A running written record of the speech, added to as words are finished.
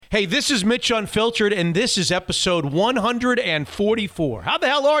Hey, this is Mitch Unfiltered, and this is episode 144. How the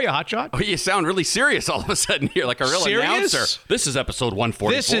hell are you, Hotshot? Oh, you sound really serious all of a sudden here, like a real announcer. This is episode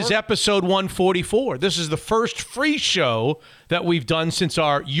 144. This is episode 144. This is the first free show that we've done since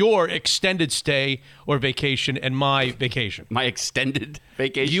your extended stay or vacation and my vacation. My extended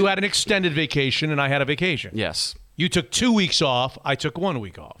vacation? You had an extended vacation, and I had a vacation. Yes. You took 2 weeks off. I took 1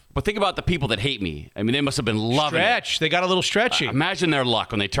 week off. But think about the people that hate me. I mean, they must have been loving Stretch. They got a little stretchy. Imagine their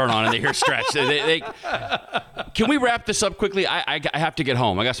luck when they turn on and they hear Stretch. Can we wrap this up quickly? I have to get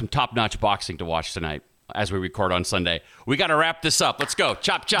home. I got some top-notch boxing to watch tonight as we record on Sunday. We got to wrap this up. Let's go.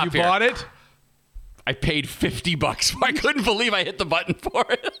 Chop, chop You here. bought it? I paid $50. I couldn't believe I hit the button for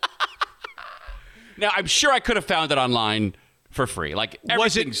it. Now, I'm sure I could have found it online for free. Like,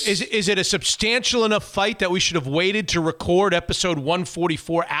 is it a substantial enough fight that we should have waited to record episode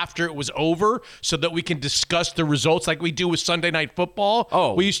 144 after it was over so that we can discuss the results like we do with Sunday Night Football?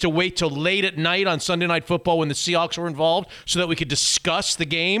 Oh. We used to wait till late at night on Sunday Night Football when the Seahawks were involved so that we could discuss the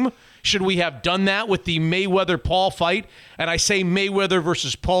game. Should we have done that with the Mayweather-Paul fight? And I say Mayweather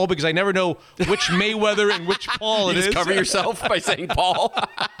versus Paul because I never know which Mayweather and which Paul it is. You just cover yourself by saying Paul?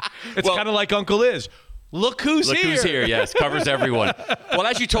 It's kind of like Uncle Is. Look who's here. Look who's here, yes. Covers everyone. Well,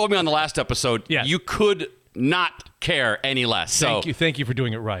 as you told me on the last episode, you could not care any less. So Thank you for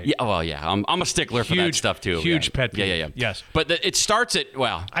doing it right. Yeah, well, yeah. I'm a stickler for that stuff, too. Huge pet peeve. Yeah. Yes. But it starts at,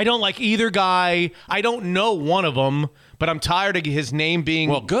 I don't like either guy. I don't know one of them, but I'm tired of his name being...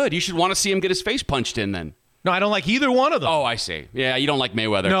 Well, good. You should want to see him get his face punched in then. No, I don't like either one of them. Oh, I see. Yeah, you don't like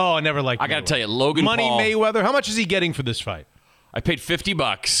Mayweather. No, I never liked Mayweather. I got to tell you, Logan Money Paul... Mayweather. How much is he getting for this fight? I paid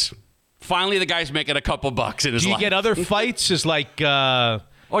 $50. Finally, the guy's making a couple bucks in his life. Do you get other fights as like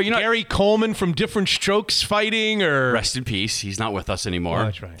Gary Coleman from Different Strokes fighting? Or Rest in peace. He's not with us anymore. Oh,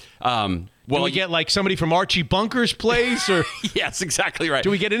 that's right. Do we get like somebody from Archie Bunker's place? Or Yes, exactly right. Do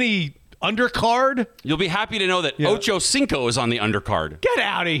we get any undercard? You'll be happy to know that Ocho Cinco is on the undercard. Get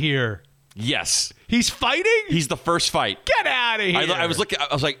out of here. Yes. He's fighting? He's the first fight. Get out of here. I was looking.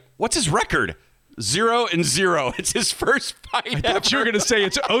 I was like, what's his record? 0-0. It's his first fight I thought you were going to say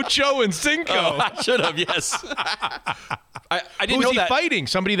it's Ocho and Cinco. Oh, I should have, yes. I didn't know Who's he that. Fighting?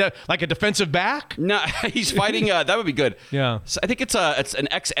 Somebody that, like a defensive back? No, he's fighting. That would be good. Yeah. So I think it's an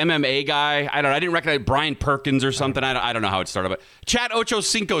ex-MMA guy. I don't know. I didn't recognize Brian Perkins or something. I don't know how it started, but Chad Ocho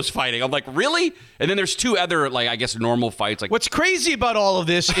Cinco's fighing. I'm like, really? And then there's two other, like, I guess, normal fights. Like, what's crazy about all of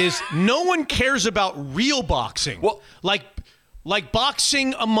this is no one cares about real boxing. Well, like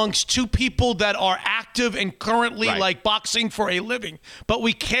boxing amongst two people that are active and currently like boxing for a living. But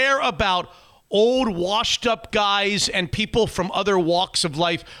we care about old washed up guys and people from other walks of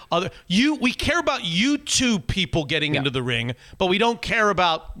life. We care about YouTube people getting into the ring, but we don't care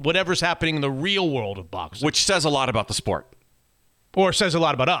about whatever's happening in the real world of boxing. which says a lot about the sport. Or says a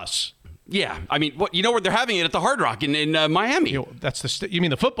lot about us. Yeah, I mean, you know where they're having it at the Hard Rock in Miami. That's you mean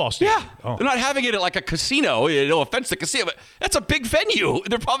the football stadium? Yeah, Oh. They're not having it at like a casino. No offense to casino, but that's a big venue.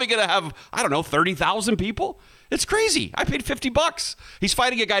 They're probably going to have 30,000 people. It's crazy. I paid $50. He's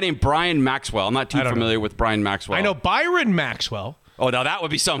fighting a guy named Brian Maxwell. I'm not too familiar with Brian Maxwell. I know Byron Maxwell. Oh, now that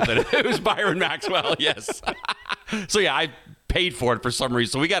would be something. It was Byron Maxwell. Yes. So yeah, I paid for it for some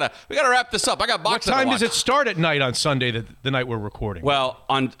reason. So we gotta wrap this up. I got boxing. What time does it start at night on Sunday? The night we're recording. Well,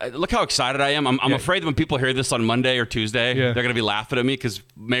 look how excited I am. I'm afraid that when people hear this on Monday or Tuesday, they're going to be laughing at me because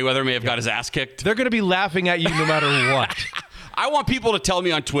Mayweather may have got his ass kicked. They're going to be laughing at you no matter what. I want people to tell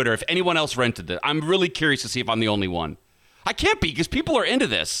me on Twitter if anyone else rented it. I'm really curious to see if I'm the only one. I can't be because people are into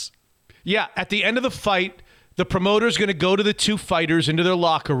this. Yeah, at the end of the fight, the promoter's going to go to the two fighters into their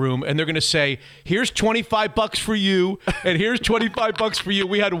locker room, and they're going to say, here's $25 for you, and here's $25 for you.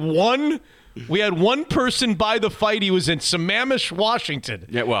 We had one person buy the fight. He was in Sammamish, Washington.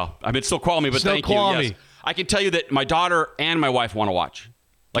 Yeah, well, I mean, still call me, but thank you. Yes. I can tell you that my daughter and my wife want to watch.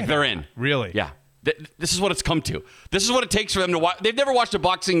 Like, they're in. Really? Yeah. This is what it's come to. This is what it takes for them to watch. They've never watched a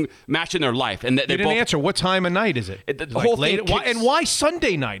boxing match in their life. And they didn't answer. What time of night is it? The whole thing and why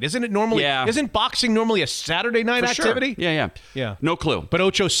Sunday night? Isn't it normally? Yeah. Isn't boxing normally a Saturday night activity? Sure. Yeah. No clue. But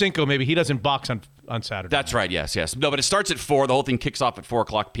Ocho Cinco, maybe he doesn't box on Saturday. That's right. Yes. No, but it starts at 4. The whole thing kicks off at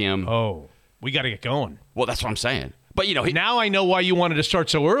 4:00 p.m. Oh, we got to get going. Well, that's what I'm saying. But, now I know why you wanted to start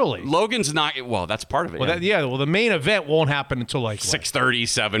so early. Logan's not. Well, that's part of it. Well, the main event won't happen until like 6:30,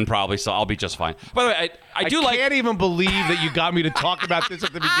 7 probably. So I'll be just fine. By the way, I can't even believe that you got me to talk about this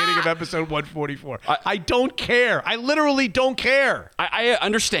at the beginning of episode 144. I don't care. I literally don't care. I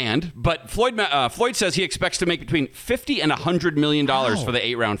understand, but Floyd says he expects to make between $50 and $100 million for the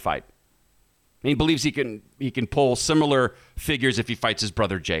 8-round fight. And he believes he can pull similar figures if he fights his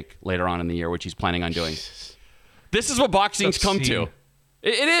brother Jake later on in the year, which he's planning on doing. This is what boxing's come to.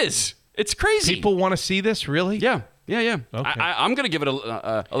 It is. It's crazy. People want to see this, really? Yeah. Okay. I'm going to give it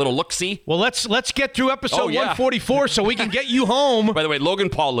a little look-see. Well, let's get through episode 144 so we can get you home. By the way, Logan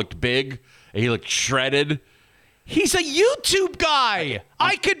Paul looked big. He looked shredded. He's a YouTube guy.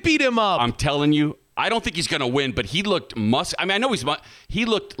 I could beat him up. I'm telling you, I don't think he's going to win, but he looked I mean, I know he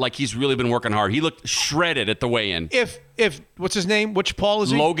looked like he's really been working hard. He looked shredded at the weigh-in. If what's his name? Which Paul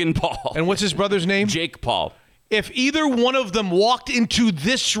is he? Logan Paul. And what's his brother's name? Jake Paul. If either one of them walked into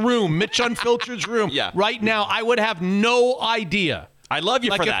this room, Mitch Unfiltered's room, right now, I would have no idea. I love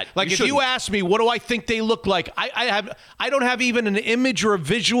you for that. If you ask me, what do I think they look like? I don't have even an image or a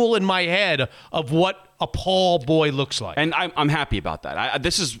visual in my head of what a Paul boy looks like. And I'm happy about that.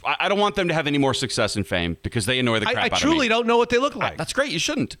 I don't want them to have any more success and fame because they annoy the crap out of me. I truly don't know what they look like. That's great. You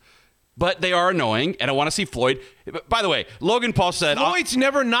shouldn't. But they are annoying, and I want to see Floyd. By the way, Logan Paul said... Floyd's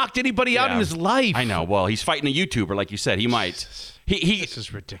never knocked anybody out in his life. I know. Well, he's fighting a YouTuber, like you said. He might. This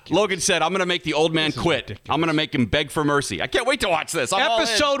is ridiculous. Logan said, I'm going to make the old man quit. Ridiculous. I'm going to make him beg for mercy. I can't wait to watch this.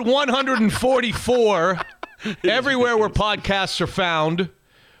 Episode 144, everywhere where podcasts are found.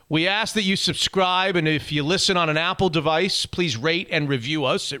 We ask that you subscribe, and if you listen on an Apple device, please rate and review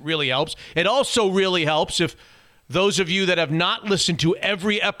us. It really helps. It also really helps if... those of you that have not listened to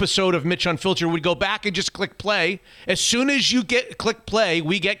every episode of Mitch Unfiltered would go back and just click play. As soon as you click play,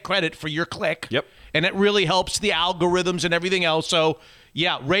 we get credit for your click. Yep. And it really helps the algorithms and everything else. So,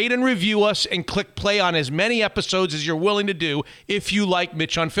 yeah, rate and review us and click play on as many episodes as you're willing to do if you like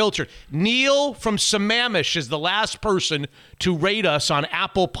Mitch Unfiltered. Neil from Sammamish is the last person to rate us on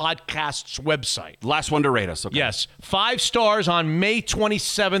Apple Podcasts' website. Last one to rate us, okay. Yes. 5 stars on May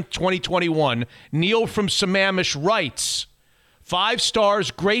 27th, 2021. Neil from Sammamish writes, 5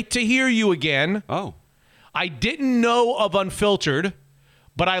 stars, great to hear you again. Oh. I didn't know of Unfiltered,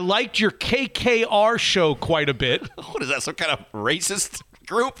 but I liked your KKR show quite a bit. What is that, some kind of racist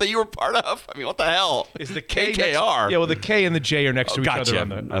group that you were part of? I mean, what the hell? Is the K KKR? Yeah, well, the K and the J are next to each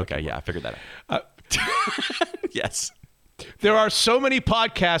other. Okay, yeah, I figured that out. Yes. There are so many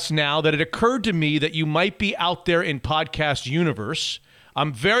podcasts now that it occurred to me that you might be out there in podcast universe.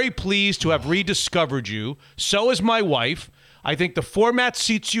 I'm very pleased to have rediscovered you. So is my wife. I think the format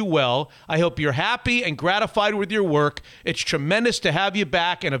suits you well. I hope you're happy and gratified with your work. It's tremendous to have you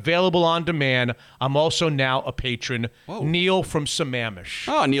back and available on demand. I'm also now a patron. Whoa. Neil from Sammamish.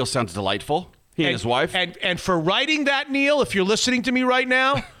 Oh, Neil sounds delightful. He and his wife. And for writing that, Neil, if you're listening to me right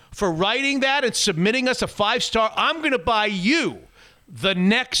now, for writing that and submitting us a 5-star, I'm going to buy you the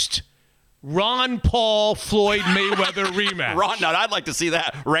next Ron Paul Floyd Mayweather rematch. No, I'd like to see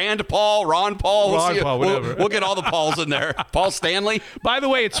that. Rand Paul, Ron Paul. Whatever. We'll get all the Pauls in there. Paul Stanley. By the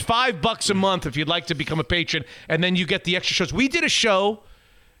way, it's $5 a month if you'd like to become a patron, and then you get the extra shows. We did a show.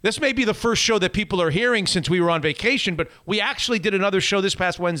 This may be the first show that people are hearing since we were on vacation, but we actually did another show this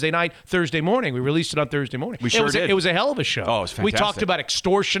past Wednesday night, Thursday morning. We released it on Thursday morning. We sure did. It was a hell of a show. Oh, it was fantastic. We talked about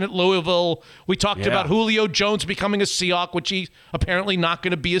extortion at Louisville. We talked about Julio Jones becoming a Seahawk, which he's apparently not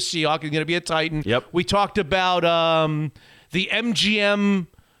going to be a Seahawk. He's going to be a Titan. Yep. We talked about the MGM...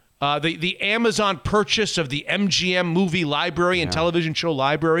 the Amazon purchase of the MGM movie library and television show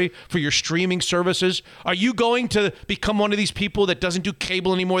library for your streaming services. Are you going to become one of these people that doesn't do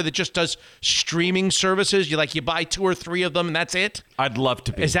cable anymore, that just does streaming services? You buy 2 or 3 of them and that's it? I'd love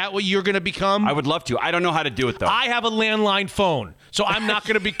to be. Is that what you're going to become? I would love to. I don't know how to do it, though. I have a landline phone, so I'm not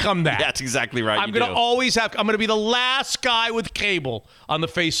going to become that. That's exactly right. I'm going to always have. I'm going to be the last guy with cable on the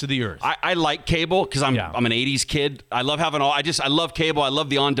face of the earth. I like cable because I'm an '80s kid. I love having all. I love cable. I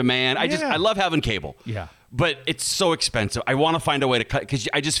love the on-demand. I love having cable. Yeah. But it's so expensive. I want to find a way to cut because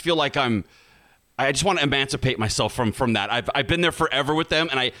I just feel like I just want to emancipate myself from that. I've been there forever with them,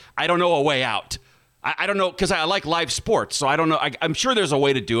 and I don't know a way out. I don't know because I like live sports, so I don't know. I'm sure there's a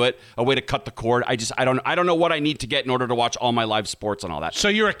way to do it, a way to cut the cord. I don't know what I need to get in order to watch all my live sports and all that. So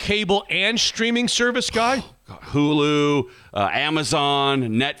you're a cable and streaming service guy? Hulu, Amazon,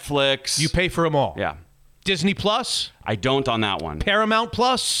 Netflix. You pay for them all? Yeah. Disney Plus? I don't on that one. Paramount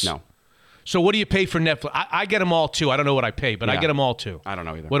Plus? No. So what do you pay for Netflix? I get them all too. I don't know what I pay, but I get them all too. I don't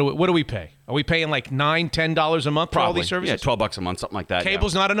know either. What do we pay? Are we paying like $9, $10 a month for all these services? Yeah, $12 a month, something like that.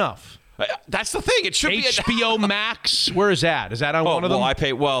 Cable's not enough. That's the thing. It should be HBO Max. Where is that? Is that on one of them? Well, I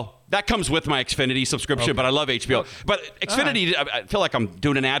pay. Well, that comes with my Xfinity subscription, but I love HBO. But Xfinity, I feel like I'm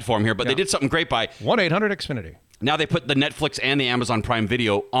doing an ad for them here, but they did something great by 1-800-XFINITY. Now they put the Netflix and the Amazon Prime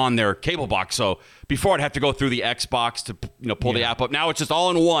Video on their cable box. So before I'd have to go through the Xbox to pull the app up. Now it's just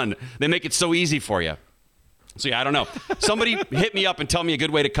all in one. They make it so easy for you. So yeah, I don't know. Somebody hit me up and tell me a good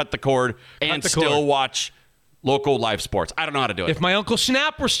way to cut the cord and still watch local live sports. I don't know how to do it. If my Uncle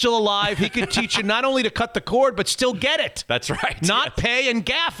Snap were still alive, he could teach you not only to cut the cord, but still get it. That's right. Not pay and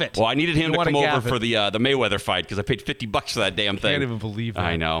gaff it. Well, I needed him to come over for the Mayweather fight because I paid $50 for that damn thing. I can't even believe that.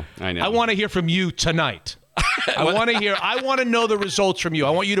 I know. I want to hear from you tonight. I want to know the results from you. I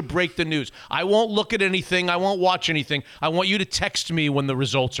want you to break the news. I won't look at anything. I won't watch anything. I want you to text me when the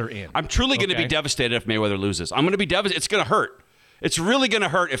results are in. I'm truly going to be devastated if Mayweather loses. I'm going to be devastated. It's going to hurt. It's really going to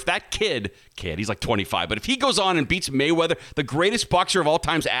hurt if that kid, he's like 25, but if he goes on and beats Mayweather, the greatest boxer of all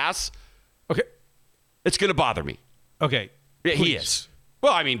time's ass, it's going to bother me. Okay. Yeah, he is.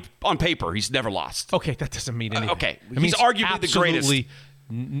 Well, I mean, on paper, he's never lost. Okay, that doesn't mean anything. He's arguably the greatest.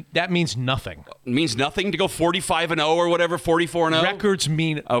 That means nothing. It means nothing to go 45-0 or whatever, 44-0? Records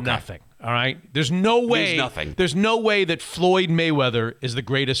mean nothing, all right? There's no way. Means nothing. There's no way that Floyd Mayweather is the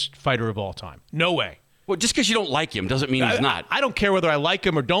greatest fighter of all time. No way. Well, just because you don't like him doesn't mean he's not. I don't care whether I like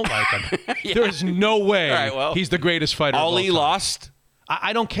him or don't like him. There is no way he's the greatest fighter of all time. Ali lost?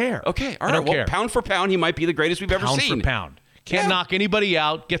 I don't care. Okay, all right. Well, pound for pound, he might be the greatest we've ever seen. Pound for pound. Can't knock anybody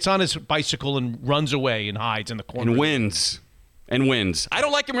out, gets on his bicycle and runs away and hides in the corner. And wins. I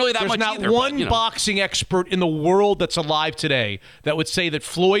don't like him really that much either. There's not one boxing expert in the world that's alive today that would say that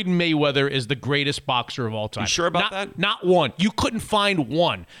Floyd Mayweather is the greatest boxer of all time. You sure about that? Not one. You couldn't find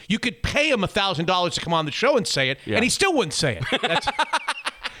one. You could pay him $1,000 to come on the show and say it, and he still wouldn't say it.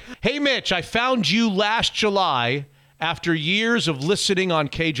 Hey, Mitch, I found you last July after years of listening on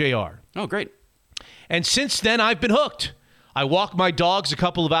KJR. Oh, great. And since then, I've been hooked. I walk my dogs a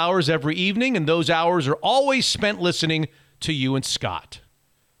couple of hours every evening, and those hours are always spent listening to you and Scott.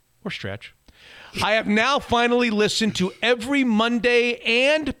 Or Stretch. I have now finally listened to every Monday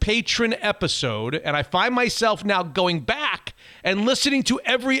and Patron episode, and I find myself now going back and listening to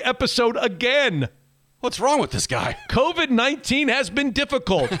every episode again. What's wrong with this guy? COVID-19 has been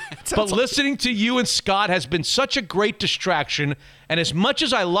difficult, but listening to you and Scott has been such a great distraction, and as much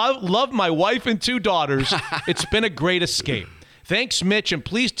as I love my wife and 2 daughters, it's been a great escape. Thanks, Mitch, and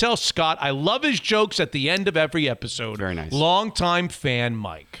please tell Scott I love his jokes at the end of every episode. Very nice. Longtime fan,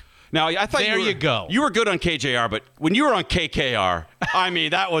 Mike. Now, I thought you go. You were good on KJR, but when you were on KKR, I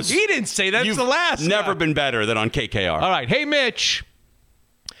mean, that was... He didn't say that's the last never been better than on KKR. All right. Hey, Mitch.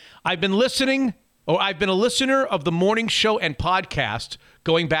 I've been a listener of the morning show and podcast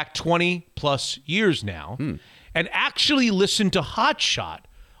going back 20-plus years now, and actually listened to Hot Shot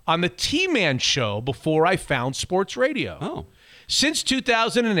on the T-Man show before I found sports radio. Oh. Since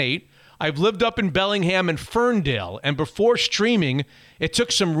 2008, I've lived up in Bellingham and Ferndale, and before streaming, it took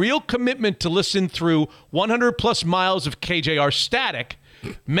some real commitment to listen through 100-plus miles of KJR static.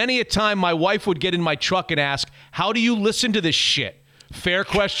 Many a time, my wife would get in my truck and ask, how do you listen to this shit? Fair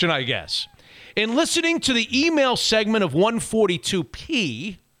question, I guess. In listening to the email segment of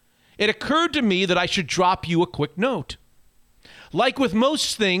 142p, it occurred to me that I should drop you a quick note. Like with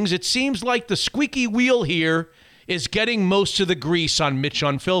most things, it seems like the squeaky wheel here is getting most of the grease on Mitch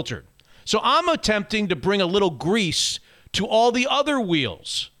Unfiltered. So I'm attempting to bring a little grease to all the other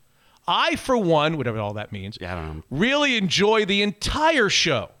wheels. I, for one, whatever all that means, I don't know, really enjoy the entire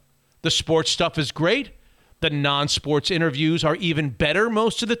show. The sports stuff is great. The non-sports interviews are even better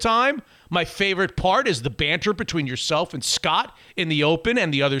most of the time. My favorite part is the banter between yourself and Scott in the open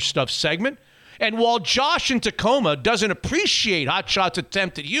and the other stuff segment. And while Josh in Tacoma doesn't appreciate Hot Shot's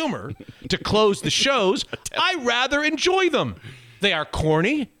attempt at humor to close the shows, I rather enjoy them. They are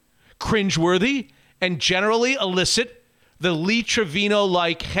corny, cringeworthy, and generally elicit the Lee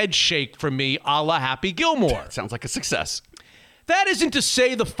Trevino-like head shake from me a la Happy Gilmore. Sounds like a success. That isn't to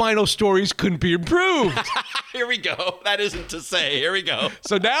say the final stories couldn't be improved. Here we go. That isn't to say. Here we go.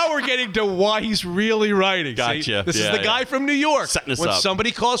 So now we're getting to why he's really writing. Gotcha. See? This is the guy from New York. Setting us when up.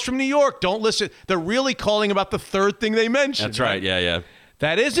 Somebody calls from New York, don't listen. They're really calling about the third thing they mentioned. That's right. Yeah.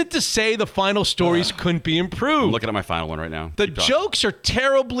 That isn't to say the final stories couldn't be improved. I'm looking at my final one right now. The jokes are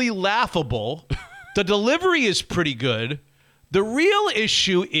terribly laughable. The delivery is pretty good. The real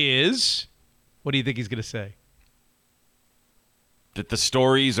issue is, what do you think he's going to say? That the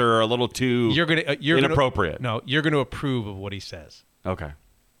stories are a little too inappropriate. You're going to approve of what he says. Okay.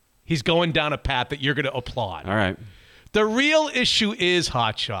 He's going down a path that you're going to applaud. All right. The real issue is,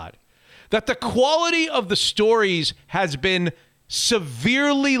 Hotshot, that the quality of the stories has been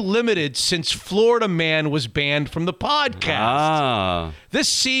severely limited since Florida Man was banned from the podcast. This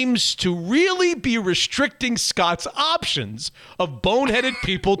seems to really be restricting Scott's options of boneheaded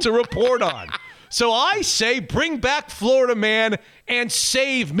people to report on. So I say bring back Florida Man and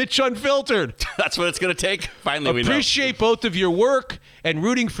save Mitch Unfiltered. That's what it's going to take? Finally, we know. Appreciate both of your work and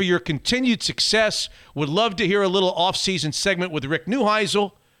rooting for your continued success. Would love to hear a little off-season segment with Rick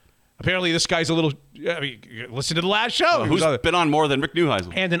Neuheisel. Apparently, this guy's a little. Listen to the last show. Who's been on more than Rick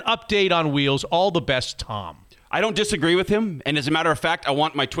Neuheisel? And an update on Wheels. All the best, Tom. I don't disagree with him. And as a matter of fact, I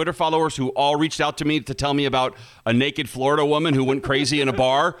want my Twitter followers who all reached out to me to tell me about a naked Florida woman who went crazy in a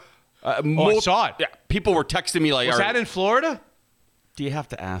bar. I saw it. Yeah, people were texting me like, Was that in Florida? Do you have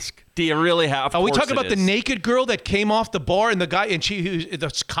to ask? Do you really have? Are we talking about the naked girl that came off the bar and the guy and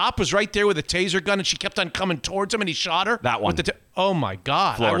the cop was right there with a taser gun and she kept on coming towards him and he shot her? That one. Oh my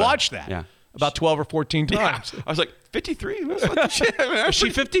God! Florida. I watched that. Yeah. About 12 or 14 times. Yeah. I was like 53. Is she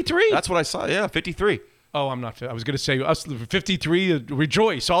 53? That's what I saw. Yeah, 53. Oh, I'm not. I was going to say us 53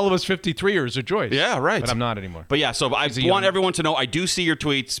 rejoice. All of us 53ers rejoice. Yeah, right. But I'm not anymore. But yeah, so I want everyone to know I do see your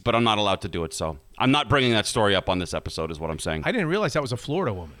tweets, but I'm not allowed to do it. So I'm not bringing that story up on this episode is what I'm saying. I didn't realize that was a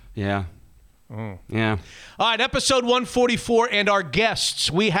Florida woman. Yeah. Oh. Yeah. All right, episode 144 and our guests.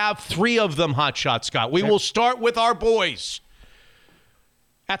 We have 3 of them, Hotshot Scott. We will start with our boys.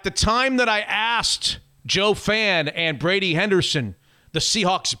 At the time that I asked Joe Fan and Brady Henderson, the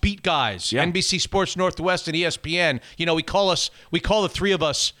Seahawks beat guys, NBC Sports Northwest and ESPN, we call the 3 of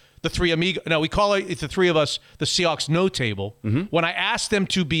us the 3 amigos. No, we call it the 3 of us the Seahawks no table. Mm-hmm. When I asked them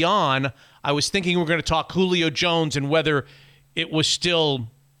to be on, I was thinking we were going to talk Julio Jones and whether it was still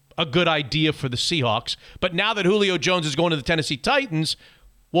a good idea for the Seahawks. But now that Julio Jones is going to the Tennessee Titans,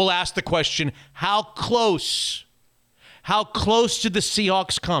 we'll ask the question, how close did the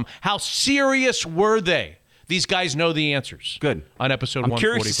Seahawks come? How serious were they? These guys know the answers. Good. On episode 144.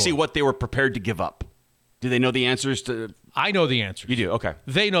 I'm curious to see what they were prepared to give up. Do they know the answers to... I know the answers. You do? Okay.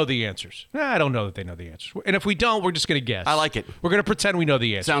 They know the answers. I don't know that they know the answers. And if we don't, we're just going to guess. I like it. We're going to pretend we know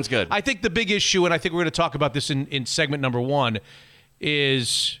the answers. Sounds good. I think the big issue, and I think we're going to talk about this in segment number 1,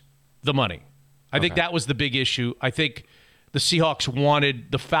 is the money. I think that was the big issue. I think the Seahawks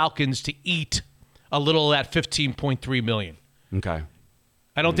wanted the Falcons to eat a little of that $15.3 million. Okay.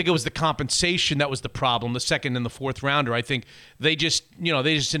 I don't think it was the compensation that was the problem, the second and the fourth rounder. I think they just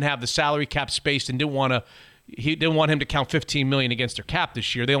didn't have the salary cap space and didn't want him to count $15 million against their cap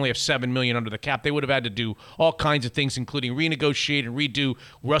this year. They only have $7 million under the cap. They would have had to do all kinds of things, including renegotiate and redo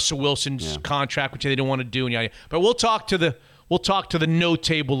Russell Wilson's contract, which they didn't want to do. But we'll talk to the no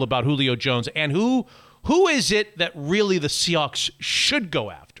table about Julio Jones and who is it that really the Seahawks should go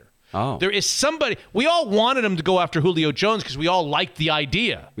after. Oh. There is somebody. We all wanted him to go after Julio Jones because we all liked the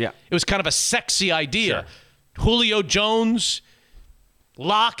idea. Yeah. It was kind of a sexy idea. Sure. Julio Jones,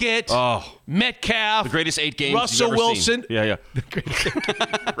 Lockett, Metcalf, the greatest 8 games Russell you've ever Wilson. Seen. Yeah.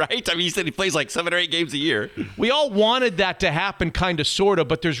 Right? I mean, he said he plays like 7 or 8 games a year. We all wanted that to happen, kind of, sort of,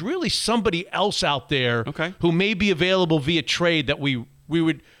 but there's really somebody else out there who may be available via trade that we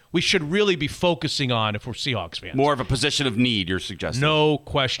should really be focusing on if we're Seahawks fans. More of a position of need, you're suggesting. No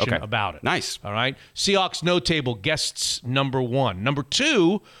question about it. Nice. All right. Seahawks no table, guests number 1. Number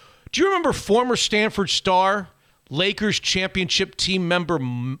 2, do you remember former Stanford star, Lakers championship team member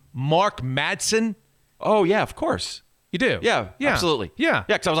Mark Madsen? Oh, yeah, of course. You do? Yeah, absolutely. Yeah,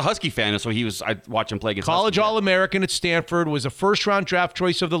 because I was a Husky fan, so I watched him play against College Husky. All-American at Stanford, was a first-round draft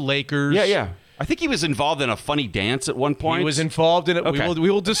choice of the Lakers. Yeah. I think he was involved in a funny dance at one point. He was involved in it. Okay.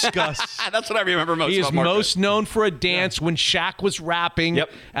 We will discuss. That's what I remember most. He is most known for a dance when Shaq was rapping at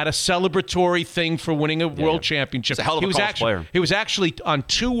a celebratory thing for winning a world championship. He's a hell of a college player. He was actually on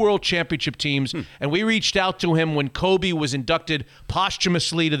 2 world championship teams, and we reached out to him when Kobe was inducted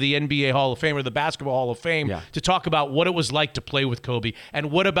posthumously to the NBA Hall of Fame or the Basketball Hall of Fame to talk about what it was like to play with Kobe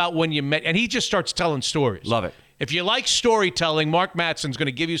and what about when you met. And he just starts telling stories. Love it. If you like storytelling, Mark Madsen's going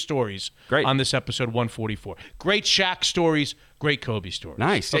to give you stories on this episode 144. Great Shaq stories, great Kobe stories.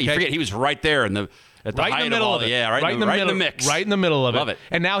 Nice. Yeah, you forget he was right there at the height in the middle of all of it. Yeah, right in the mix. Right in the middle of it. Love it.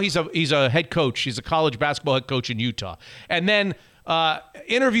 And now he's a head coach. He's a college basketball head coach in Utah. And then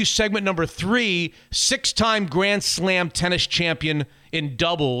interview segment number 3, 6-time Grand Slam tennis champion in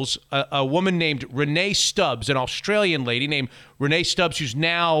doubles, a woman named Renee Stubbs, an Australian lady named Renee Stubbs, who's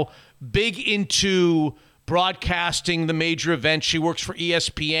now big into broadcasting the major events. She works for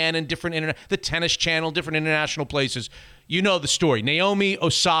ESPN and the tennis channel, different international places. You know the story. Naomi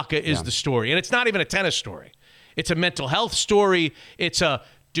Osaka is the story. And it's not even a tennis story. It's a mental health story. It's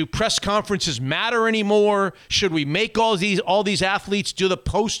do press conferences matter anymore? Should we make all these athletes do the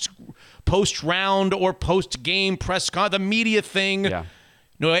post round or post game the media thing? Yeah.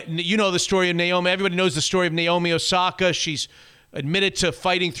 You know the story of Naomi. Everybody knows the story of Naomi Osaka. She's admitted to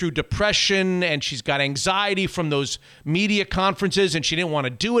fighting through depression, and she's got anxiety from those media conferences, and she didn't want to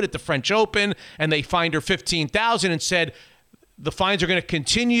do it at the French Open, and they fined her $15,000 and said the fines are going to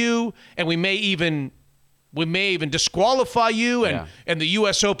continue, and we may even We may even disqualify you, and the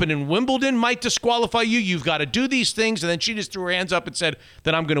U.S. Open in Wimbledon might disqualify you. You've got to do these things. And then she just threw her hands up and said,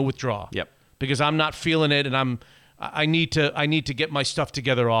 then I'm going to withdraw. Yep. Because I'm not feeling it, and I need to get my stuff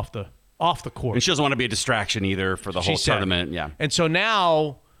together off the court. And she doesn't want to be a distraction either for the whole tournament. Yeah. And so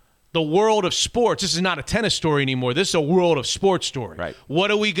now the world of sports, this is not a tennis story anymore. This is a world of sports story. Right. What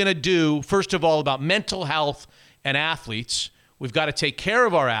are we going to do, first of all, about mental health and athletes? We've got to take care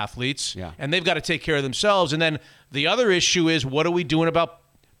of our athletes, and they've got to take care of themselves. And then the other issue is, what are we doing about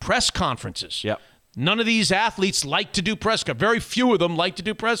press conferences? Yep. None of these athletes like to do press conferences. Very few of them like to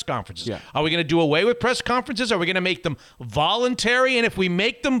do press conferences. Yeah. Are we going to do away with press conferences? Are we going to make them voluntary? And if we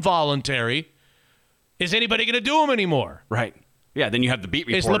make them voluntary, is anybody going to do them anymore? Right. Yeah, then you have the beat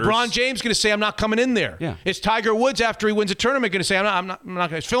reporters. Is LeBron James going to say, I'm not coming in there? Yeah. Is Tiger Woods, after he wins a tournament, going to say, I'm not going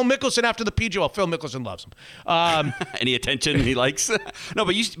to? Phil Mickelson after the PGA? Well, Phil Mickelson loves him. Any attention he likes? No,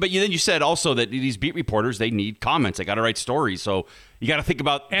 but then you said also that these beat reporters, they need comments. They got to write stories. So you got to think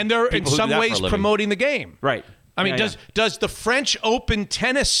about, and they're in some ways promoting the game. Right. I mean, does the French Open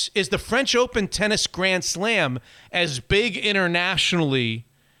tennis, is the French Open tennis Grand Slam as big internationally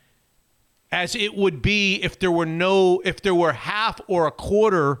as it would be if there were half or a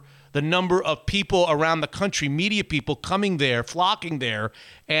quarter the number of people around the country, media people coming there, flocking there,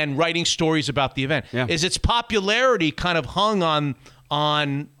 and writing stories about the event? Yeah. Is its popularity kind of hung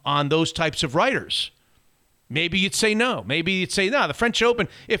on those types of writers? Maybe you'd say no. Maybe you'd say no. The French Open,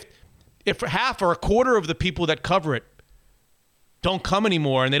 if half or a quarter of the people that cover it don't come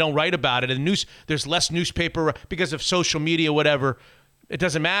anymore and they don't write about it, and there's less newspaper because of social media, whatever, it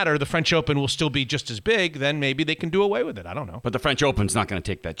doesn't matter. The French Open will still be just as big. Then maybe they can do away with it. I don't know. But the French Open's not going to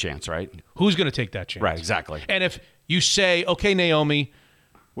take that chance, right? Who's going to take that chance? Right, exactly. And if you say, okay, Naomi,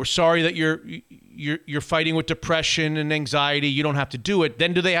 we're sorry that you're fighting with depression and anxiety, you don't have to do it,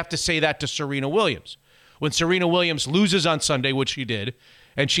 then do they have to say that to Serena Williams? When Serena Williams loses on Sunday, which she did,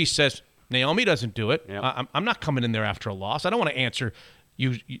 and she says, Naomi doesn't do it. Yep. I'm not coming in there after a loss. I don't want to answer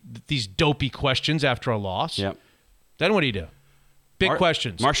you these dopey questions after a loss. Yep. Then what do you do? Big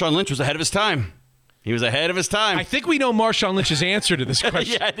questions. Marshawn Lynch was ahead of his time. He was ahead of his time. I think we know Marshawn Lynch's answer to this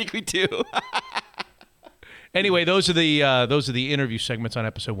question. Yeah, I think we do. Anyway, those are the interview segments on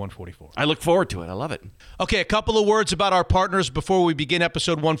episode 144. I look forward to it. I love it. Okay, a couple of words about our partners before we begin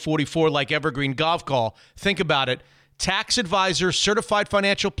episode 144, like Evergreen Golf Call. Think about it. Tax advisors, certified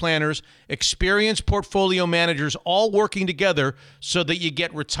financial planners, experienced portfolio managers, all working together so that you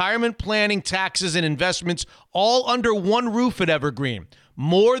get retirement planning, taxes, and investments all under one roof at Evergreen.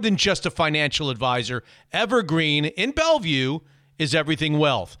 More than just a financial advisor, Evergreen in Bellevue is everything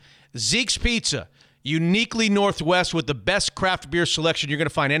wealth. Zeke's Pizza, uniquely Northwest with the best craft beer selection you're going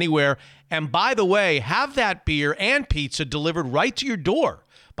to find anywhere. And by the way, have that beer and pizza delivered right to your door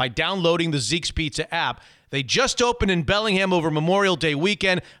by downloading the Zeke's Pizza app. They just opened in Bellingham over Memorial Day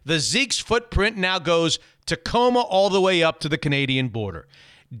weekend. The Zeke's footprint now goes Tacoma all the way up to the Canadian border.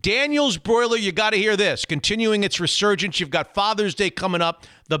 Daniel's Broiler, you got to hear this. Continuing its resurgence, you've got Father's Day coming up.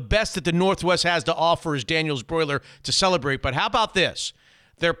 The best that the Northwest has to offer is Daniel's Broiler to celebrate. But how about this?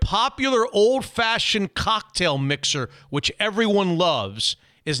 Their popular old-fashioned cocktail mixer, which everyone loves,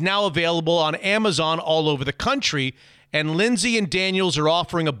 is now available on Amazon all over the country. And Lindsay and Daniels are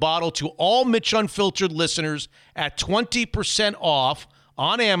offering a bottle to all Mitch Unfiltered listeners at 20% off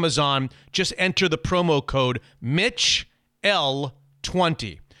on Amazon. Just enter the promo code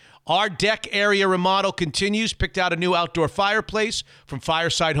MitchL20. Our deck area remodel continues. Picked out a new outdoor fireplace from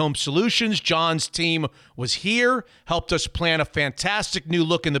Fireside Home Solutions. John's team was here, helped us plan a fantastic new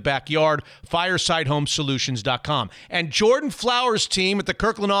look in the backyard. FiresideHomeSolutions.com. And Jordan Flowers' team at the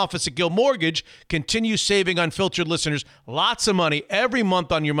Kirkland office at Gill Mortgage continues saving Unfiltered listeners lots of money every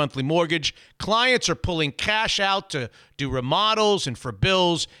month on your monthly mortgage. Clients are pulling cash out to do remodels and for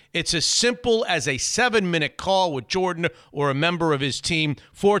bills. It's as simple as a 7-minute call with Jordan or a member of his team,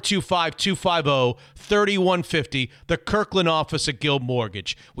 425-250-3150, the Kirkland office at Gill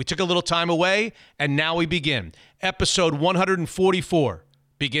Mortgage. We took a little time away, and now we begin. Episode 144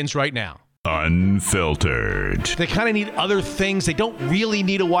 begins right now. Unfiltered. They kind of need other things. They don't really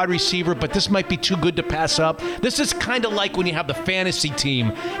need a wide receiver, but this might be too good to pass up. This is kind of like when you have the fantasy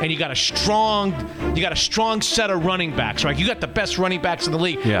team and you got a strong set of running backs, right? You got the best running backs in the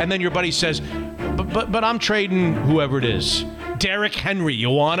league, and then your buddy says, but I'm trading whoever it is. Derrick Henry, you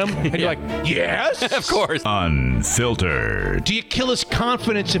want him? And you're like, yes. Of course. Unfiltered. Do you kill his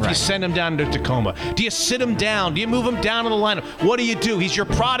confidence if you send him down to Tacoma? Do you sit him down? Do you move him down to the lineup? What do you do? He's your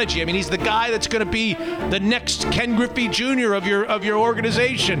prodigy. I mean, he's the guy that's going to be the next Ken Griffey Jr. of your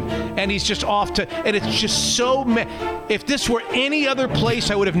organization, and he's just off to. And it's just so. If this were any other place,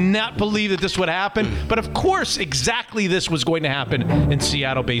 I would have not believed that this would happen. But of course, exactly this was going to happen in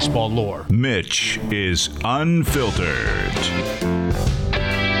Seattle baseball lore. Mitch is unfiltered.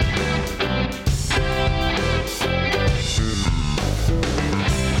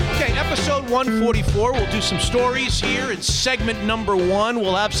 Episode 144, we'll do some stories here in segment number 1.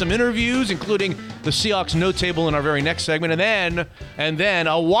 We'll have some interviews, including the Seahawks note table in our very next segment. And then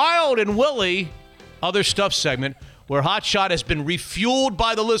a Wild and Willie other stuff segment where Hotshot has been refueled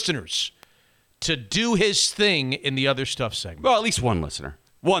by the listeners to do his thing in the other stuff segment. Well, at least one listener.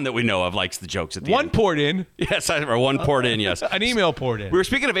 One that we know of likes the jokes at the end. One poured in. Yes, or one poured in, yes. An email poured in. We were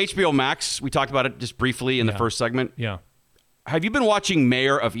speaking of HBO Max. We talked about it just briefly in the first segment. Yeah. Have you been watching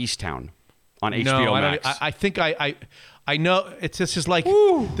Mayor of Easttown on HBO Max? I think I know. This is like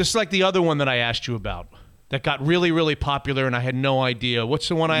the other one that I asked you about that got really, really popular, and I had no idea. What's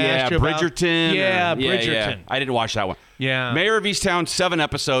the one I asked you about? Bridgerton. Yeah, Bridgerton. Yeah. I didn't watch that one. Yeah. Mayor of Easttown, 7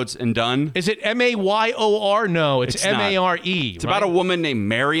 episodes and done. Is it Mayor? No, it's Mare. It's about a woman named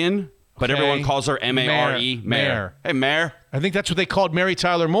Marion, but everyone calls her Mare. Mayor. Hey, Mayor. I think that's what they called Mary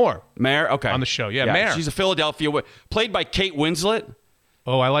Tyler Moore. Mayor, okay. On the show, yeah, Mayor. She's a Philadelphia, played by Kate Winslet.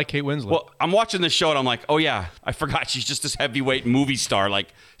 Oh, I like Kate Winslet. Well, I'm watching this show, and I'm like, oh, yeah, I forgot she's just this heavyweight movie star.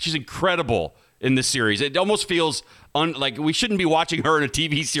 Like, she's incredible in this series. It almost feels like we shouldn't be watching her in a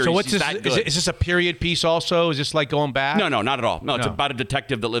TV series. So what's she's this? that good. Is this a period piece also? Is this like going back? No, not at all. No, it's about a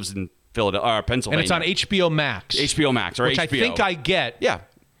detective that lives in Philadelphia, Pennsylvania. And it's on HBO Max. HBO Max, or which HBO. I think I get. Yeah.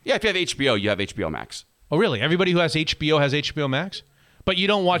 Yeah, if you have HBO, you have HBO Max. Oh, really? Everybody who has HBO Max? But you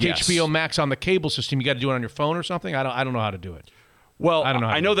don't watch HBO Max on the cable system. You got to do it on your phone or something? I don't know how to do it. Well,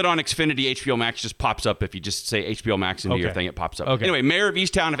 I know that on Xfinity, HBO Max just pops up. If you just say HBO Max into your thing, it pops up. Okay. Anyway, Mayor of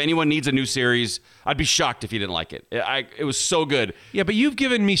Easttown, if anyone needs a new series, I'd be shocked if you didn't like it. It was so good. Yeah, but you've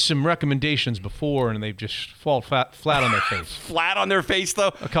given me some recommendations before, and they've just fall flat on their face. Flat on their face, though?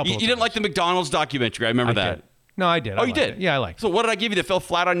 A couple You didn't like the McDonald's documentary. I remember that. Did. No, I did. Oh, you did? Yeah, I liked it. So what did I give you that fell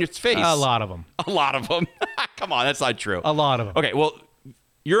flat on your face? A lot of them. A lot of them. Come on, that's not true. A lot of them. Okay, well,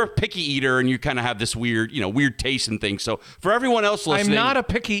 you're a picky eater, and you kind of have this weird taste in things. So for everyone else listening, I'm not a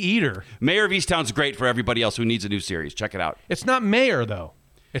picky eater. Mayor of Easttown's great for everybody else who needs a new series. Check it out. It's not Mayor, though.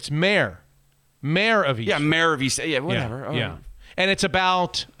 It's Mayor. Mayor of Easttown. Yeah, Mayor of Easttown. Yeah, whatever. Yeah. And it's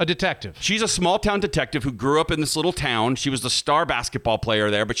about a detective. She's a small-town detective who grew up in this little town. She was the star basketball player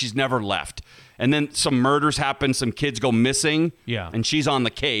there, but she's never left. And then some murders happen. Some kids go missing. Yeah. And she's on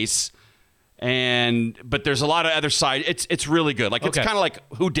the case. But there's a lot of other side. It's really good. Like, it's kind of like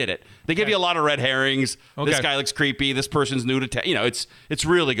Who Did It? They give you a lot of red herrings. This guy looks creepy. This person's new to town. It's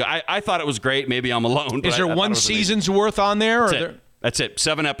really good. I thought it was great. Maybe I'm alone. Is there one season's worth on there? That's it.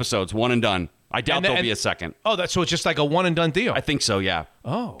 7 episodes, one and done. I doubt there'll be a second. Oh, so it's just like a one and done deal. I think so. Yeah.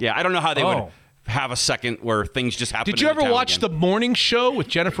 Oh. Yeah. I don't know how they would have a second where things just happen. Did you ever watch The Morning Show with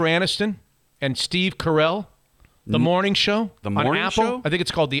Jennifer Aniston and Steve Carell? The Morning Show? The Morning Apple? Show? I think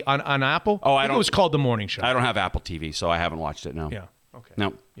it's called on Apple. Oh, I think it was called The Morning Show. I don't have Apple TV, so I haven't watched it, no. Yeah. Okay.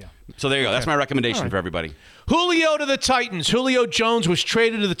 No. Yeah. So there you go. That's my recommendation for everybody. Julio to the Titans. Julio Jones was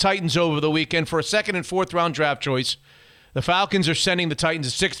traded to the Titans over the weekend for a 2nd and 4th round draft choice. The Falcons are sending the Titans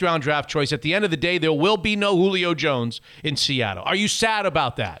a 6th round draft choice. At the end of the day, there will be no Julio Jones in Seattle. Are you sad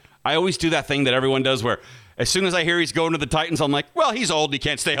about that? I always do that thing that everyone does where as soon as I hear he's going to the Titans, I'm like, well, he's old. He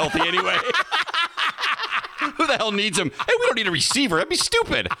can't stay healthy anyway. Who the hell needs him? Hey, we don't need a receiver. That'd be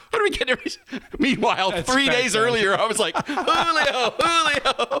stupid. What are we getting? Meanwhile, That's 3 days earlier, I was like,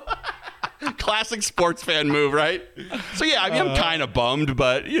 Julio. Classic sports fan move, right? So, yeah, I mean, I'm kind of bummed,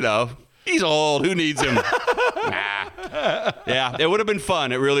 but, he's old. Who needs him? Nah. Yeah, it would have been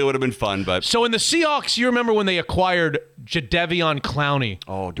fun. It really would have been fun. But so in the Seahawks, you remember when they acquired Jadeveon Clowney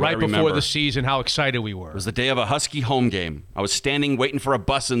right before the season, how excited we were. It was the day of a Husky home game. I was standing waiting for a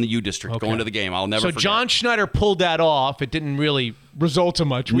bus in the U District going to the game. I'll never forget. So John Schneider pulled that off. It didn't really result to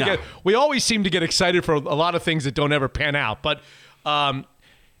much. We always seem to get excited for a lot of things that don't ever pan out. But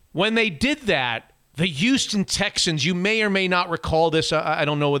when they did that, the Houston Texans, you may or may not recall this. I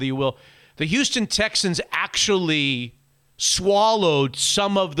don't know whether you will. The Houston Texans actually swallowed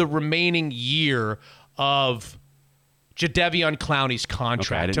some of the remaining year of Jadeveon Clowney's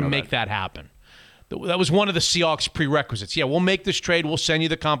contract to make that happen. That was one of the Seahawks' prerequisites. Yeah, we'll make this trade. We'll send you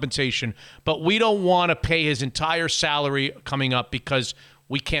the compensation, but we don't want to pay his entire salary coming up because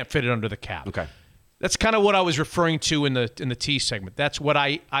we can't fit it under the cap. Okay. That's kind of what I was referring to in the T segment. That's what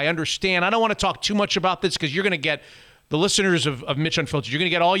I understand. I don't want to talk too much about this because you're going to get the listeners of Mitch Unfiltered. You're going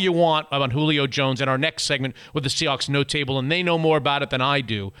to get all you want about Julio Jones in our next segment with the Seahawks No Table, and they know more about it than I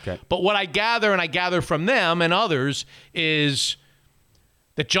do. Okay. But what I gather from them and others is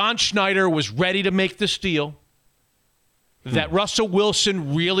that John Schneider was ready to make this deal, that Russell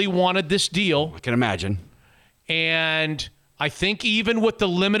Wilson really wanted this deal. I can imagine. And I think even with the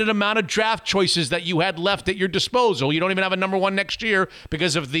limited amount of draft choices that you had left at your disposal, you don't even have a number one next year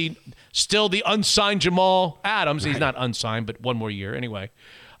because of the unsigned Jamal Adams. Right. He's not unsigned, but one more year anyway.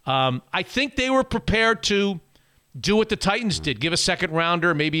 I think they were prepared to do what the Titans did, give a second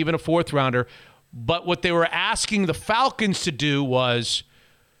rounder, maybe even a fourth rounder. But what they were asking the Falcons to do was,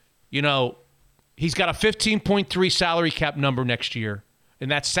 he's got a 15.3 salary cap number next year. And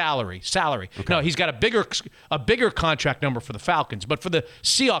that's salary. Okay. No, he's got a bigger contract number for the Falcons. But for the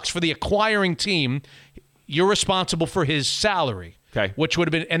Seahawks, for the acquiring team, you're responsible for his salary. Okay. Which would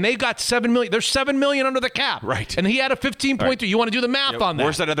have been, and they got $7 million. There's $7 million under the cap. Right. And he had a 15.3. Right. You want to do the math on that?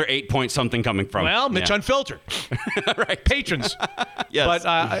 Where's that other 8 point something coming from? Well, Mitch Unfiltered. Right. Patrons. Yes. But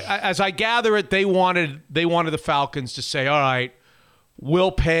as I gather it, they wanted the Falcons to say, all right,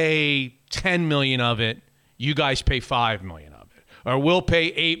 we'll pay $10 million of it. You guys pay $5 million. Or we'll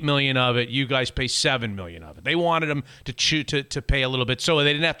pay $8 million of it. You guys pay $7 million of it. They wanted them to pay a little bit so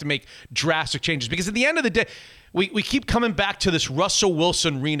they didn't have to make drastic changes. Because at the end of the day, we keep coming back to this Russell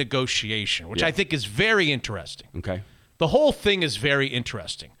Wilson renegotiation, which I think is very interesting. Okay. The whole thing is very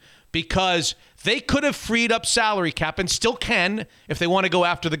interesting because they could have freed up salary cap and still can if they want to go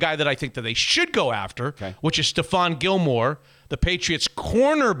after the guy that I think that they should go after, which is Stephon Gilmore, the Patriots'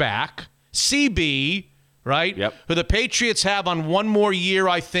 cornerback, CB. Right? Yep. Who the Patriots have on one more year,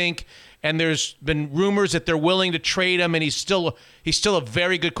 I think, and there's been rumors that they're willing to trade him, and he's still a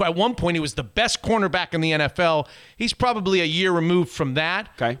very good. At one point, he was the best cornerback in the NFL. He's probably a year removed from that,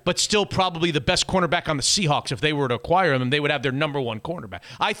 but still probably the best cornerback on the Seahawks if they were to acquire him, and they would have their number one cornerback.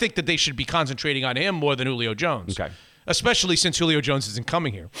 I think that they should be concentrating on him more than Julio Jones. Okay. Especially since Julio Jones isn't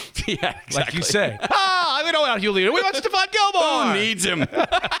coming here. Yeah, exactly. Like you say. We don't want Julio. We want Stephon Gilmore. Who needs him?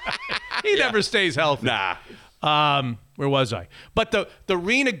 He never stays healthy. Nah. Where was I? But the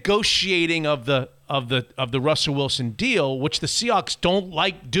renegotiating of the Russell Wilson deal, which the Seahawks don't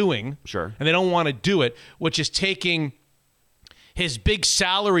like doing, sure, and they don't want to do it, which is taking his big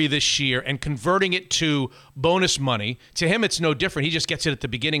salary this year and converting it to bonus money. To him, it's no different. He just gets it at the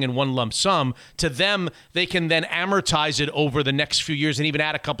beginning in one lump sum. To them, they can then amortize it over the next few years and even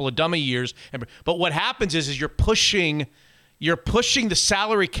add a couple of dummy years. But what happens is you're pushing the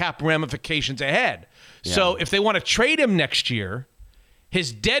salary cap ramifications ahead. Yeah. So if they want to trade him next year,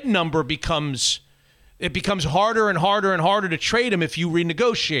 his dead number becomes harder and harder and harder to trade him if you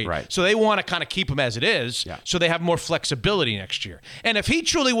renegotiate. Right. So they want to kind of keep him as it is, so they have more flexibility next year. And if he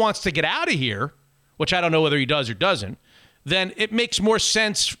truly wants to get out of here, which I don't know whether he does or doesn't, then it makes more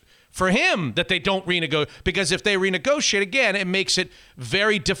sense for him that they don't renegotiate. Because if they renegotiate again, it makes it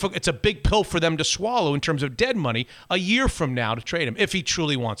very difficult. It's a big pill for them to swallow in terms of dead money a year from now to trade him if he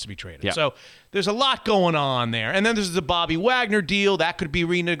truly wants to be traded. Yeah. So there's a lot going on there. And then there's the Bobby Wagner deal. That could be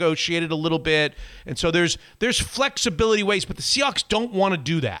renegotiated a little bit. And so there's flexibility ways, but the Seahawks don't want to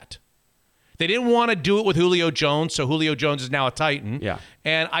do that. They didn't want to do it with Julio Jones, so Julio Jones is now a Titan. Yeah.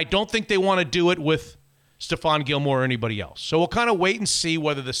 And I don't think they want to do it with Stephon Gilmore or anybody else. So we'll kind of wait and see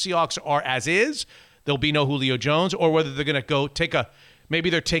whether the Seahawks are as is, there'll be no Julio Jones, or whether they're going to maybe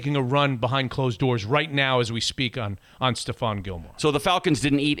they're taking a run behind closed doors right now as we speak on Stephon Gilmore. So the Falcons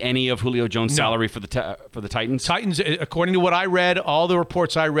didn't eat any of Julio Jones' salary for the Titans? Titans, according to what I read, all the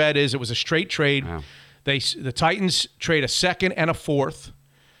reports I read is it was a straight trade. Wow. The Titans trade a second and a fourth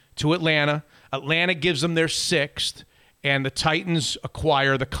to Atlanta. Atlanta gives them their sixth. And the Titans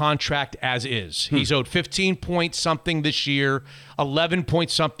acquire the contract as is. He's owed 15 point something this year, 11 point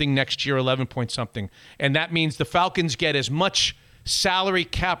something next year, 11 point something. And that means the Falcons get as much salary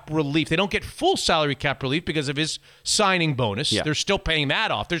cap relief. They don't get full salary cap relief because of his signing bonus. Yeah. They're still paying that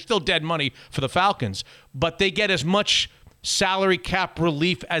off. There's still dead money for the Falcons. But they get as much salary cap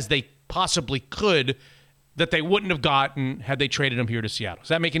relief as they possibly could that they wouldn't have gotten had they traded him here to Seattle. Does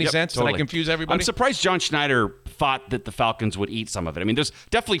that make any sense? Totally. Did I confuse everybody? I'm surprised John Schneider thought that the Falcons would eat some of it. I mean, there's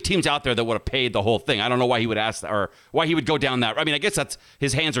definitely teams out there that would have paid the whole thing. I don't know why he would ask that, or why he would go down that. I mean, I guess that's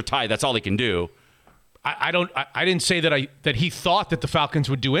his hands are tied. That's all he can do. I didn't say that he thought that the Falcons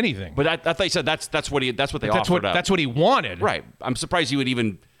would do anything. But I thought he said that's what they offered up. That's what he wanted. Right. I'm surprised he would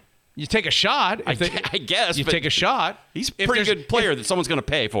even. You take a shot. I guess. You take a shot. He's a pretty good player that someone's going to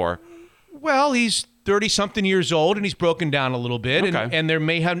pay for. Well, he's 30-something years old, and he's broken down a little bit. Okay. And there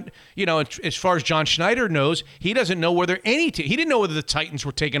may have, as far as John Schneider knows, he doesn't know whether he didn't know whether the Titans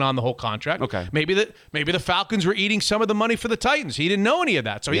were taking on the whole contract. Okay. Maybe the Falcons were eating some of the money for the Titans. He didn't know any of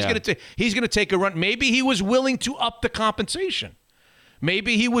that. So he's going to take a run. Maybe he was willing to up the compensation.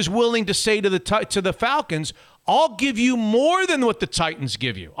 Maybe he was willing to say to the Falcons, I'll give you more than what the Titans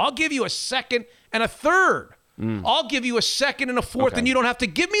give you. I'll give you a second and a third. I'll give you a second and a fourth, and you don't have to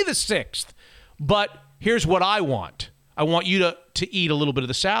give me the sixth. But here's what I want. I want you to eat a little bit of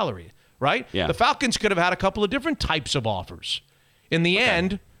the salary, right? Yeah. The Falcons could have had a couple of different types of offers. In the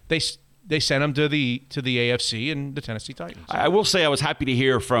end, they sent him to the AFC and the Tennessee Titans. I will say I was happy to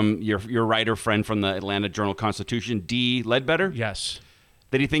hear from your writer friend from the Atlanta Journal-Constitution, D. Ledbetter. Yes.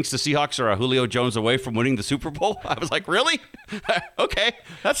 That he thinks the Seahawks are a Julio Jones away from winning the Super Bowl. I was like, really? Okay,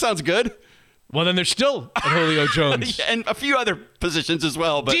 that sounds good. Well, then there's still a Julio Jones. And a few other positions as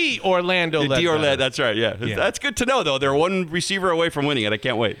well. But D. Orlando Ledbetter. D. Orlando, that's right, yeah. That's good to know, though. They're one receiver away from winning it. I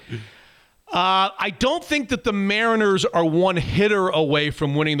can't wait. I don't think that the Mariners are one hitter away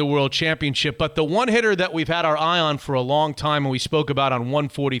from winning the World Championship, but the one hitter that we've had our eye on for a long time and we spoke about on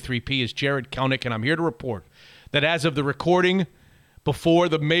 143P is Jared Kelenic, and I'm here to report that as of the recording before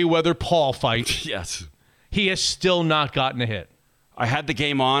the Mayweather-Paul fight, yes, he has still not gotten a hit. I had the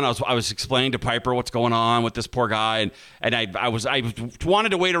game on. I was explaining to Piper what's going on with this poor guy, and I wanted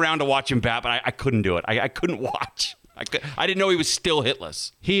to wait around to watch him bat, but I couldn't do it. I couldn't watch. I didn't know he was still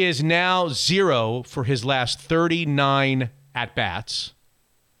hitless. He is now 0 for his last 39 at-bats.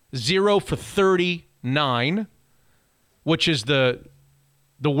 0 for 39, which is the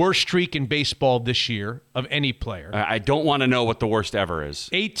worst streak in baseball this year of any player. I don't want to know what the worst ever is.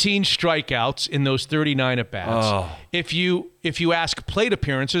 18 strikeouts in those 39 at-bats. Oh. If you ask plate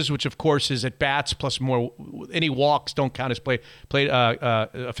appearances, which of course is at-bats plus more, any walks don't count as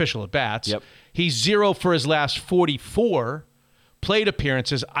official at-bats. Yep. He's 0 for his last 44 plate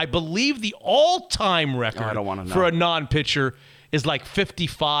appearances. I believe the all-time record I don't wanna know. for a non-pitcher is like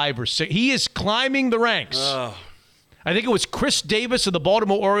 55 or 6. He is climbing the ranks. I think it was Chris Davis of the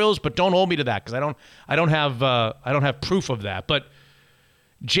Baltimore Orioles, but don't hold me to that because I don't have proof of that. But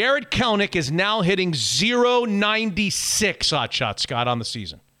Jared Kelenic is now hitting 0.96 hot shots, Scott, on the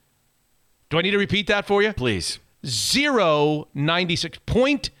season. Do I need to repeat that for you? Please. 0.96,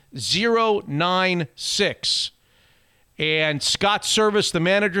 0.096. And Scott Service, the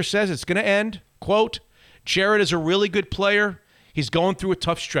manager, says it's going to end. Quote, Jared is a really good player. He's going through a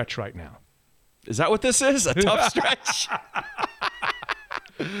tough stretch right now. Is that what this is? A tough stretch?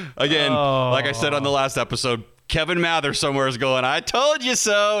 Again, like I said on the last episode, Kevin Mather somewhere is going, I told you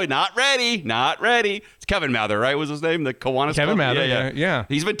so. Not ready. Not ready. It's Kevin Mather, right? Was his name? The Kiwanis Kevin Mather, yeah.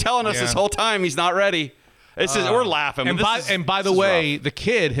 He's been telling us this whole time he's not ready. We're laughing. And by the way, the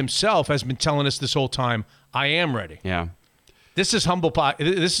kid himself has been telling us this whole time, I am ready. Yeah. This is humble pie.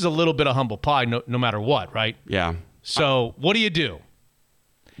 This is a little bit of humble pie no matter what, right? Yeah. So what do?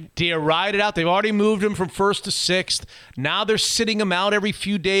 Do you ride it out? They've already moved him from 1st to 6th. Now they're sitting him out every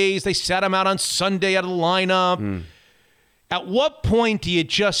few days. They sat him out on Sunday out of the lineup. At what point do you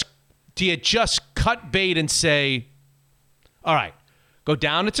just cut bait and say, all right, go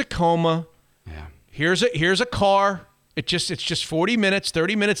down to Tacoma. Yeah. Here's a car. It's just 40 minutes,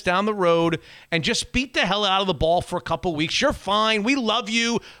 30 minutes down the road, and just beat the hell out of the ball for a couple weeks. You're fine. We love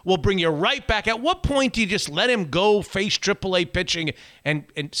you. We'll bring you right back. At what point do you just let him go face AAA pitching and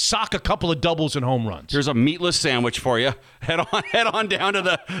sock a couple of doubles and home runs? Here's a meatless sandwich for you. Head on down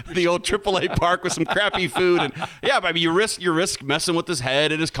to the old AAA park with some crappy food. And yeah, but I mean, you risk messing with his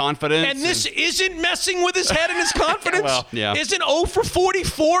head and his confidence. And this isn't messing with his head and his confidence. Well, yeah. Isn't 0 for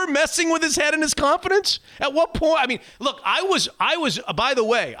 44 messing with his head and his confidence? At what point? I mean, look, I was. By the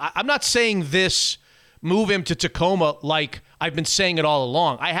way, I'm not saying this move him to Tacoma like I've been saying it all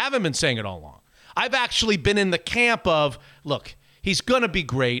along. I haven't been saying it all along. I've actually been in the camp of, look, he's gonna be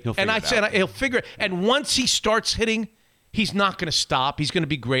great, he'll figure it. And once he starts hitting, he's not going to stop. He's going to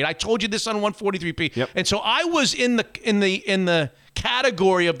be great. I told you this on 143P. Yep. And so I was in the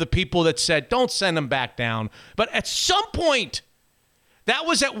category of the people that said, don't send him back down. But at some point, that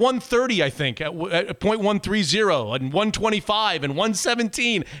was at 130, I think, at .130 and 125 and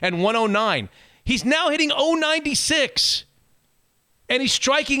 117 and 109. He's now hitting 096, and he's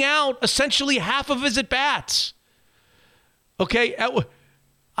striking out essentially half of his at-bats. Okay,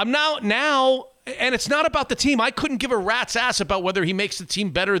 I'm now, and it's not about the team. I couldn't give a rat's ass about whether he makes the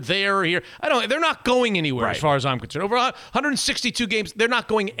team better there or here. They're not going anywhere as far as I'm concerned. Over 162 games, they're not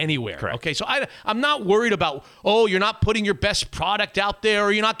going anywhere. Correct. Okay, so I'm not worried about, you're not putting your best product out there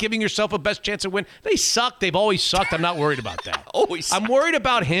or you're not giving yourself a best chance to win. They suck. They've always sucked. I'm not worried about that. Always. I'm worried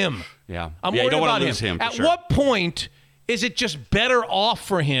about him. Yeah. I'm you worried don't about want to lose him. At sure. what point is it just better off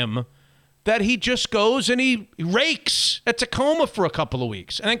for him that he just goes and he rakes at Tacoma for a couple of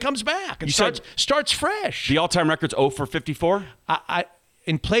weeks and then comes back and starts fresh? The all-time record's 0 for 54?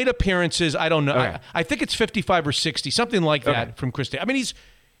 In plate appearances, I don't know. Okay. I think it's 55 or 60, something like that from Chris. I mean,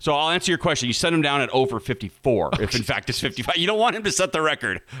 So I'll answer your question. You send him down at 0 for 54, if in fact it's 55. You don't want him to set the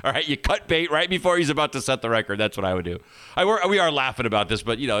record, all right? You cut bait right before he's about to set the record. That's what I would do. We are laughing about this,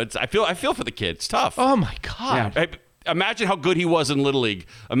 but, I feel for the kid. It's tough. Oh, my God. Yeah. Imagine how good he was in Little League.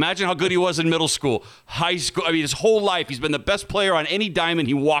 Imagine how good he was in middle school, high school. I mean, his whole life, he's been the best player on any diamond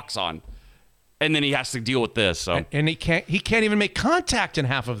he walks on. And then he has to deal with this. So and he can't even make contact in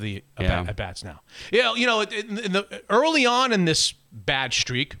half of the at bats now. Early on in this bad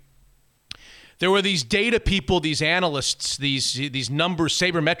streak, there were these data people, these analysts, these numbers,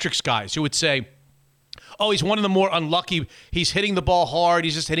 sabermetrics guys who would say, oh, he's one of the more unlucky. He's hitting the ball hard.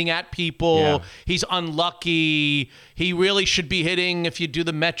 He's just hitting at people. Yeah. He's unlucky. He really should be hitting, if you do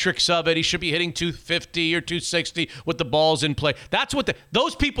the metrics of it, he should be hitting 250 or 260 with the balls in play. That's what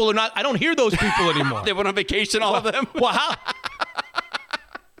those people are not. I don't hear those people anymore. They went on vacation, all of them? Well, how?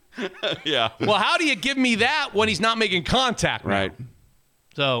 Yeah. Well, how do you give me that when he's not making contact? Now? Right.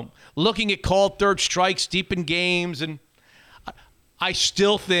 So looking at called third strikes deep in games, and I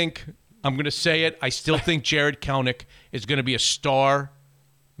still think, I'm going to say it, I still think Jared Kelenic is going to be a star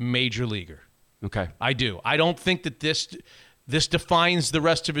major leaguer. Okay. I do. I don't think that this defines the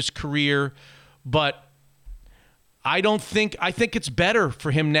rest of his career, but I think it's better for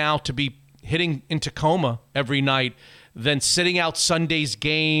him now to be hitting in Tacoma every night than sitting out Sunday's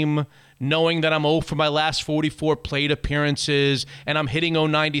game, knowing that I'm 0 for my last 44 plate appearances and I'm hitting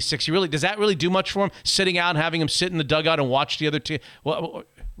 096. Does that really do much for him? Sitting out and having him sit in the dugout and watch the other team? Well,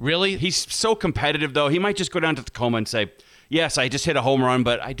 really? He's so competitive, though. He might just go down to Tacoma and say, yes, I just hit a home run,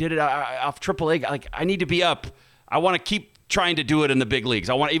 but I did it off AAA. Like, I need to be up. I want to keep trying to do it in the big leagues.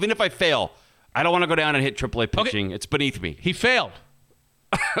 Even if I fail, I don't want to go down and hit AAA pitching. Okay. It's beneath me. He failed.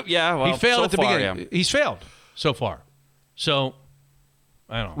 Yeah, well, he failed so at the far, beginning. Yeah. He's failed so far. So,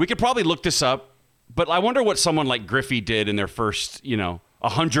 I don't know. We could probably look this up, but I wonder what someone like Griffey did in their first,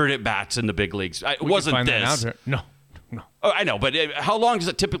 100 at-bats in the big leagues. It wasn't this. No. Oh, I know, but how long does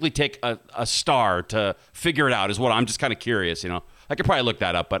it typically take a star to figure it out is what I'm just kind of curious, I could probably look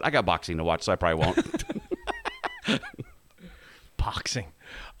that up, but I got boxing to watch, so I probably won't. Boxing.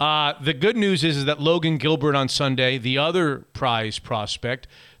 The good news is that Logan Gilbert on Sunday, the other prize prospect,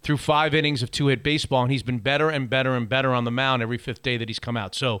 threw 5 innings of 2-hit baseball, and he's been better and better and better on the mound every 5th day that he's come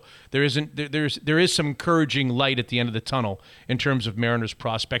out. So there is some encouraging light at the end of the tunnel in terms of Mariners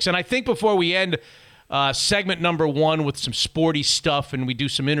prospects. And I think before we end segment number 1 with some sporty stuff, and we do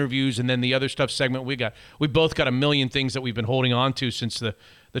some interviews, and then the other stuff segment we both got a million things that we've been holding on to since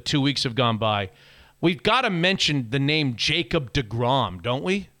the 2 weeks have gone by. We've got to mention the name Jacob deGrom, don't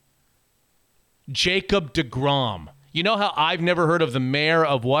we? Jacob deGrom. You know how I've never heard of the mayor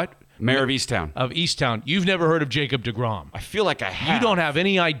of what? Mayor of Easttown. Of Easttown. You've never heard of Jacob deGrom. I feel like I have. You don't have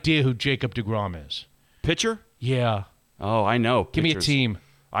any idea who Jacob deGrom is. Pitcher? Yeah. Oh, I know. Give me a team.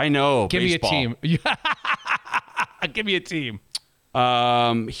 I know. Give baseball. me a team. Give me a team.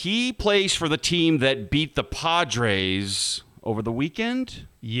 He plays for the team that beat the Padres over the weekend.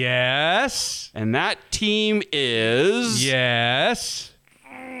 Yes. And that team is... Yes.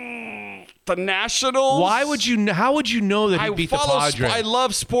 The Nationals. How would you know that he beat the Padres? I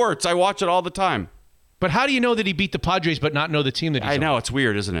love sports. I watch it all the time. But how do you know that he beat the Padres but not know the team that he's on? I know. It's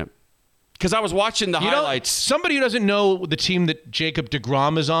weird, isn't it? Because I was watching the highlights. Somebody who doesn't know the team that Jacob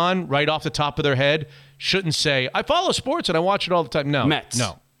deGrom is on right off the top of their head shouldn't say, I follow sports and I watch it all the time. No. Mets.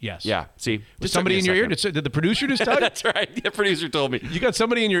 No. Yes. Yeah. See? Was somebody in your ear? Did the producer just tell you? That's right. The producer told me. You got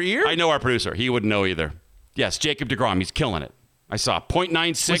somebody in your ear? I know our producer. He wouldn't know either. Yes, Jacob deGrom. He's killing it. I saw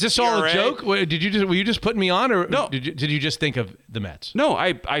 0.96. Was this all ERA. a joke? Were you just putting me on, or no. did you just think of the Mets? No,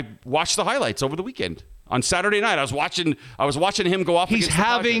 I watched the highlights over the weekend. On Saturday night, I was watching him go off. He's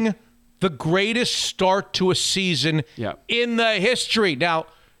having the greatest start to a season in the history. Now,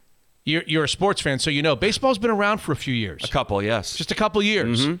 you're a sports fan, so you know baseball's been around for a few years. A couple, yes. Just a couple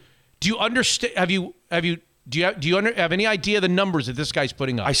years. Mm-hmm. Do you understand? Do you have any idea the numbers that this guy's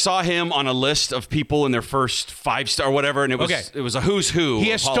putting up? I saw him on a list of people in their first 5-star whatever, and it was a who's who. He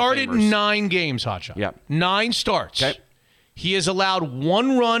has started 9 games, Hotshot. Yeah, 9 starts. Okay. He has allowed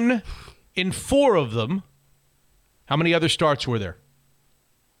 1 run in 4 of them. How many other starts were there?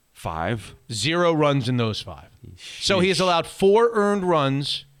 5. 0 runs in those 5. Sheesh. So he has allowed 4 earned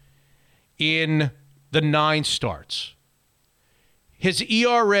runs in the 9 starts. His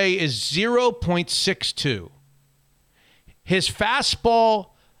ERA is 0.62. His fastball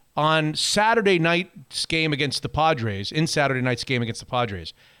on Saturday night's game against the Padres,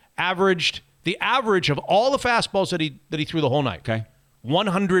 averaged the average of all the fastballs that he threw the whole night. Okay.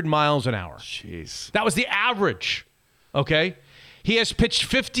 100 miles an hour. Jeez. That was the average. Okay? He has pitched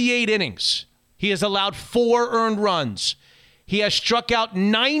 58 innings. He has allowed 4 earned runs. He has struck out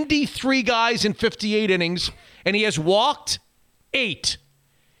 93 guys in 58 innings, and he has walked 8.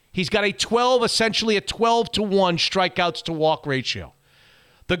 He's got essentially a 12-to-1 strikeouts to walk ratio.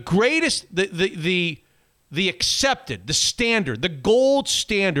 The greatest, the accepted, the standard, the gold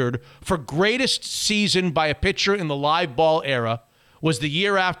standard for greatest season by a pitcher in the live ball era was the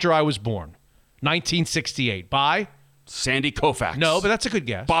year after I was born, 1968, by Sandy Koufax. No, but that's a good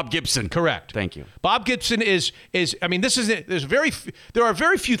guess. Bob Gibson. Correct. Thank you. Bob Gibson is I mean, there are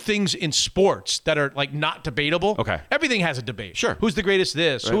very few things in sports that are like not debatable. Okay. Everything has a debate. Sure. Who's the greatest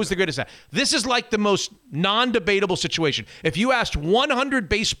this? Right. Who's the greatest that? This is like the most non-debatable situation. If you asked 100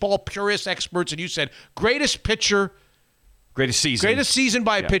 baseball purist experts and you said greatest pitcher, greatest season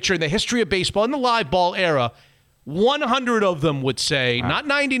by a pitcher in the history of baseball in the live ball era, 100 of them would say, not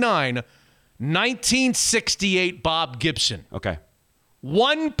 99, 1968 Bob Gibson. Okay.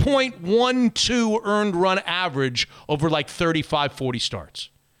 1.12 earned run average over like 35, 40 starts.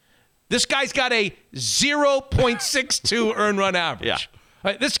 This guy's got a 0.62 earned run average. Yeah.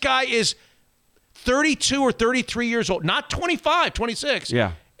 Right, this guy is 32 or 33 years old, not 25, 26.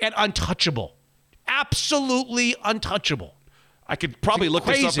 Yeah. And untouchable. Absolutely untouchable. I could probably look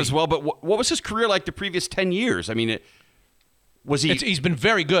this up as well, but what was his career like the previous 10 years? I mean, he's been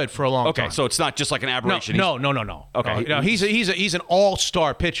very good for a long time. Okay, so it's not just like an aberration. No. Okay. No, he's an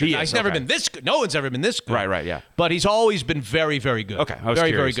all-star pitcher. He's never been this good. No one's ever been this good. Right, yeah. But he's always been very, very good. Okay, I was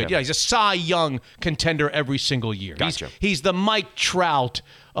very, curious, very good. yeah. Yeah, he's a Cy Young contender every single year. Gotcha. He's the Mike Trout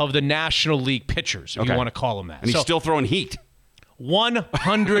of the National League pitchers, if you want to call him that. And he's still throwing heat.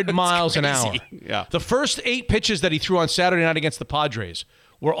 100 miles an hour. Yeah. The first 8 pitches that he threw on Saturday night against the Padres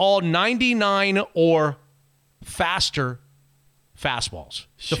were all 99 or faster fastballs.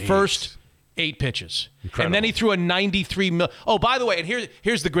 The first 8 pitches. Incredible. And then he threw a 93 Oh, by the way, and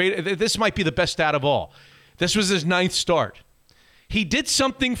here's the great. This might be the best stat of all. This was his 9th start. He did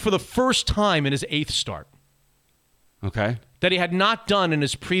something for the first time in his 8th start. Okay. That he had not done in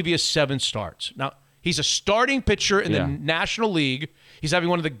his previous 7 starts. Now, he's a starting pitcher in the National League. He's having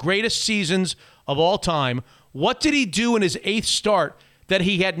one of the greatest seasons of all time. What did he do in his 8th start that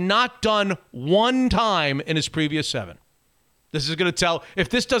he had not done one time in his previous 7? This is going to tell. If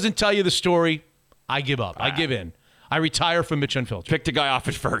this doesn't tell you the story, I give up. I give in. I retire from Mitch Unfiltered. Picked a guy off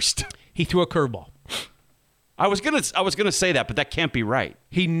at first. He threw a curveball. I was gonna say that, but that can't be right.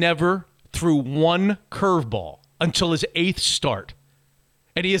 He never threw one curveball until his 8th start.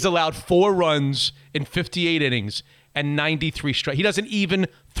 And he has allowed 4 runs in 58 innings and 93 strikes. He doesn't even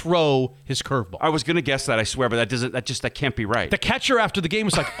throw his curveball. I was going to guess that, I swear, but that can't be right. The catcher after the game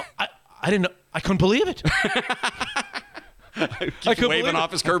was like, I didn't know. I couldn't believe it. I couldn't waving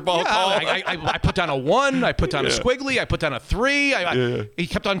off his curveball call. I put down a 1. I put down a squiggly. I put down a 3. He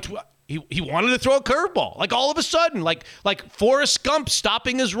kept on. He wanted to throw a curveball. Like all of a sudden, like Forrest Gump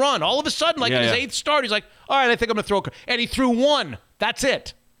stopping his run. All of a sudden, in his 8th start, he's like, all right, I think I'm going to throw a curveball. And he threw 1. That's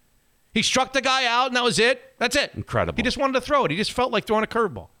it. He struck the guy out, and that was it. That's it. Incredible. He just wanted to throw it. He just felt like throwing a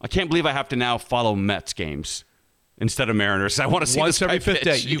curveball. I can't believe I have to now follow Mets games instead of Mariners. I want to see once this every guy 5th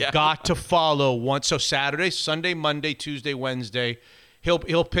day. pitch. You've got to follow once. So Saturday, Sunday, Monday, Tuesday, Wednesday.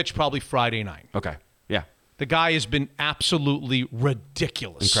 He'll pitch probably Friday night. Okay. Yeah. The guy has been absolutely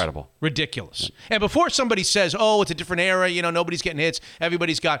ridiculous. Incredible. Ridiculous. Yeah. And before somebody says, "Oh, it's a different era, nobody's getting hits.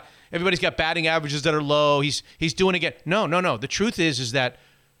 Everybody's got batting averages that are low. He's doing it again." No. The truth is that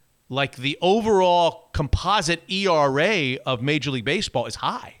like the overall composite ERA of Major League Baseball is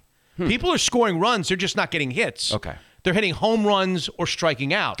high. People are scoring runs, they're just not getting hits. Okay. They're hitting home runs or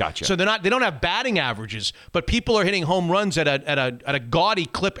striking out. Gotcha. So they don't have batting averages, but people are hitting home runs at a gaudy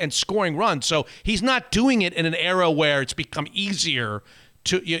clip and scoring runs. So he's not doing it in an era where it's become easier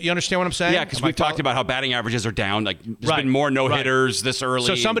to. You understand what I'm saying? Yeah, because we've talked about how batting averages are down. Like there's been more no hitters this early.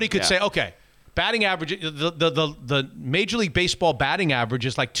 So somebody could say, okay, batting average. The Major League Baseball batting average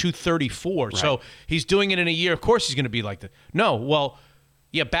is like 234. Right. So he's doing it in a year. Of course, he's going to be like that. No, well.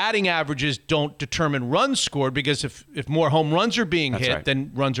 Yeah, batting averages don't determine runs scored because if more home runs are being hit, then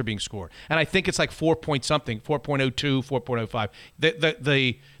runs are being scored. And I think it's like 4.02,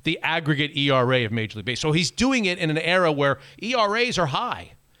 4.05, the aggregate ERA of Major League Baseball. So he's doing it in an era where ERAs are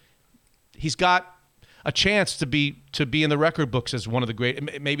high. He's got a chance to be in the record books as one of the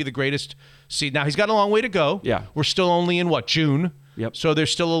great, maybe the greatest. See, now he's got a long way to go. Yeah, we're still only in June. Yep. So there's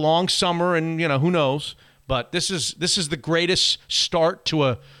still a long summer, and who knows. But this is the greatest start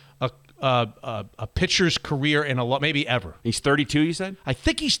to a pitcher's career in a lot, maybe ever. He's 32, you said? I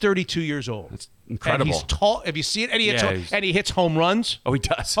think he's 32 years old. That's incredible. And he's tall. Have you seen it? And he hits home runs. Oh, he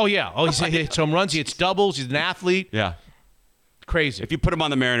does? Oh, yeah. Oh, he hits home runs. He hits doubles. He's an athlete. Yeah. Crazy. If you put him on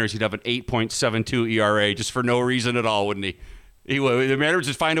the Mariners, he'd have an 8.72 ERA just for no reason at all, wouldn't he? The Mariners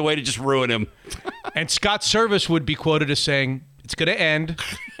would find a way to just ruin him. And Scott Service would be quoted as saying, it's going to end.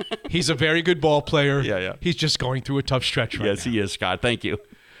 He's a very good ball player. Yeah. He's just going through a tough stretch right now. Yes, he is, Scott. Thank you.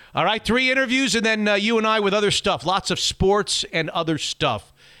 All right, 3 interviews, and then you and I with other stuff. Lots of sports and other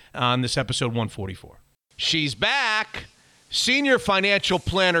stuff on this episode 144. She's back. Senior financial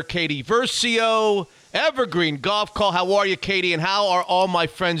planner Katie Versio, Evergreen Golf Call. How are you, Katie? And how are all my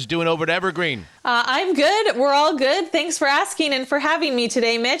friends doing over at Evergreen? I'm good. We're all good. Thanks for asking and for having me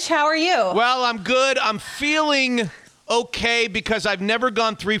today, Mitch. How are you? Well, I'm good. I'm feeling okay because I've never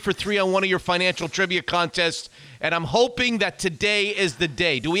gone 3 for 3 on one of your financial trivia contests, and I'm hoping that today is the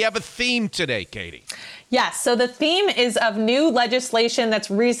day. Do we have a theme today, Katie? Yes. So the theme is of new legislation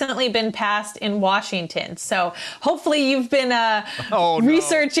that's recently been passed in Washington. So hopefully you've been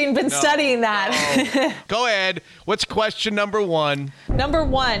researching, studying that. No. Go ahead. What's question number 1? Number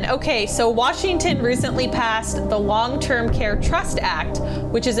 1. Okay. So Washington recently passed the Long-Term Care Trust Act,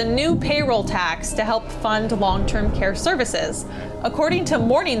 which is a new payroll tax to help fund long-term care services. According to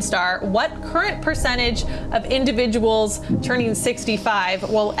Morningstar, what current percentage of individuals turning 65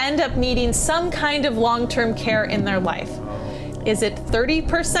 will end up needing some kind of long-term care in their life? Is it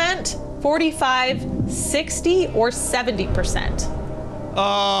 30%, 45, 60, or 70%?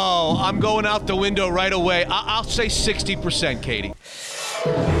 Oh, I'm going out the window right away. I'll say 60%, Katie.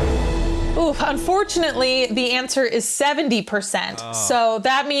 Oof, unfortunately, the answer is 70%. So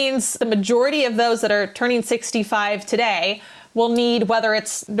that means the majority of those that are turning 65 today will need, whether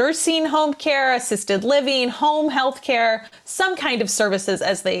it's nursing home care, assisted living, home health care, some kind of services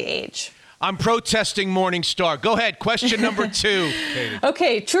as they age. I'm protesting Morningstar. Go ahead. Question number 2, Katie.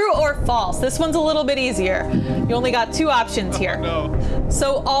 Okay, true or false? This one's a little bit easier. You only got 2 options here. No.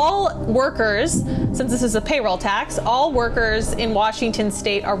 So all workers, since this is a payroll tax, all workers in Washington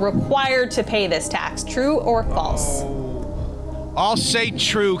state are required to pay this tax. True or false? I'll say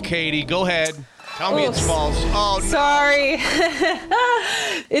true, Katie. Go ahead. Tell me it's false. Oh, no. Sorry.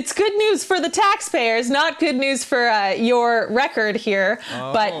 It's good news for the taxpayers, not good news for your record here.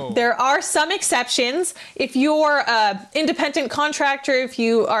 But there are some exceptions. If you're an independent contractor, if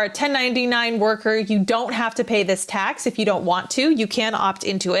you are a 1099 worker, you don't have to pay this tax. If you don't want to, you can opt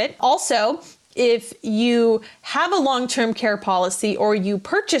into it. Also, if you have a long-term care policy or you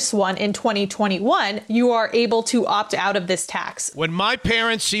purchase one in 2021, you are able to opt out of this tax. When my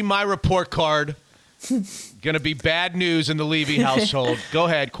parents see my report card, going to be bad news in the Levy household. Go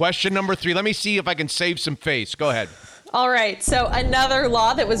ahead. Question number 3. Let me see if I can save some face. Go ahead. All right. So another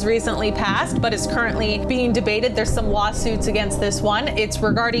law that was recently passed but is currently being debated. There's some lawsuits against this one. It's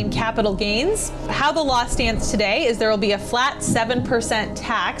regarding capital gains. How the law stands today is there will be a flat 7%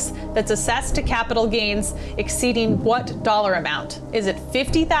 tax that's assessed to capital gains exceeding what dollar amount? Is it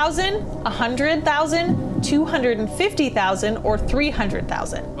 $50,000, $100,000, $250,000, or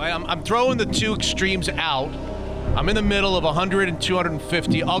 $300,000? I'm throwing the 2 extremes out. I'm in the middle of 100 and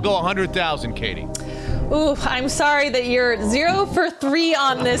 250. I'll go 100,000, Katie. Ooh, I'm sorry that you're 0 for 3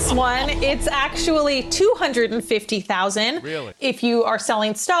 on this one. It's actually $250,000. Really? If you are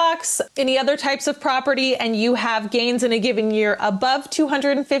selling stocks, any other types of property, and you have gains in a given year above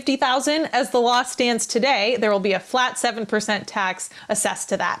 $250,000, as the law stands today, there will be a flat 7% tax assessed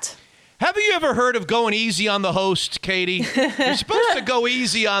to that. Have you ever heard of going easy on the host, Katie? You're supposed to go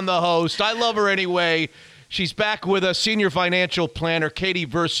easy on the host. I love her anyway. She's back with us, senior financial planner Katie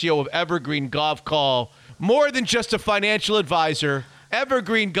Versio of Evergreen Golf Call. More than just a financial advisor,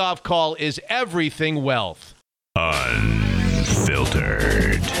 Evergreen Golf Call is everything wealth. Unfiltered.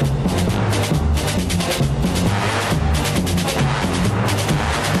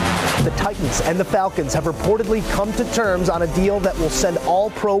 The Titans and the Falcons have reportedly come to terms on a deal that will send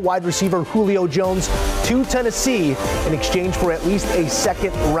all-pro wide receiver Julio Jones to Tennessee in exchange for at least a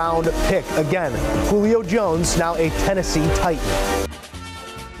second-round pick. Again, Julio Jones, now a Tennessee Titan.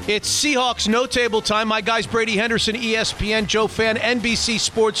 It's Seahawks no table time. My guys Brady Henderson, ESPN, Joe Fan, NBC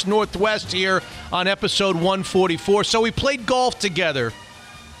Sports Northwest here on episode 144. So we played golf together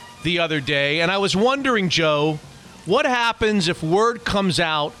the other day, and I was wondering, Joe, what happens if word comes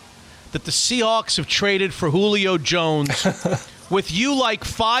out that the Seahawks have traded for Julio Jones with you like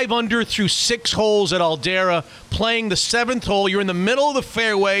 5 under through 6 holes at Aldera, playing the 7th hole. You're in the middle of the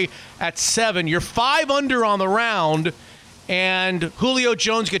fairway at 7. You're 5 under on the round, and Julio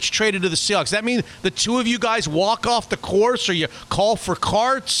Jones gets traded to the Seahawks. Does that mean the 2 of you guys walk off the course, or you call for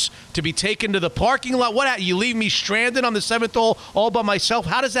carts? to be taken to the parking lot? What? You leave me stranded on the 7th hole all by myself?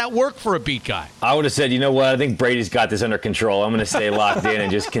 How does that work for a beat guy? I would have said, you know what? I think Brady's got this under control. I'm going to stay locked in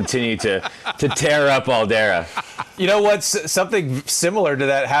and just continue to tear up Aldera. You know what's something similar to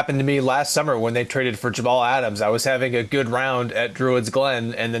that happened to me last summer when they traded for Jamal Adams. I was having a good round at Druids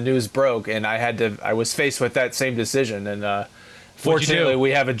Glen, and the news broke, and I was faced with that same decision. And fortunately,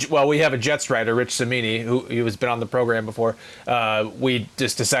 we have a Jets writer, Rich Samini, who has been on the program before. We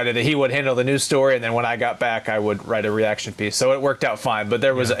just decided that he would handle the news story, and then when I got back, I would write a reaction piece. So it worked out fine. But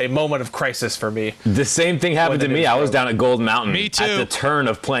there was a moment of crisis for me. The same thing happened to me. I was down at Gold Mountain Me too. at the turn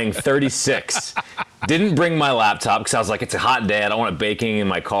of playing 36. Didn't bring my laptop because I was like, it's a hot day. I don't want it baking in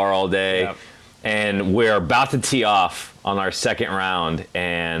my car all day. Yep. And we're about to tee off on our second round,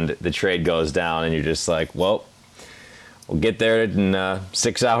 and the trade goes down, and you're just like, well, we'll get there in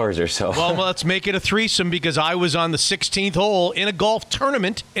 6 hours or so. Well, let's make it a threesome because I was on the 16th hole in a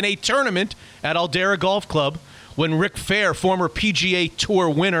tournament at Aldera Golf Club when Rick Fair, former PGA Tour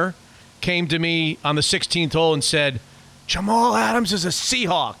winner, came to me on the 16th hole and said, Jamal Adams is a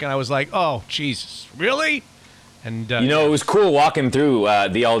Seahawk. And I was like, oh, Jesus, really? And it was cool walking through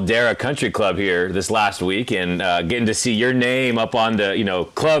the Aldera Country Club here this last week and getting to see your name up on the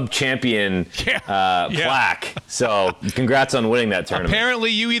club champion plaque. So congrats on winning that tournament.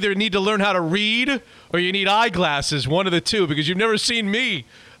 Apparently, you either need to learn how to read or you need eyeglasses, one of the two, because you've never seen me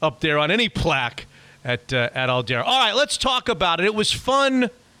up there on any plaque at Aldera. All right, let's talk about it. It was fun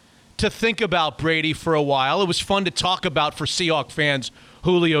to think about Brady for a while. It was fun to talk about for Seahawk fans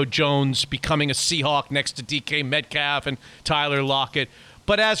Julio Jones becoming a Seahawk next to DK Metcalf and Tyler Lockett.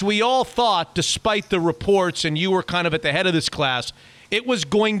 But as we all thought, despite the reports, and you were kind of at the head of this class, it was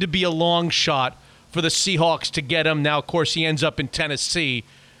going to be a long shot for the Seahawks to get him. Now, of course, he ends up in Tennessee.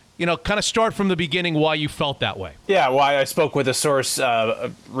 Kind of start from the beginning why you felt that way. Yeah, well, I spoke with a source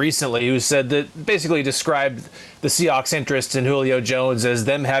recently who said that basically described the Seahawks' interest in Julio Jones as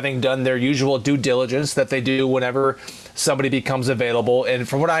them having done their usual due diligence that they do whenever somebody becomes available. And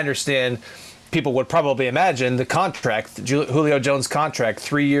from what I understand, people would probably imagine the contract, Julio Jones' contract,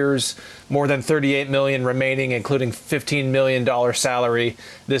 3 years, more than $38 million remaining, including $15 million salary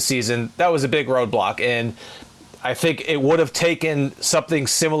this season. That was a big roadblock. And I think it would have taken something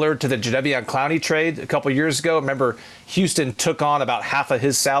similar to the Jadeveon Clowney trade a couple years ago. Remember, Houston took on about half of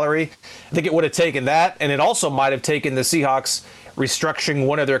his salary. I think it would have taken that, and it also might have taken the Seahawks restructuring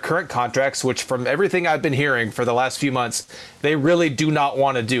one of their current contracts, which from everything I've been hearing for the last few months, they really do not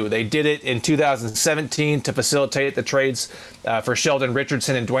want to do. They did it in 2017 to facilitate the trades for Sheldon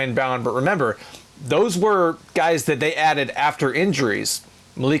Richardson and Dwayne Bowen. But remember, those were guys that they added after injuries.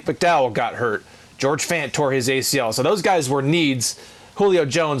 Malik McDowell got hurt. George Fant tore his ACL. So those guys were needs. Julio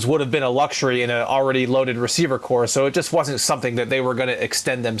Jones would have been a luxury in an already loaded receiver core. So it just wasn't something that they were going to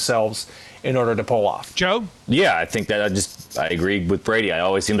extend themselves in order to pull off. Joe? Yeah, I think that I agree with Brady. I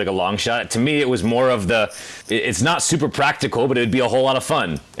always seemed like a long shot. To me, it was more of it's not super practical, but it'd be a whole lot of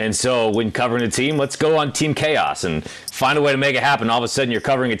fun. And so when covering a team, let's go on Team Chaos and find a way to make it happen. All of a sudden, you're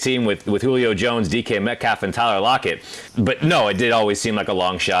covering a team with Julio Jones, DK Metcalf, and Tyler Lockett. But no, it did always seem like a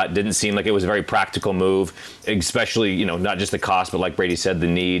long shot. It didn't seem like it was a very practical move, especially, not just the cost, but like Brady said, the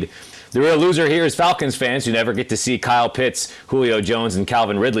need. The real loser here is Falcons fans who never get to see Kyle Pitts, Julio Jones, and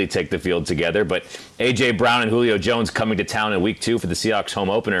Calvin Ridley take the field together. But A.J. Brown and Julio Jones coming to town in Week 2 for the Seahawks home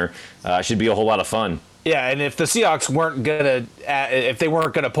opener should be a whole lot of fun. Yeah, and if the Seahawks weren't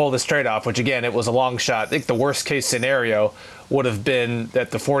gonna pull this trade off, which again it was a long shot, I think the worst case scenario would have been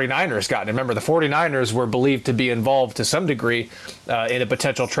that the 49ers got it. Remember, the 49ers were believed to be involved to some degree in a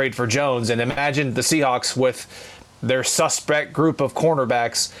potential trade for Jones, and imagine the Seahawks with their suspect group of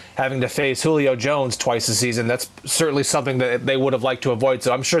cornerbacks having to face Julio Jones twice a season. That's certainly something that they would have liked to avoid.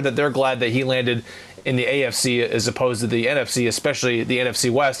 So I'm sure that they're glad that he landed in the AFC as opposed to the NFC, especially the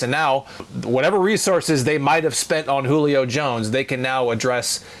NFC West. And now, whatever resources they might have spent on Julio Jones, they can now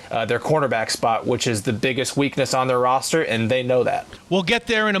address their cornerback spot, which is the biggest weakness on their roster, and they know that. We'll get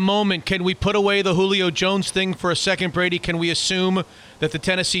there in a moment. Can we put away the Julio Jones thing for a second, Brady? Can we assume that the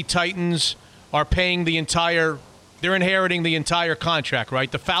Tennessee Titans are paying they're inheriting the entire contract,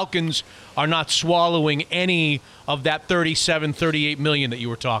 right? The Falcons are not swallowing any of that $38 million that you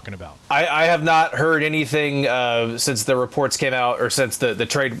were talking about. I have not heard anything since the reports came out or since the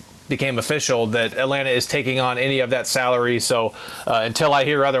trade became official that Atlanta is taking on any of that salary. So until I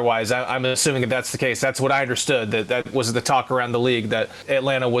hear otherwise, I'm assuming that that's the case. That's what I understood, that was the talk around the league, that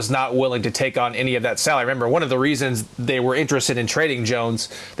Atlanta was not willing to take on any of that salary. Remember, one of the reasons they were interested in trading Jones,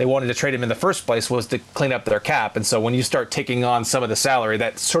 they wanted to trade him in the first place, was to clean up their cap. And so when you start taking on some of the salary,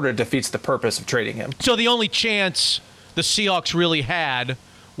 that sort of defeats the purpose of trading him. So the only chance the Seahawks really had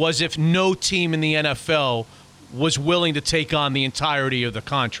was if no team in the NFL was willing to take on the entirety of the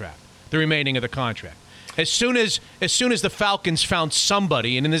contract, the remaining of the contract. As soon as the Falcons found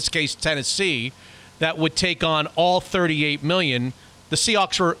somebody, and in this case Tennessee, that would take on all $38 million, the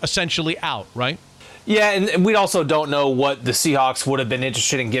Seahawks were essentially out, right? Yeah, and we also don't know what the Seahawks would have been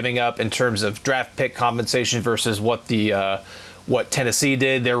interested in giving up in terms of draft pick compensation versus what Tennessee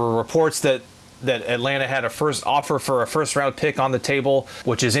did. There were reports that Atlanta had a first offer for a first-round pick on the table,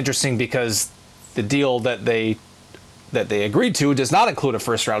 which is interesting because the deal that they agreed to does not include a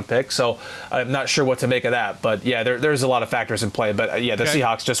first-round pick. So I'm not sure what to make of that. But, yeah, there's a lot of factors in play. But, the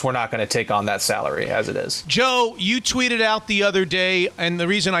Seahawks just were not going to take on that salary as it is. Joe, you tweeted out the other day, and the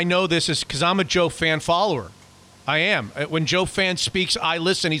reason I know this is because I'm a Joe fan follower. I am. When Joe fan speaks, I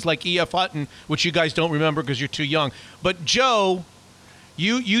listen. He's like E.F. Hutton, which you guys don't remember because you're too young. But, Joe,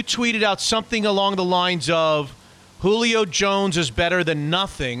 you tweeted out something along the lines of Julio Jones is better than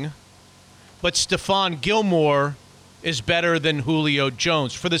nothing, but Stephon Gilmore is better than Julio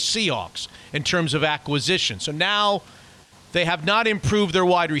Jones for the Seahawks in terms of acquisition. So now they have not improved their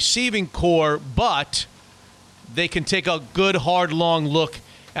wide receiving core, but they can take a good, hard, long look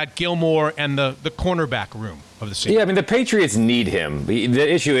at Gilmore and the cornerback room of the Seahawks. Yeah, I mean, the Patriots need him. The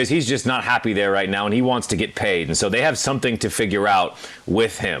issue is he's just not happy there right now, and he wants to get paid. And so they have something to figure out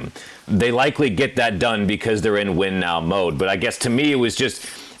with him. They likely get that done because they're in win-now mode. But I guess to me it was just,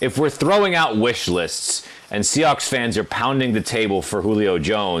 if we're throwing out wish lists and Seahawks fans are pounding the table for Julio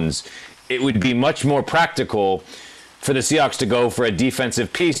Jones, it would be much more practical for the Seahawks to go for a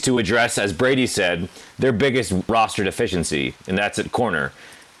defensive piece to address, as Brady said, their biggest roster deficiency, and that's at corner.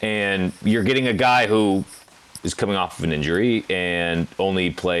 And you're getting a guy who is coming off of an injury and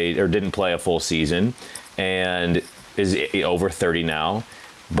only played or didn't play a full season and is over 30 now.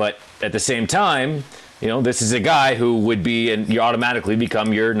 But at the same time, this is a guy who would be, and you automatically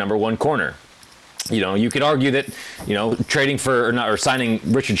become your number one corner. You could argue that, trading for or signing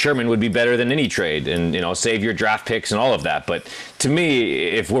Richard Sherman would be better than any trade and, save your draft picks and all of that. But to me,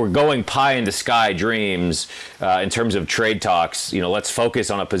 if we're going pie in the sky dreams in terms of trade talks, let's focus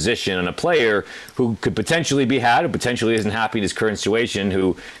on a position and a player who could potentially be had, who potentially isn't happy in his current situation,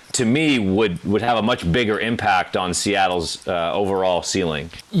 who to me would have a much bigger impact on Seattle's overall ceiling.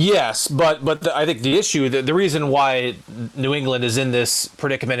 Yes, but I think the issue, the reason why New England is in this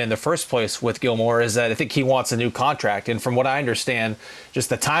predicament in the first place with Gilmore is that I think he wants a new contract. And from what I understand, just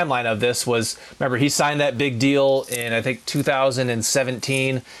the timeline of this was, remember, he signed that big deal in, I think,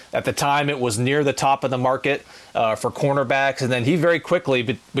 2017. At the time, it was near the top of the market for cornerbacks. And then he very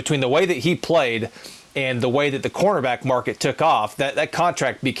quickly, between the way that he played and the way that the cornerback market took off, that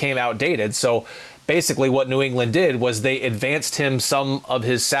contract became outdated. So basically what New England did was they advanced him some of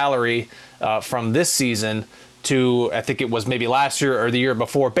his salary from this season to, I think it was maybe last year or the year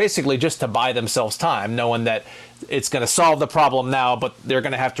before, basically just to buy themselves time, knowing that it's going to solve the problem now, but they're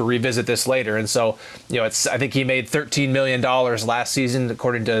going to have to revisit this later. And so, I think he made $13 million last season,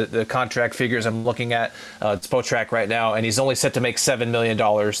 according to the contract figures I'm looking at. It's Spotrac right now, and he's only set to make $7 million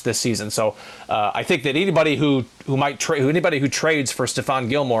this season. So I think that anybody who trades for Stephon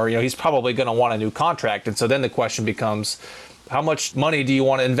Gilmore, he's probably going to want a new contract. And so then the question becomes, how much money do you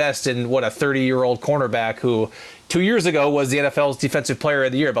want to invest in a 30-year-old cornerback who 2 years ago was the NFL's Defensive Player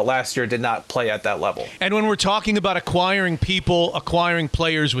of the Year, but last year did not play at that level? And when we're talking about acquiring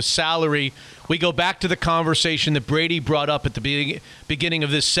players with salary, we go back to the conversation that Brady brought up at the beginning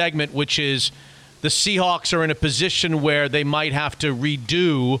of this segment, which is the Seahawks are in a position where they might have to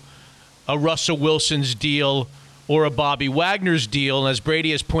redo a Russell Wilson's deal or a Bobby Wagner's deal. And as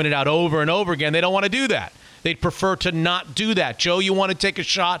Brady has pointed out over and over again, they don't want to do that. They'd prefer to not do that. Joe, you want to take a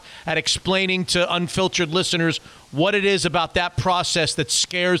shot at explaining to unfiltered listeners what it is about that process that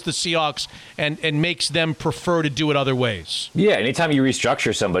scares the Seahawks and makes them prefer to do it other ways? Yeah, anytime you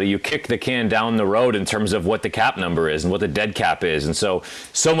restructure somebody, you kick the can down the road in terms of what the cap number is and what the dead cap is. And so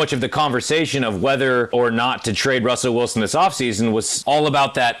much of the conversation of whether or not to trade Russell Wilson this offseason was all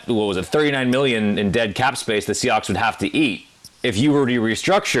about that, $39 million in dead cap space the Seahawks would have to eat. If you were to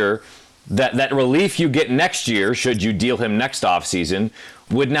restructure, that relief you get next year, should you deal him next offseason,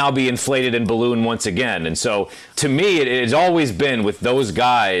 would now be inflated and balloon once again. And so, to me, it has always been with those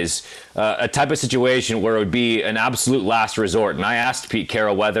guys a type of situation where it would be an absolute last resort. And I asked Pete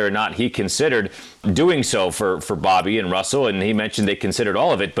Carroll whether or not he considered doing so for Bobby and Russell, and he mentioned they considered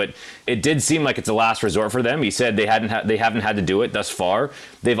all of it. But it did seem like it's a last resort for them. He said they haven't had to do it thus far.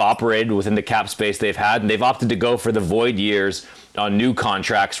 They've operated within the cap space they've had, and they've opted to go for the void years new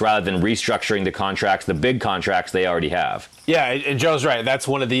contracts rather than restructuring the big contracts they already have. Yeah, and Joe's right. That's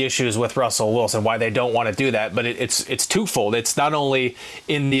one of the issues with Russell Wilson, why they don't want to do that. But it's twofold. It's not only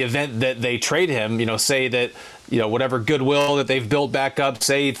in the event that they trade him, say that, whatever goodwill that they've built back up,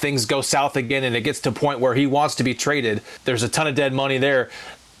 say things go south again and it gets to a point where he wants to be traded, there's a ton of dead money there.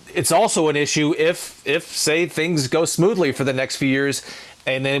 It's also an issue if say things go smoothly for the next few years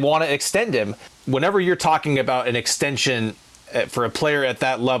and they want to extend him. Whenever you're talking about an extension for a player at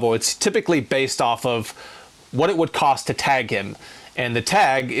that level, it's typically based off of what it would cost to tag him. And the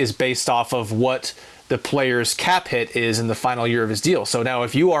tag is based off of what the player's cap hit is in the final year of his deal. So now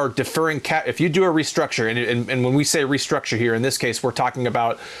if you are deferring cap, if you do a restructure, and when we say restructure here, in this case, we're talking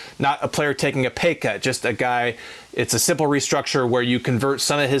about not a player taking a pay cut, just a guy, it's a simple restructure where you convert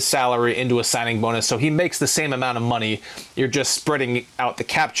some of his salary into a signing bonus. So he makes the same amount of money. You're just spreading out the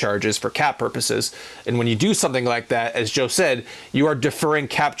cap charges for cap purposes. And when you do something like that, as Joe said, you are deferring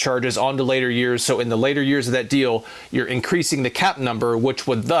cap charges onto later years. So in the later years of that deal, you're increasing the cap number, which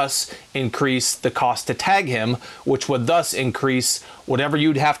would thus increase the cost to tag him, which would thus increase whatever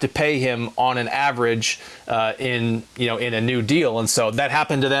you'd have to pay him on an average in a new deal. And so that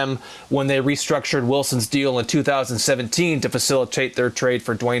happened to them when they restructured Wilson's deal in 2017 to facilitate their trade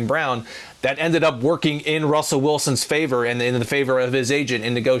for Dwayne Brown. That ended up working in Russell Wilson's favor and in the favor of his agent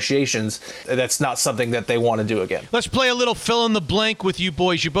in negotiations. That's not something that they want to do again. Let's play a little fill in the blank with you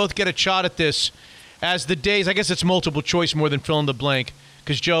boys. You both get a shot at this as the days, I guess it's multiple choice more than fill in the blank,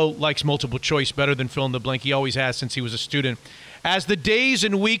 because Joe likes multiple choice better than fill in the blank. He always has since he was a student. As the days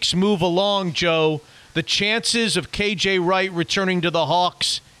and weeks move along, Joe, the chances of KJ Wright returning to the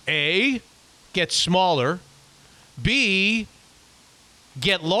Hawks, A, get smaller, B,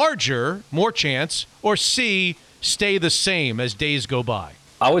 get larger, more chance, or C, stay the same as days go by?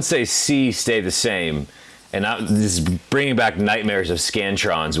 I would say C, stay the same. And this is bringing back nightmares of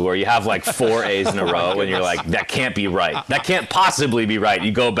Scantrons, where you have like 4 A's in a row and you're like, that can't be right. That can't possibly be right.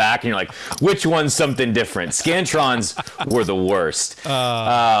 You go back and you're like, which one's something different? Scantrons were the worst.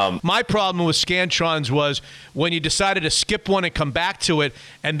 My problem with Scantrons was when you decided to skip one and come back to it,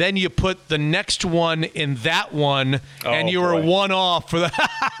 and then you put the next one in that one, and you were one off for the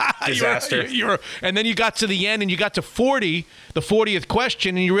disaster. And then you got to the end and you got to 40, the 40th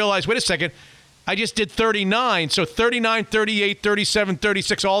question, and you realized, wait a second, I just did 39, so 39, 38, 37,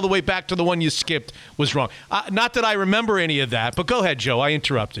 36, all the way back to the one you skipped was wrong. Not that I remember any of that, but go ahead, Joe. I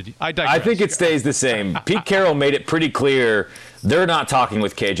interrupted. I digress. I think it stays the same. Pete Carroll made it pretty clear they're not talking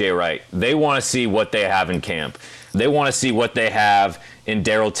with KJ Wright. They want to see what they have in camp. They want to see what they have in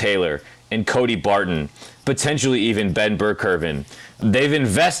Darrell Taylor, in Cody Barton, potentially even Ben Burkervin. They've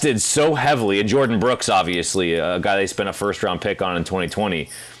invested so heavily in Jordan Brooks, obviously, a guy they spent a first-round pick on in 2020.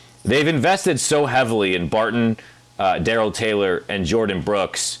 They've invested so heavily in Barton, Darrell Taylor, and Jordan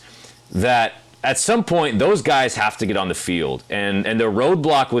Brooks that at some point those guys have to get on the field. And the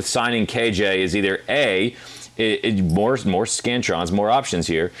roadblock with signing KJ is either A, more Scantrons, more options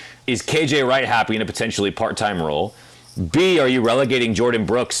here. Is KJ Wright happy in a potentially part-time role? B, are you relegating Jordan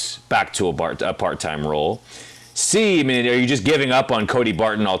Brooks back to a part-time role? C, are you just giving up on Cody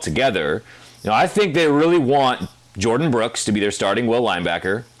Barton altogether? I think they really want Jordan Brooks to be their starting will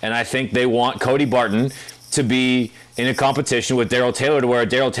linebacker, and I think they want Cody Barton to be in a competition with Darrell Taylor, to where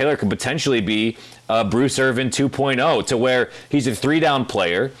Darrell Taylor could potentially be Bruce Irvin 2.0, to where he's a 3-down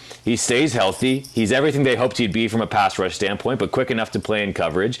player, he stays healthy, he's everything they hoped he'd be from a pass rush standpoint, but quick enough to play in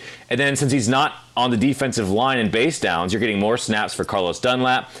coverage. And then since he's not on the defensive line in base downs, you're getting more snaps for Carlos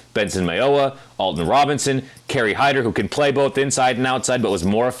Dunlap, Benson Mayowa, Alton Robinson, Kerry Hyder, who can play both inside and outside, but was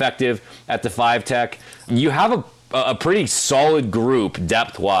more effective at the 5-tech. You have a pretty solid group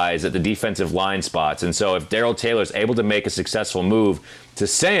depth-wise at the defensive line spots. And so if Darrell Taylor's able to make a successful move to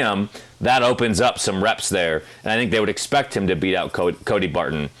Sam, that opens up some reps there. And I think they would expect him to beat out Cody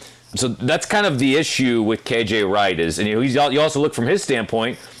Barton. So that's kind of the issue with KJ Wright is, and you also look from his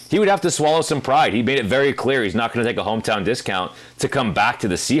standpoint, he would have to swallow some pride. He made it very clear he's not going to take a hometown discount to come back to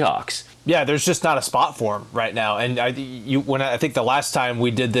the Seahawks. Yeah, there's just not a spot for him right now. And I think the last time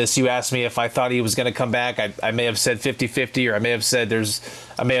we did this, you asked me if I thought he was going to come back. I may have said 50-50, or I may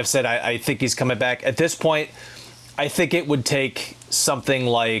have said I think he's coming back. At this point, I think it would take something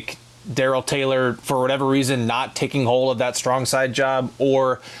like Darrell Taylor, for whatever reason, not taking hold of that strong side job,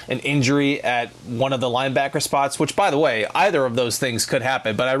 or an injury at one of the linebacker spots, which, by the way, either of those things could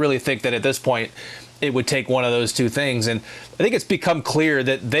happen. But I really think that at this point, it would take one of those two things. And I think it's become clear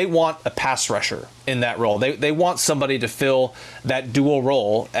that they want a pass rusher in that role. They want somebody to fill that dual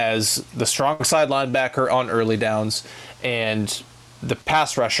role as the strong side linebacker on early downs and the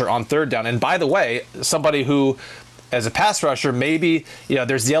pass rusher on third down. And by the way, somebody who as a pass rusher, maybe,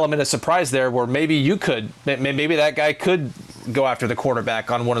 there's the element of surprise there where maybe that guy could go after the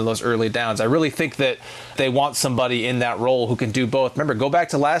quarterback on one of those early downs. I really think that they want somebody in that role who can do both. Remember, go back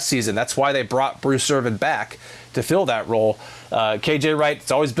to last season. That's why they brought Bruce Irvin back to fill that role. KJ Wright,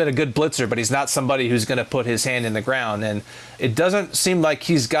 it's always been a good blitzer, but he's not somebody who's going to put his hand in the ground. And it doesn't seem like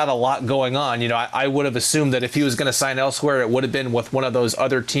he's got a lot going on. I would have assumed that if he was going to sign elsewhere, it would have been with one of those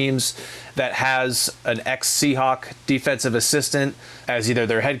other teams that has an ex-Seahawk defensive assistant as either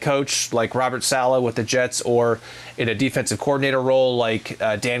their head coach, like Robert Saleh with the Jets, or in a defensive coordinator role like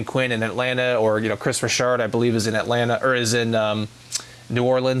Dan Quinn in Atlanta, or Chris Richard, I believe, is in Atlanta or is in New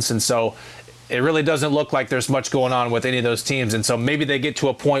Orleans. And so it really doesn't look like there's much going on with any of those teams. And so maybe they get to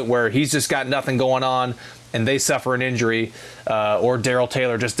a point where he's just got nothing going on and they suffer an injury, or Darrell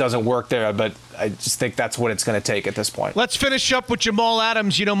Taylor just doesn't work there. But I just think that's what it's going to take at this point. Let's finish up with Jamal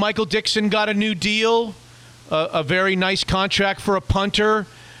Adams. Michael Dixon got a new deal, a very nice contract for a punter.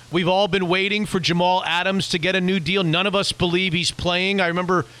 We've all been waiting for Jamal Adams to get a new deal. None of us believe he's playing. I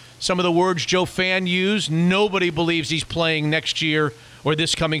remember some of the words Joe Fan used. Nobody believes he's playing next year or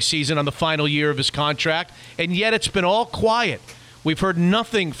this coming season on the final year of his contract. And yet it's been all quiet. We've heard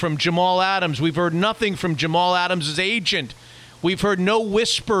nothing from Jamal Adams. We've heard nothing from Jamal Adams' agent. We've heard no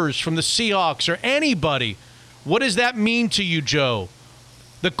whispers from the Seahawks or anybody. What does that mean to you, Joe?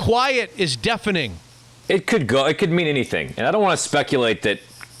 The quiet is deafening. It could mean anything. And I don't want to speculate that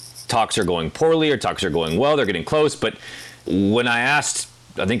talks are going poorly or talks are going well. They're getting close. But when I asked,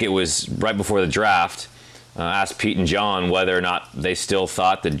 I think it was right before the draft, asked Pete and John whether or not they still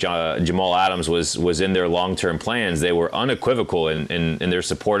thought that Jamal Adams was in their long-term plans. They were unequivocal in their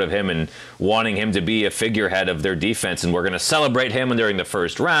support of him and wanting him to be a figurehead of their defense. And we're going to celebrate him during the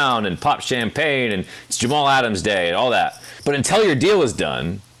first round and pop champagne and it's Jamal Adams Day and all that. But until your deal is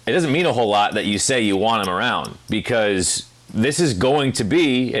done, it doesn't mean a whole lot that you say you want him around, because this is going to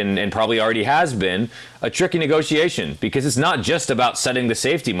be, and probably already has been, a tricky negotiation, because it's not just about setting the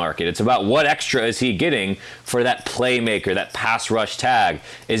safety market. It's about what extra is he getting for that playmaker, that pass rush tag.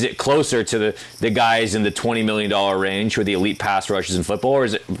 Is it closer to the guys in the $20 million range who are the elite pass rushers in football, or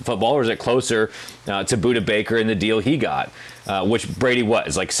is it closer to Budda Baker in the deal he got, which Brady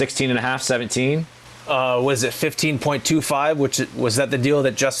is like 16.5, 17? Was it 15.25? Which was that the deal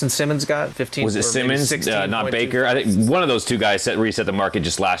that Justin Simmons got? 15. Was it Simmons, not Baker? I think one of those two guys reset the market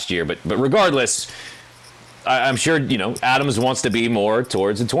just last year. But regardless, I'm sure Adams wants to be more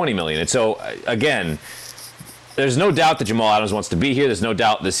towards the $20 million. And so again, there's no doubt that Jamal Adams wants to be here. There's no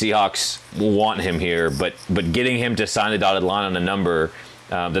doubt the Seahawks will want him here. But getting him to sign the dotted line on a number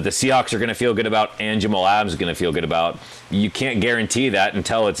that the Seahawks are going to feel good about and Jamal Adams is going to feel good about, you can't guarantee that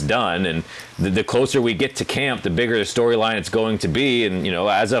until it's done. And the closer we get to camp, the bigger the storyline it's going to be. And,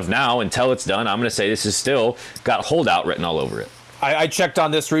 as of now, until it's done, I'm going to say this is still got holdout written all over it. I checked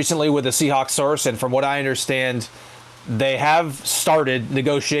on this recently with a Seahawks source, and from what I understand, they have started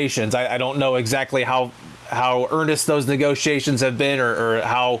negotiations. I don't know exactly how earnest those negotiations have been or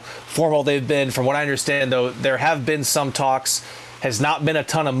how formal they've been. From what I understand, though, there have been some talks. Has not been a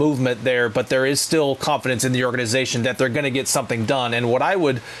ton of movement there, but there is still confidence in the organization that they're going to get something done. And what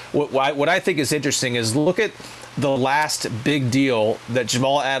I think is interesting is look at the last big deal that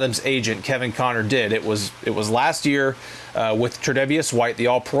Jamal Adams' agent Kevin Connor did. It was last year with Tre'Davious White, the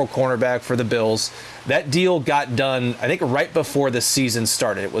All-Pro cornerback for the Bills. That deal got done, I think, right before the season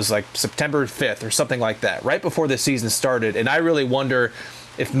started. It was like September 5th or something like that, right before the season started. And I really wonder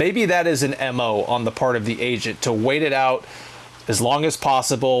if maybe that is an MO on the part of the agent to wait it out as long as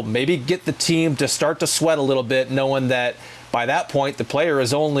possible, maybe get the team to start to sweat a little bit, knowing that by that point the player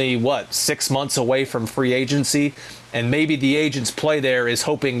is only 6 months away from free agency, and maybe the agent's play there is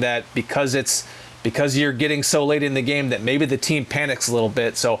hoping that because you're getting so late in the game that maybe the team panics a little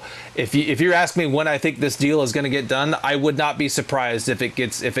bit. So if you're asking me when I think this deal is going to get done, I would not be surprised if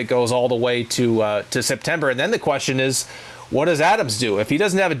it goes all the way to September. And then the question is, what does Adams do? If he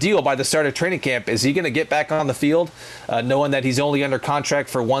doesn't have a deal by the start of training camp, is he going to get back on the field knowing that he's only under contract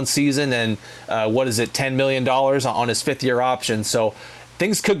for one season and $10 million on his fifth-year option? So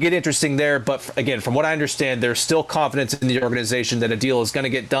things could get interesting there. But again, from what I understand, there's still confidence in the organization that a deal is going to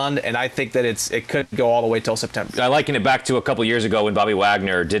get done, and I think that it could go all the way till September. I liken it back to a couple years ago when Bobby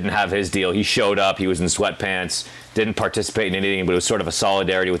Wagner didn't have his deal. He showed up, he was in sweatpants, didn't participate in anything, but it was sort of a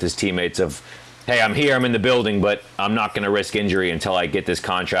solidarity with his teammates of, hey, I'm here, I'm in the building, but I'm not going to risk injury until I get this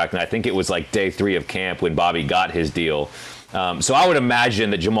contract. And I think it was like day 3 of camp when Bobby got his deal. So I would imagine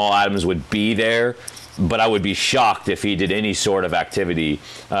that Jamal Adams would be there, but I would be shocked if he did any sort of activity.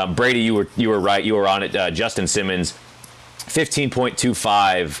 Brady, you were right. You were on it. Justin Simmons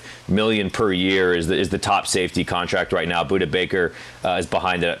 $15.25 million per year is the top safety contract right now. Budda Baker is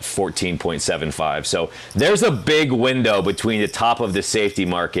behind it at $14.75. So there's a big window between the top of the safety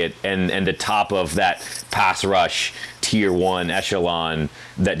market and the top of that pass rush tier 1 echelon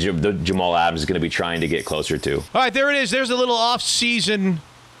that Jamal Adams is going to be trying to get closer to. All right, there it is. There's a little off-season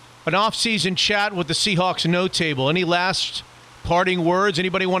chat with the Seahawks note table. Any last parting words?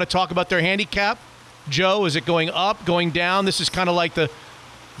 Anybody want to talk about their handicap? Joe, is it going up, going down? This is kind of like the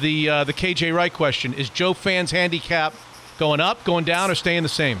KJ Wright question. Is Joe Fan's handicap going up, going down, or staying the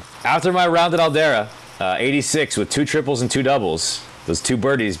same? After my round at Aldera, 86 with 2 triples and 2 doubles. Those 2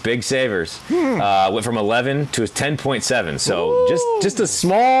 birdies, big savers. Went from 11 to 10.7. So just a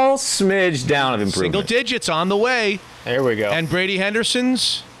small smidge down of improvement. Single digits on the way. There we go. And Brady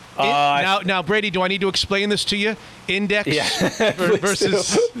Henderson's. Now, Brady, do I need to explain this to you? Index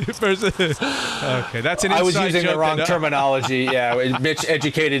versus. Okay, that's an inside I was using joke the wrong terminology. Yeah, Mitch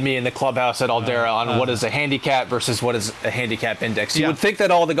educated me in the clubhouse at Aldera on what is a handicap versus what is a handicap index. You would think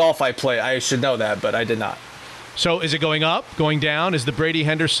that all the golf I play, I should know that, but I did not. So is it going up, going down? Is the Brady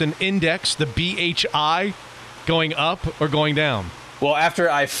Henderson index, the BHI, going up or going down? Well, after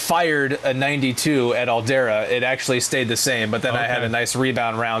I fired a 92 at Aldera, it actually stayed the same, but then I had a nice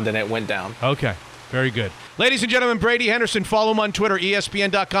rebound round and it went down. Okay, very good. Ladies and gentlemen, Brady Henderson, follow him on Twitter,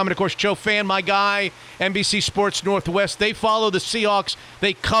 ESPN.com, and of course, Joe Fan, my guy, NBC Sports Northwest. They follow the Seahawks.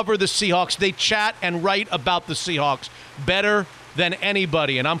 They cover the Seahawks. They chat and write about the Seahawks better than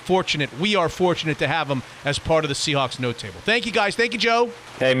anybody, and I'm fortunate. We are fortunate to have him as part of the Seahawks note table. Thank you, guys. Thank you, Joe.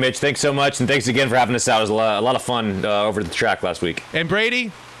 Hey, Mitch, thanks so much, and thanks again for having us out. It was a lot of fun over the track last week. And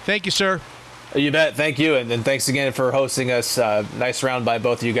Brady, thank you, sir. You bet. Thank you, and thanks again for hosting us. Nice round by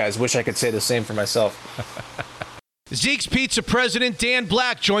both of you guys. Wish I could say the same for myself. Zeke's Pizza president Dan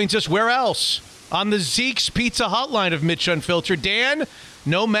Black joins us. Where else? On the Zeke's Pizza hotline of Mitch Unfiltered. Dan,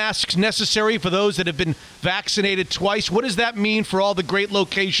 no masks necessary for those that have been vaccinated twice. What does that mean for all the great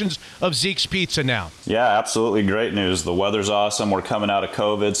locations of Zeke's Pizza now? Yeah, absolutely great news. The weather's awesome. We're coming out of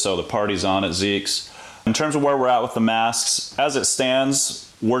COVID, so the party's on at Zeke's. In terms of where we're at with the masks, as it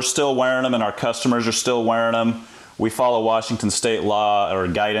stands, we're still wearing them and our customers are still wearing them. We follow Washington state law or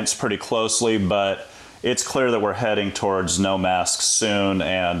guidance pretty closely, but it's clear that we're heading towards no masks soon,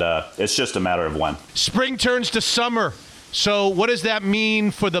 and it's just a matter of when. Spring turns to summer. So what does that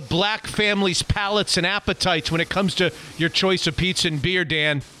mean for the Black family's palates and appetites when it comes to your choice of pizza and beer,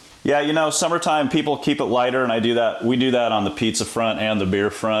 Dan? Yeah, summertime people keep it lighter, and we do that on the pizza front and the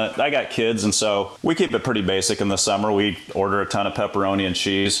beer front. I got kids, and so we keep it pretty basic in the summer. We order a ton of pepperoni and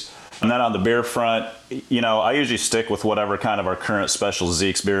cheese. And then on the beer front, I usually stick with whatever kind of our current special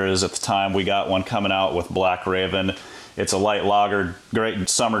Zeke's beer is at the time. We got one coming out with Black Raven. It's a light lager, great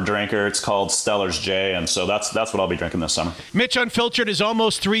summer drinker. It's called Stellar's J, and so that's what I'll be drinking this summer. Mitch Unfiltered is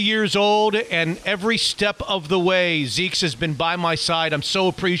almost 3 years old, and every step of the way, Zeke's has been by my side. I'm so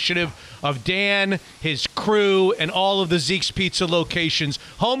appreciative of Dan, his crew, and all of the Zeke's Pizza locations,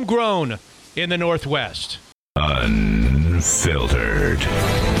 homegrown in the Northwest. Unfiltered.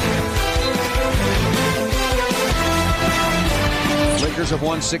 Lakers have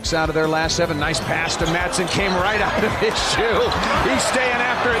won 6 out of their last 7. Nice pass to Madsen. Came right out of his shoe. He's staying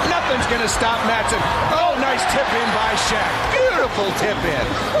after it. Nothing's going to stop Madsen. Oh, nice tip in by Shaq. Beautiful tip in.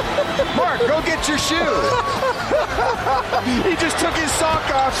 Mark, go get your shoe. He just took his sock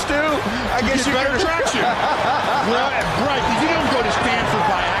off, Stu. I guess you better traction. Right, because you don't go to Stanford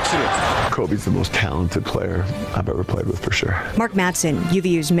by accident. Kobe's the most talented player I've ever played with, for sure. Mark Madsen,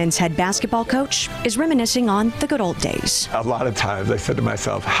 UVU's men's head basketball coach, is reminiscing on the good old days. A lot of times I said to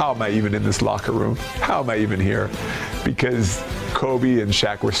myself, how am I even in this locker room? How am I even here? Because Kobe and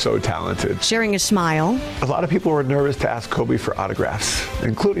Shaq were so talented. Sharing a smile. A lot of people were nervous to ask Kobe for autographs,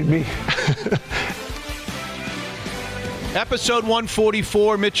 including me. Episode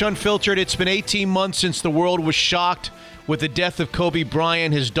 144, Mitch Unfiltered. It's been 18 months since the world was shocked with the death of Kobe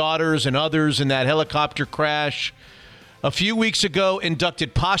Bryant, his daughters, and others in that helicopter crash. A few weeks ago,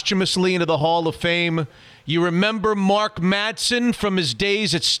 inducted posthumously into the Hall of Fame. You remember Mark Madsen from his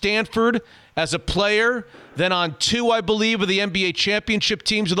days at Stanford as a player, then on 2, I believe, of the NBA championship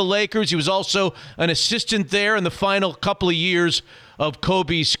teams of the Lakers. He was also an assistant there in the final couple of years of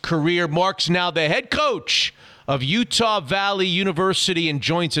Kobe's career. Mark's now the head coach of Utah Valley University and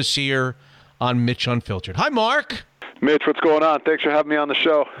joins us here on Mitch Unfiltered. Hi, Mark. Mitch, what's going on? Thanks for having me on the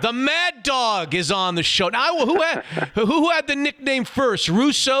show. The Mad Dog is on the show. Now, who had the nickname first?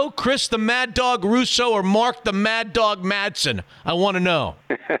 Russo, Chris the Mad Dog Russo, or Mark the Mad Dog Madsen? I want to know.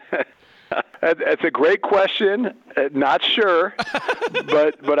 That's a great question. Not sure,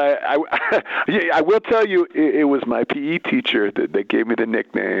 but I will tell you it was my PE teacher that gave me the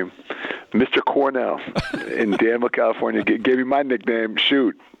nickname, Mr. Cornell, in Danville, California. Gave me my nickname.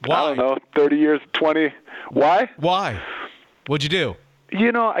 Shoot, Why? I don't know, 30 years, 20. Why? Why? What'd you do?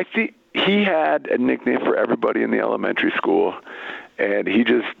 I think he had a nickname for everybody in the elementary school, and he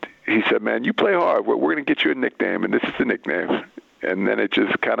said, "Man, you play hard. We're going to get you a nickname, and this is the nickname." And then it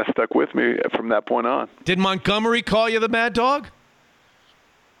just kind of stuck with me from that point on. Did Montgomery call you the Mad Dog?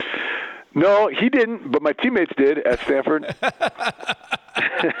 No, he didn't, but my teammates did at Stanford.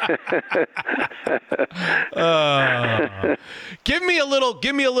 Give me a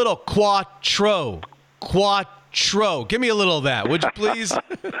little quattro. Give me a little of that, would you please?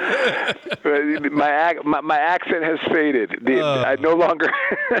 My accent has faded. I no longer.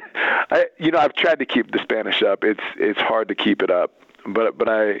 I've tried to keep the Spanish up. It's hard to keep it up. But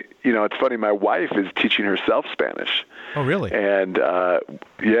it's funny. My wife is teaching herself Spanish. Oh, really? And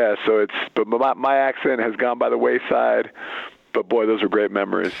but my accent has gone by the wayside. But boy, those are great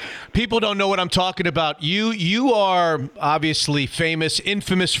memories. People don't know what I'm talking about. You are obviously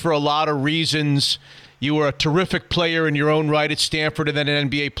infamous for a lot of reasons. You were a terrific player in your own right at Stanford and then an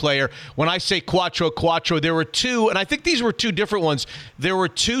NBA player. When I say quattro, there were two, and I think these were two different ones. There were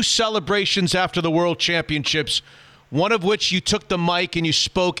two celebrations after the World Championships, one of which you took the mic and you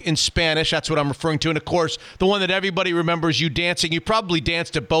spoke in Spanish. That's what I'm referring to. And, of course, the one that everybody remembers you dancing. You probably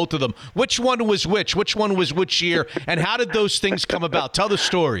danced at both of them. Which one was which? Which one was which year? And how did those things come about? Tell the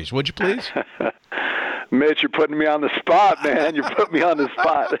stories, would you please? Mitch, you're putting me on the spot, man. You're putting me on the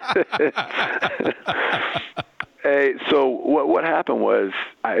spot. Hey, so what happened was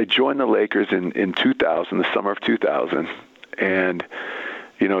I joined the Lakers in 2000, the summer of 2000, and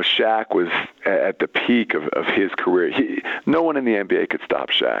Shaq was at the peak of his career. No one in the NBA could stop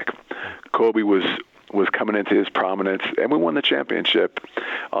Shaq. Kobe was coming into his prominence, and we won the championship.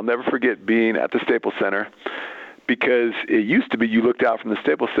 I'll never forget being at the Staples Center, because it used to be you looked out from the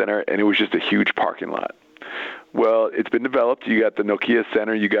Staples Center and it was just a huge parking lot. Well, it's been developed. You got the Nokia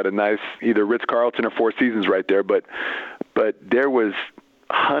Center. You got a nice either Ritz-Carlton or Four Seasons right there. But there was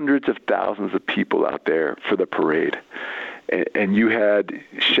hundreds of thousands of people out there for the parade. And you had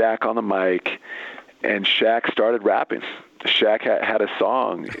Shaq on the mic, and Shaq started rapping. Shaq had a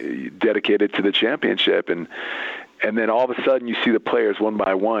song dedicated to the championship, and then all of a sudden you see the players one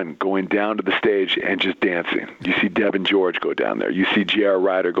by one going down to the stage and just dancing. You see Devin George go down there. You see J.R.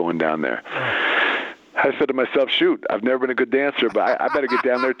 Ryder going down there. I said to myself, shoot, I've never been a good dancer, but I better get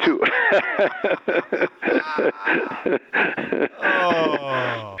down there too.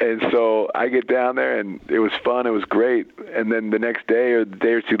 And so I get down there, and it was fun. It was great. And then the next day or the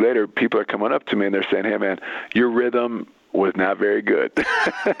day or two later, people are coming up to me, and they're saying, hey, man, your rhythm was not very good.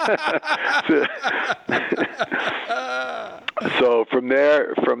 So from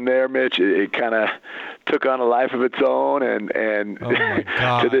there, Mitch, it kind of took on a life of its own, and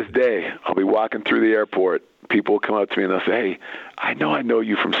to this day, I'll be walking through the airport. People will come up to me and they'll say, hey, I know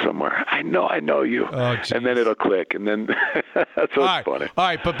you from somewhere. I know you. Oh, and then it'll click, and then that's what's funny. All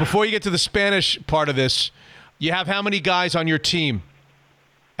right, but before you get to the Spanish part of this, you have how many guys on your team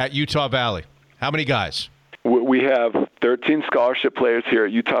at Utah Valley? How many guys? We have 13 scholarship players here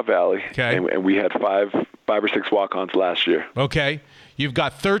at Utah Valley, okay. And we had five or six walk-ons last year. Okay. You've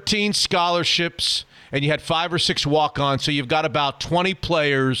got 13 scholarships, and you had 5 or 6 walk-ons, so you've got about 20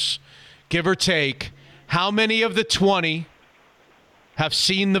 players, give or take. How many of the 20 have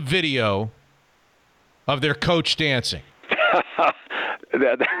seen the video of their coach dancing?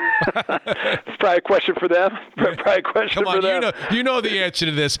 It's probably a question for them. Probably a question for them. You know the answer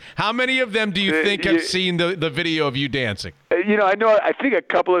to this. How many of them do you think have seen the video of you dancing? I think a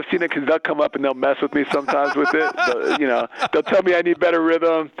couple have seen it because they'll come up and they'll mess with me sometimes with it. They'll tell me I need better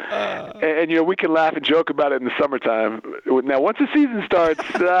rhythm. And we can laugh and joke about it in the summertime. Now, once the season starts,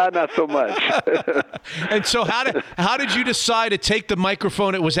 not so much. And so how did you decide to take the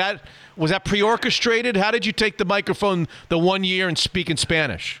microphone? Was that pre-orchestrated? How did you take the microphone the one year and speak in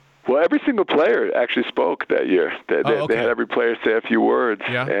Spanish? Well, every single player actually spoke that year. They had every player say a few words.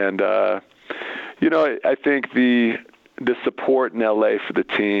 Yeah. And, I think the support in L.A. for the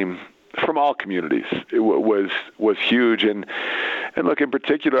team from all communities was huge. And look, in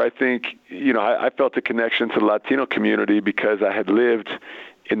particular, I think, I felt a connection to the Latino community because I had lived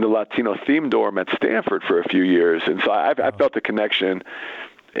in the Latino theme dorm at Stanford for a few years. And so I felt a connection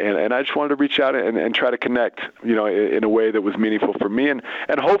And I just wanted to reach out and try to connect, in a way that was meaningful for me and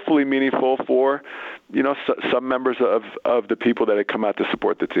hopefully meaningful for, some members of the people that had come out to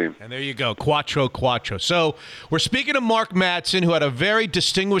support the team. And there you go, Quattro. So we're speaking to Mark Madsen, who had a very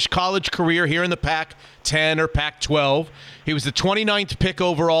distinguished college career here in the Pac-10 or Pac-12. He was the 29th pick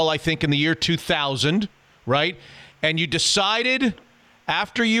overall, I think, in the year 2000, right? And you decided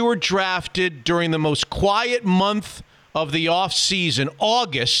after you were drafted during the most quiet month of the offseason,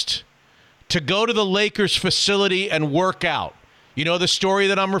 August, to go to the Lakers facility and work out. You know the story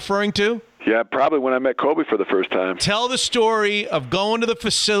that I'm referring to? Yeah, probably when I met Kobe for the first time. Tell the story of going to the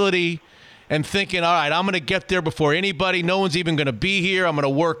facility and thinking, all right, I'm going to get there before anybody. No one's even going to be here. I'm going to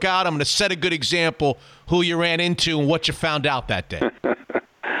work out. I'm going to set a good example who you ran into and what you found out that day.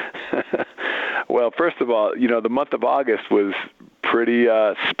 Well, first of all, the month of August was pretty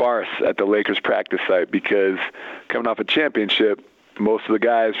sparse at the Lakers practice site because coming off a championship, most of the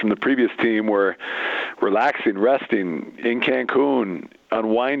guys from the previous team were relaxing, resting in Cancun,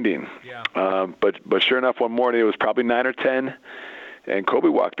 unwinding. Yeah. But sure enough, one morning it was probably 9 or 10, and Kobe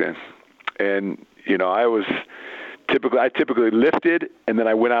walked in, and I typically lifted, and then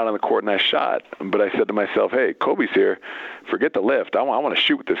I went out on the court and I shot. But I said to myself, hey, Kobe's here. Forget the lift. I want to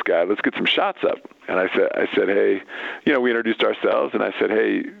shoot with this guy. Let's get some shots up. And I said, hey, we introduced ourselves, and I said,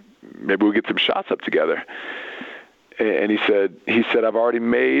 hey, maybe we'll get some shots up together. And he said, I've already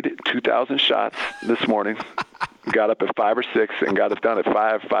made 2,000 shots this morning. Got up at 5 or 6 and got it done at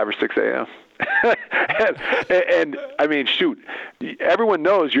 5 or 6 a.m. and I mean, shoot, everyone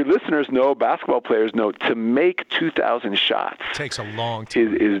knows, your listeners know, basketball players know, to make 2,000 shots takes a long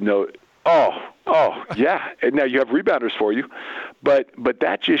time. Yeah. And now you have rebounders for you, but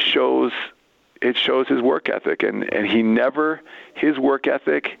that just shows his work ethic, and his work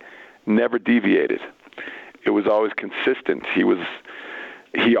ethic never deviated. It was always consistent. He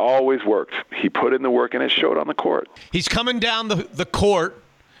always worked. He put in the work, and it showed on the court. He's coming down the court,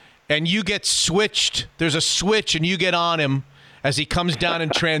 and you get switched. There's a switch, and you get on him as he comes down in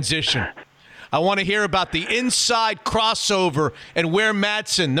transition. I want to hear about the inside crossover and where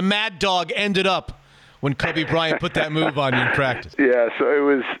Madsen, the Mad Dog, ended up when Kobe Bryant put that move on you in practice. Yeah,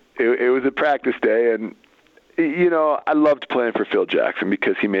 so it was a practice day, and I loved playing for Phil Jackson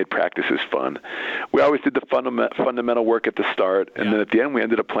because he made practices fun. We always did the fundamental work at the start, and then at the end we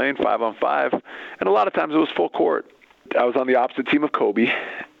ended up playing 5-on-5, and a lot of times it was full court. I was on the opposite team of Kobe,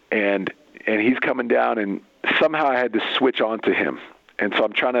 and he's coming down, and somehow I had to switch on to him. And so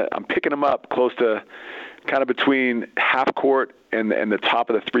I'm picking him up close to kind of between half court and the top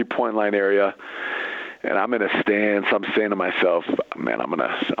of the three-point line area. And I'm in a stance. I'm saying to myself, man, I'm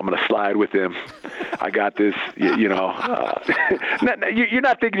gonna slide with him. I got this. You're not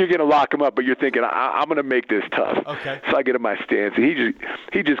thinking you're gonna lock him up, but you're thinking I'm gonna make this tough. Okay. So I get in my stance, and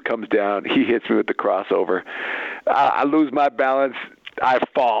he just comes down. He hits me with the crossover. I lose my balance. I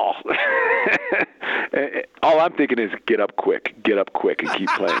fall. All I'm thinking is get up quick, and keep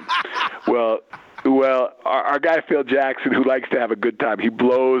playing. Well, our guy Phil Jackson, who likes to have a good time, he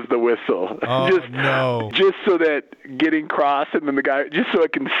blows the whistle. Just so that getting crossed, and then the guy, just so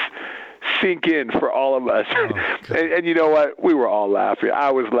it can sink in for all of us. And you know what? We were all laughing.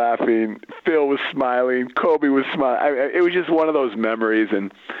 I was laughing. Phil was smiling. Kobe was smiling. It was just one of those memories.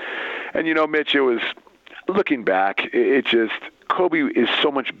 And Mitch, it was, looking back, it just, Kobe is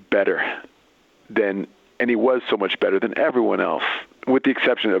so much better and he was so much better than everyone else, with the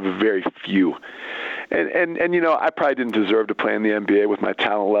exception of a very few. And I probably didn't deserve to play in the NBA with my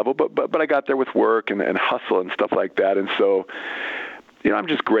talent level, but I got there with work and hustle and stuff like that. And so, I'm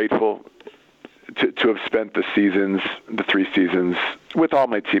just grateful to have spent the 3 seasons with all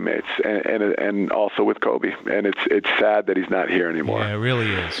my teammates and also with Kobe. And it's sad that he's not here anymore. Yeah, it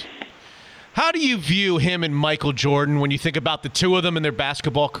really is. How do you view him and Michael Jordan when you think about the two of them and their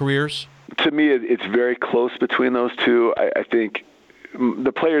basketball careers? To me, it's very close between those two. I think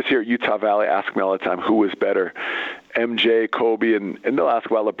the players here at Utah Valley ask me all the time who was better, MJ, Kobe, and they'll ask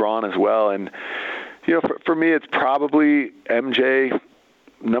about LeBron as well. And, for me, it's probably MJ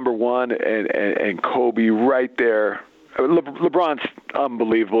number one and Kobe right there. LeBron's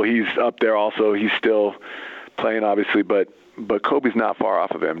unbelievable. He's up there also. He's still playing, obviously, but Kobe's not far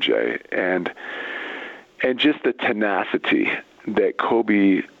off of MJ. And just the tenacity that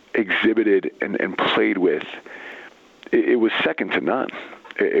Kobe exhibited and played with, it was second to none.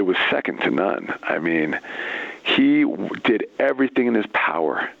 It was second to none. I mean, he did everything in his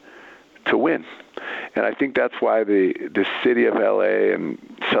power to win. And I think that's why the city of LA and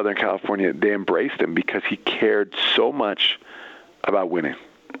Southern California, they embraced him, because he cared so much about winning.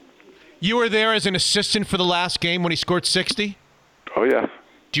 You were there as an assistant for the last game when he scored 60? Oh, yeah.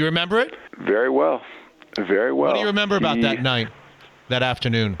 Do you remember it? Very well. Very well. What do you remember about that night, that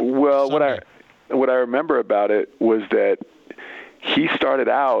afternoon? Well, what I remember about it was that he started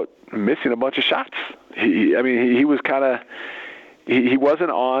out missing a bunch of shots. He was kind of he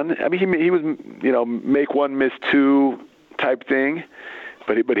wasn't on. I mean, he was make one, miss two type thing,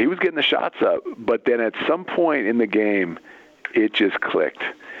 but he was getting the shots up. But then at some point in the game, it just clicked,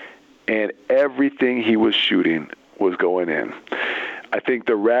 and everything he was shooting was going in. I think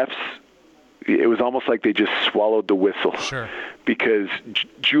the refs, it was almost like they just swallowed the whistle. Sure. Because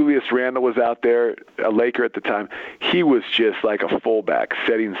Julius Randle was out there, a Laker at the time. He was just like a fullback,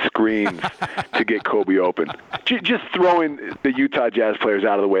 setting screens to get Kobe open. Just throwing the Utah Jazz players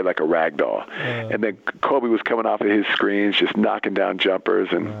out of the way like a rag doll. And then Kobe was coming off of his screens, just knocking down jumpers.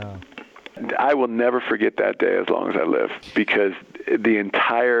 And I will never forget that day as long as I live, because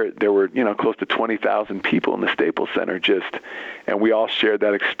there were close to 20,000 people in the Staples Center and we all shared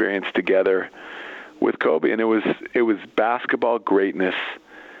that experience together with Kobe, and it was basketball greatness,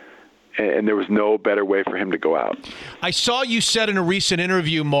 and there was no better way for him to go out. I saw you said in a recent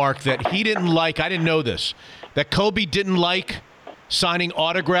interview, Mark, that he didn't like, I didn't know this, that Kobe didn't like signing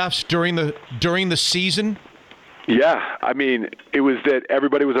autographs during the season. Yeah, I mean, it was that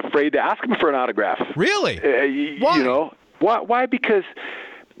everybody was afraid to ask him for an autograph. Really? Why? Why? Because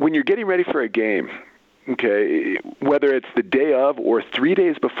when you're getting ready for a game, okay, whether it's the day of or 3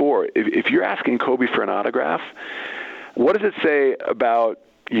 days before, if you're asking Kobe for an autograph, what does it say about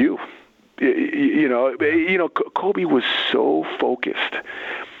you? Kobe was so focused.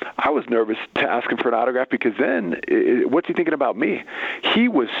 I was nervous to ask him for an autograph because then, what's he thinking about me? He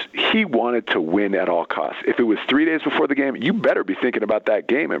wanted to win at all costs. If it was 3 days before the game, you better be thinking about that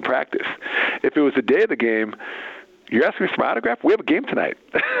game in practice. If it was the day of the game, you're asking me for my autograph? We have a game tonight.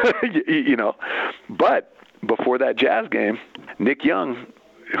 But before that Jazz game, Nick Young,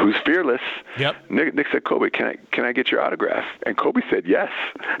 who's fearless, Nick said, Kobe, can I get your autograph? And Kobe said yes.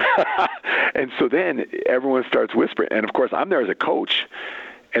 And so then everyone starts whispering. And, of course, I'm there as a coach,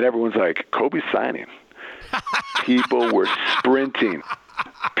 and everyone's like, Kobe's signing. People were sprinting.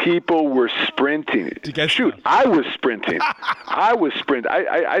 Shoot, I was sprinting.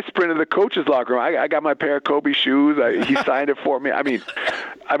 I sprinted the coach's locker room. I got my pair of Kobe shoes. He signed it for me. I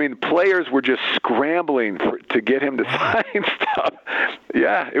mean, players were just scrambling to get him to sign stuff.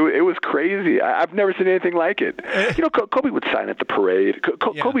 Yeah, it was crazy. I've never seen anything like it. Kobe would sign at the parade.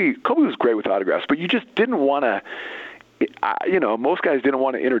 Kobe was great with autographs, but you just didn't want to. Most guys didn't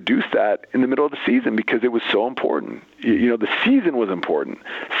want to introduce that in the middle of the season because it was so important. The season was important.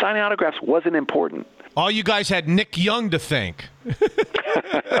 Signing autographs wasn't important. All you guys had Nick Young to thank.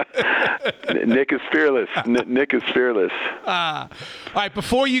 Nick is fearless. Nick is fearless. All right,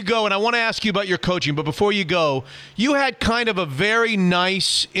 before you go, and I want to ask you about your coaching, but before you go, you had kind of a very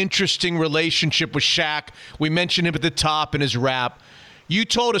nice, interesting relationship with Shaq. We mentioned him at the top in his rap. You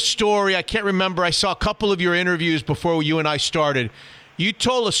told a story, I can't remember, I saw a couple of your interviews before you and I started. You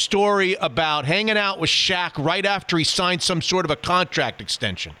told a story about hanging out with Shaq right after he signed some sort of a contract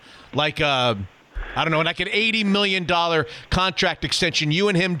extension. Like, I don't know, like an $80 million contract extension. You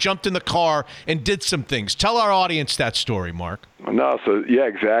and him jumped in the car and did some things. Tell our audience that story, Mark. No, yeah,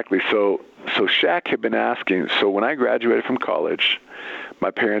 exactly. So Shaq had been asking, so when I graduated from college,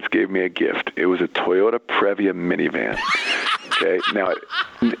 my parents gave me a gift. It was a Toyota Previa minivan. Okay, now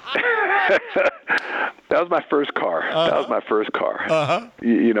that was my first car. That was my first car.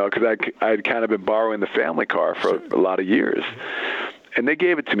 Because I had kind of been borrowing the family car for a lot of years, and they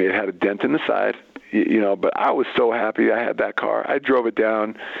gave it to me. It had a dent in the side. But I was so happy I had that car. I drove it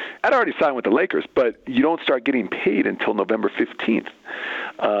down. I'd already signed with the Lakers, but you don't start getting paid until November 15th.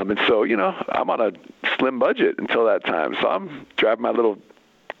 And so, I'm on a slim budget until that time. So I'm driving my little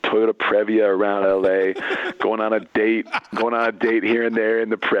Toyota Previa around LA, going on a date here and there in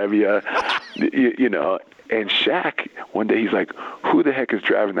the Previa, And Shaq, one day he's like, who the heck is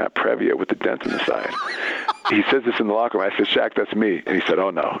driving that Previa with the dent in the side? He says this in the locker room. I said, Shaq, that's me. And he said, oh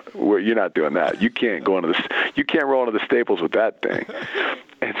no, you're not doing that. You can't roll into the Staples with that thing.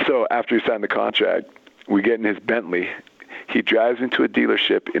 And so after he signed the contract, we get in his Bentley. He drives into a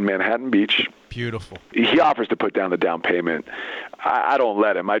dealership in Manhattan Beach. Beautiful. He offers to put down the down payment. I don't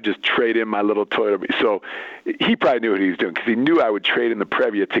let him. I just trade in my little Toyota. So he probably knew what he was doing because he knew I would trade in the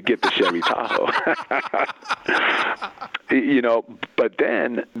Previa to get the Chevy Tahoe. But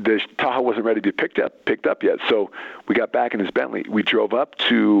then the Tahoe wasn't ready to be picked up yet. So we got back in his Bentley. We drove up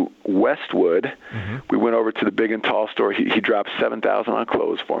to Westwood. Mm-hmm. We went over to the Big and Tall store. He dropped $7,000 on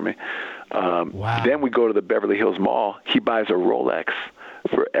clothes for me. Wow. Then we go to the Beverly Hills Mall. He buys a Rolex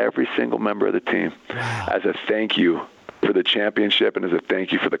for every single member of the team as a thank you for the championship and as a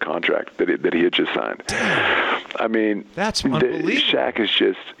thank you for the contract that he had just signed. I mean, that's unbelievable.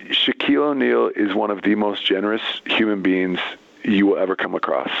 Shaquille O'Neal is one of the most generous human beings you will ever come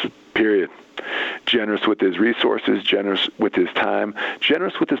across, period. Generous with his resources, generous with his time,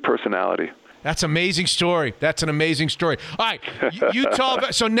 generous with his personality. That's an amazing story. That's an amazing story. All right, Utah.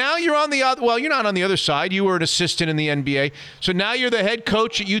 So now you're on the other. Well, you're not on the other side. You were an assistant in the NBA. So now you're the head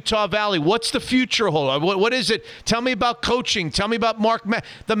coach at Utah Valley. What's the future hold? What is it? Tell me about coaching. Tell me about Mark,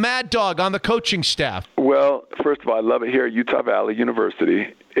 the Mad Dog, on the coaching staff. Well, first of all, I love it here at Utah Valley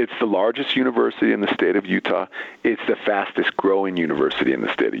University. It's the largest university in the state of Utah. It's the fastest growing university in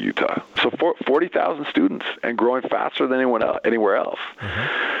the state of Utah. So 40,000 students and growing faster than anywhere else.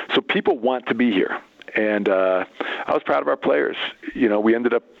 Mm-hmm. So people want to be here. And I was proud of our players. You know, we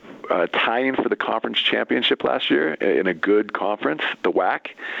ended up tying for the conference championship last year in a good conference, the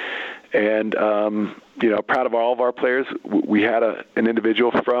WAC. And, you know, proud of all of our players. We had an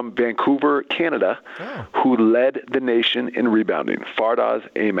individual from Vancouver, Canada, who led the nation in rebounding, Fardaz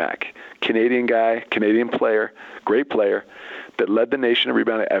Amak, Canadian guy, Canadian player, great player, that led the nation in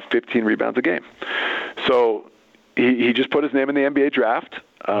rebounding at 15 rebounds a game. So he just put his name in the NBA draft,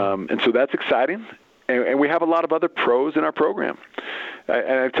 and so that's exciting. And we have a lot of other pros in our program.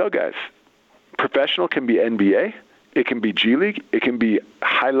 And I tell guys, professional can be NBA, it can be G League, it can be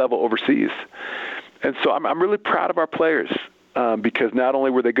high level overseas. And so I'm really proud of our players because not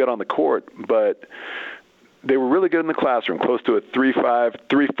only were they good on the court, but they were really good in the classroom, close to a 3.4,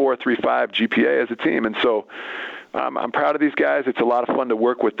 3.5 GPA as a team. And so I'm proud of these guys. It's a lot of fun to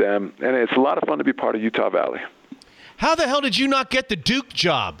work with them, and it's a lot of fun to be part of Utah Valley. How the hell did you not get the Duke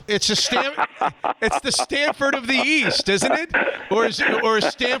job? It's the Stanford of the East, isn't it? Or is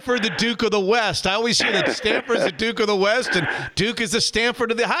Stanford the Duke of the West? I always hear that Stanford's the Duke of the West and Duke is the Stanford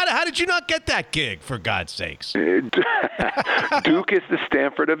of the. How did you not get that gig, for God's sakes? Duke is the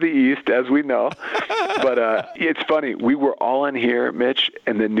Stanford of the East, as we know. But it's funny. We were all in here, Mitch,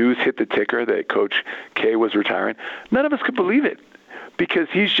 and the news hit the ticker that Coach K was retiring. None of us could believe it. Because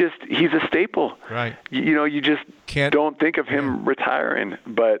he's a staple. Right. You know, you just don't think of him retiring.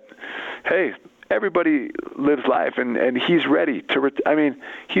 But, hey, everybody lives life, and he's ready to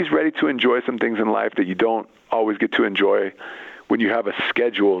he's ready to enjoy some things in life that you don't always get to enjoy when you have a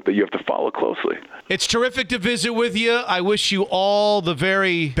schedule that you have to follow closely. It's terrific to visit with you. I wish you all the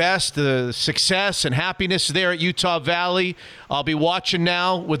very best, the success and happiness there at Utah Valley. I'll be watching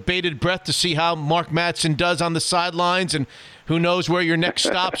now with bated breath to see how Mark Madsen does on the sidelines, and who knows where your next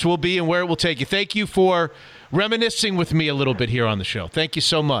stops will be and where it will take you. Thank you for reminiscing with me a little bit here on the show. Thank you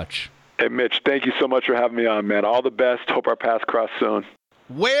so much. Hey, Mitch, thank you so much for having me on, man. All the best. Hope our paths cross soon.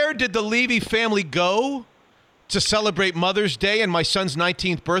 Where did the Levy family go to celebrate Mother's Day and my son's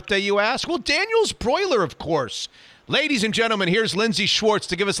 19th birthday, you ask? Well, Daniel's Broiler, of course. Ladies and gentlemen, here's Lindsay Schwartz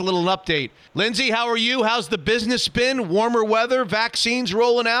to give us a little update. Lindsay, how are you? How's the business been? Warmer weather, vaccines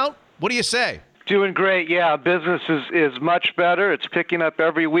rolling out? What do you say? Doing great, yeah. Business is much better. It's picking up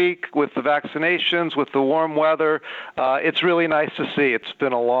every week with the vaccinations, with the warm weather. It's really nice to see. It's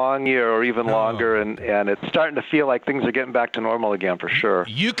been a long year or even longer, and it's starting to feel like things are getting back to normal again for sure.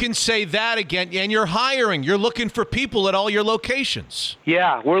 You can say that again, and you're hiring. You're looking for people at all your locations.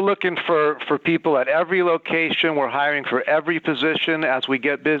 Yeah, we're looking for people at every location. We're hiring for every position as we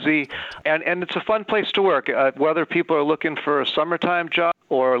get busy, and it's a fun place to work, whether people are looking for a summertime job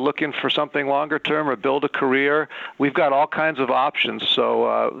or looking for something longer term or build a career. We've got all kinds of options.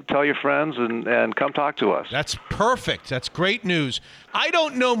 So tell your friends and come talk to us. That's perfect. That's great news. I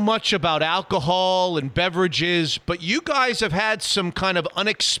don't know much about alcohol and beverages, but you guys have had some kind of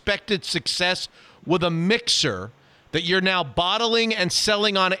unexpected success with a mixer that you're now bottling and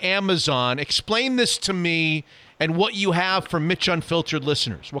selling on Amazon. Explain this to me and what you have for Mitch Unfiltered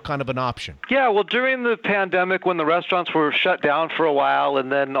listeners. What kind of an option? Yeah, well, during the pandemic, when the restaurants were shut down for a while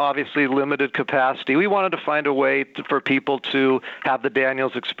and then obviously limited capacity, we wanted to find a way for people to have the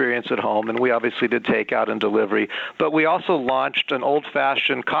Daniels experience at home, and we obviously did takeout and delivery. But we also launched an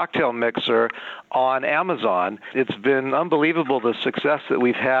old-fashioned cocktail mixer on Amazon. It's been unbelievable, the success that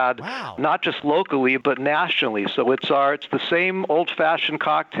we've had, not just locally, but nationally. So it's the same old-fashioned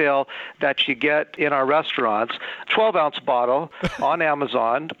cocktail that you get in our restaurants, 12-ounce bottle on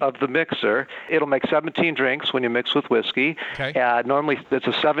Amazon of the mixer. It'll make 17 drinks when you mix with whiskey. Okay. Normally, it's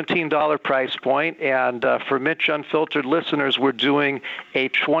a $17 price point, and for Mitch Unfiltered listeners, we're doing a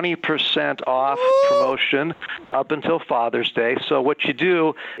 20% off promotion up until Father's Day. So what you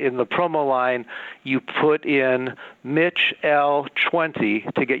do in the promo line, you put in Mitch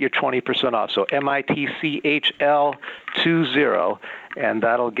L20 to get your 20% off. So MITCHL20, and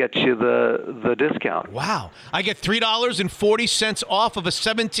that'll get you the discount. Wow. I get $3.40 off of a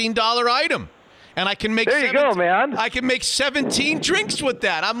 $17 item. And I can make there you go, man. I can make 17 drinks with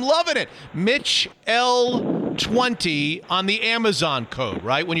that. I'm loving it. Mitch L20 on the Amazon code,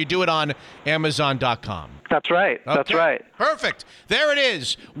 right? When you do it on Amazon.com. That's right. Okay. That's right. Perfect. There it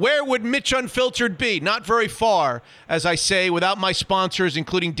is. Where would Mitch Unfiltered be? Not very far, as I say, without my sponsors,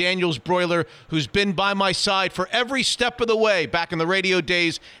 including Daniel's Broiler, who's been by my side for every step of the way back in the radio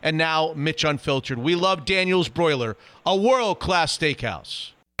days, and now Mitch Unfiltered. We love Daniel's Broiler, a world-class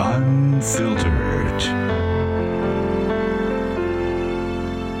steakhouse. Unfiltered.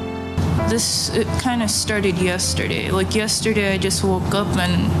 It kind of started yesterday. Like yesterday, I just woke up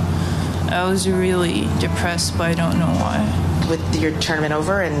and I was really depressed, but I don't know why. With your tournament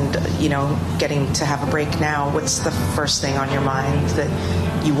over and, getting to have a break now, what's the first thing on your mind that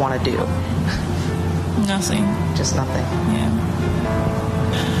you want to do? Nothing. Just nothing? Yeah.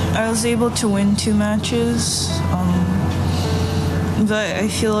 I was able to win 2 matches, but I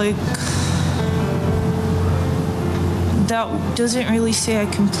feel like that doesn't really say I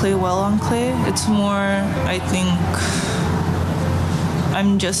can play well on clay. It's more, I think,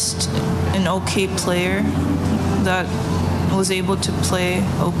 I'm just an okay player that was able to play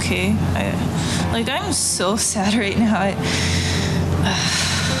okay. I'm so sad right now.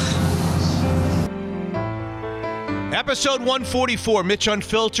 Episode 144, Mitch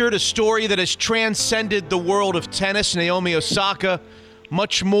Unfiltered, a story that has transcended the world of tennis. Naomi Osaka,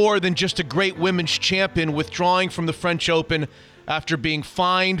 much more than just a great women's champion, withdrawing from the French Open after being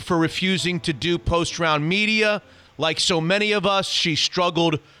fined for refusing to do post-round media. Like so many of us, she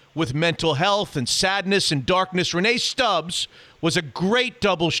struggled with mental health and sadness and darkness. Renee Stubbs was a great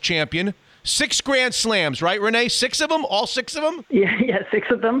doubles champion. 6 Grand Slams, right, Renee? 6 of them? All 6 of them? Yeah,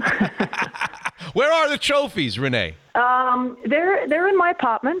 6 of them. Where are the trophies, Renee? They're in my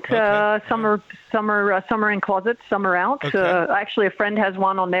apartment. Okay. Some are in closets, some are out. Okay. Actually, a friend has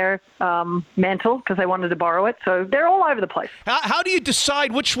one on their mantle because I wanted to borrow it. So they're all over the place. How do you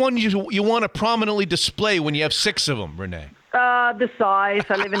decide which one you want to prominently display when you have 6 of them, Renee? The size.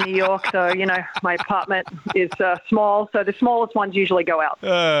 I live in New York, so, my apartment is small. So the smallest ones usually go out.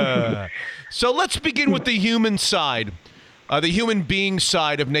 So let's begin with the human side, the human being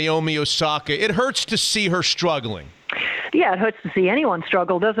side of Naomi Osaka. It hurts to see her struggling. Yeah, it hurts to see anyone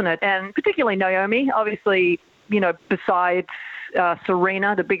struggle, doesn't it? And particularly Naomi, obviously, besides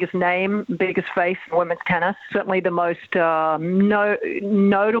Serena, the biggest name, biggest face in women's tennis, certainly the most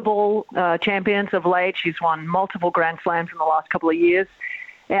notable champions of late. She's won multiple Grand Slams in the last couple of years,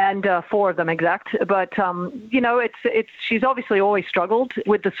 and 4 of them exact. But, she's obviously always struggled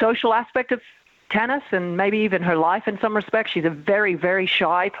with the social aspect of tennis and maybe even her life in some respects. She's a very, very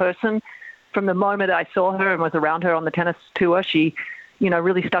shy person. From the moment I saw her and was around her on the tennis tour, she,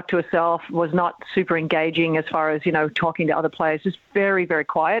 really stuck to herself, was not super engaging as far as, talking to other players, just very, very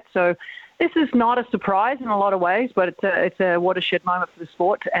quiet. So this is not a surprise in a lot of ways, but it's a watershed moment for the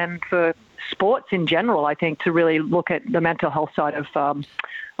sport and for sports in general, I think, to really look at the mental health side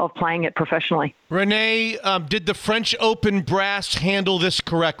of playing it professionally. Renee, did the French Open brass handle this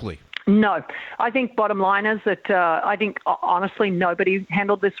correctly? No. I think bottom line is that I think, honestly, nobody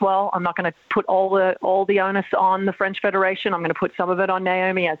handled this well. I'm not going to put all the onus on the French Federation. I'm going to put some of it on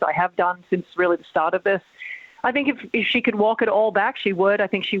Naomi, as I have done since really the start of this. I think if she could walk it all back, she would. I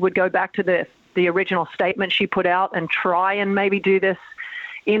think she would go back to the original statement she put out and try and maybe do this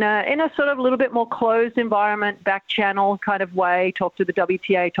in a sort of a little bit more closed environment, back channel kind of way, talk to the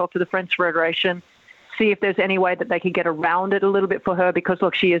WTA, talk to the French Federation, see if there's any way that they could get around it a little bit for her because,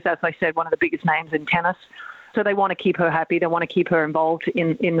 look, she is, as I said, one of the biggest names in tennis. So they want to keep her happy. They want to keep her involved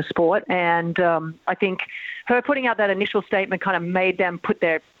in the sport. And I think her putting out that initial statement kind of made them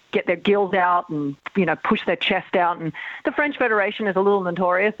get their gills out and, push their chest out. And the French Federation is a little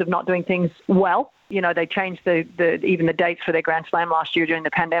notorious of not doing things well. They changed even the dates for their Grand Slam last year during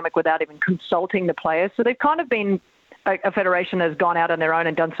the pandemic without even consulting the players. So they've kind of been a federation that has gone out on their own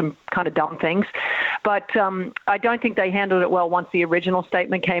and done some kind of dumb things. But I don't think they handled it well once the original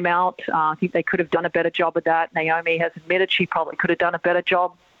statement came out. I think they could have done a better job of that. Naomi has admitted she probably could have done a better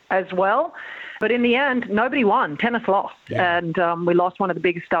job as well. But in the end, nobody won. Tennis lost. Yeah. And we lost one of the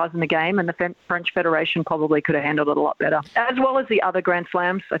biggest stars in the game, and the French Federation probably could have handled it a lot better, as well as the other Grand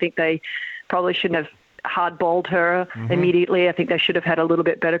Slams. I think they probably shouldn't have hardballed her immediately. I think they should have had a little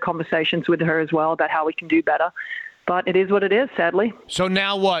bit better conversations with her as well about how we can do better. But it is what it is, sadly. So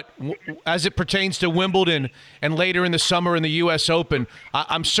now what? As it pertains to Wimbledon and later in the summer in the U.S. Open,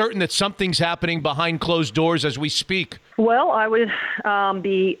 I'm certain that something's happening behind closed doors as we speak. Well, I would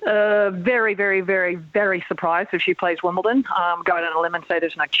be very, very, very, very surprised if she plays Wimbledon. Go out on a limb and say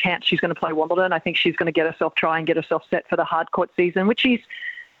there's no chance she's going to play Wimbledon. I think she's going to try and get herself set for the hard court season, which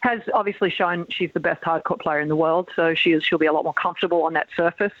has obviously shown she's the best hard court player in the world. So she'll be a lot more comfortable on that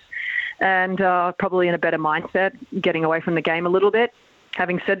surface and probably in a better mindset, getting away from the game a little bit.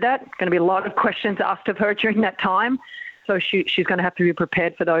 Having said that, going to be a lot of questions asked of her during that time. So she's going to have to be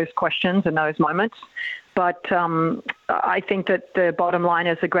prepared for those questions and those moments. But I think that the bottom line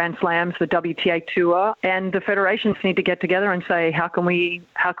is the Grand Slams, the WTA Tour, and the federations need to get together and say, how can we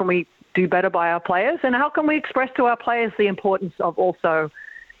do better by our players, and how can we express to our players the importance of also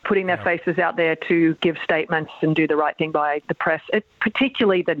putting their faces out there to give statements and do the right thing by the press,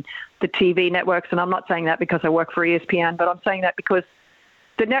 particularly the TV networks. And I'm not saying that because I work for ESPN, but I'm saying that because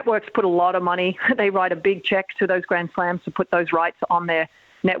the networks put a lot of money. They write a big check to those Grand Slams to put those rights on their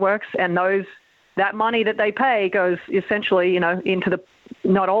networks, and that money that they pay goes essentially, into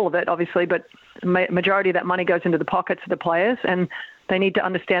not all of it, obviously, but majority of that money goes into the pockets of the players, and they need to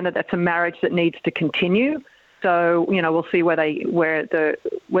understand that that's a marriage that needs to continue. So, we'll see where the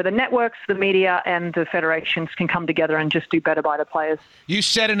networks, the media, and the federations can come together and just do better by the players. You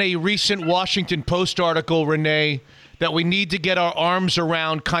said in a recent Washington Post article, Renee, that we need to get our arms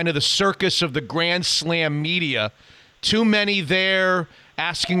around kind of the circus of the Grand Slam media. Too many there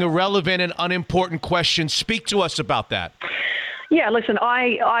asking irrelevant and unimportant questions. Speak to us about that. Yeah, listen,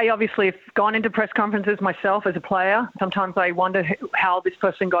 I obviously have gone into press conferences myself as a player. Sometimes I wonder how this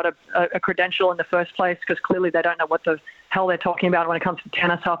person got a credential in the first place, because clearly they don't know what the hell they're talking about when it comes to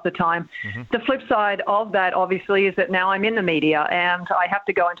tennis half the time. Mm-hmm. The flip side of that, obviously, is that now I'm in the media and I have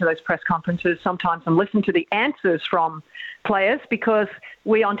to go into those press conferences sometimes and listen to the answers from players, because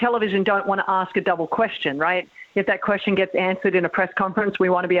we on television don't want to ask a double question, right? If that question gets answered in a press conference, we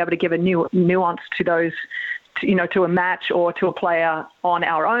want to be able to give a new nuance to those, to a match or to a player on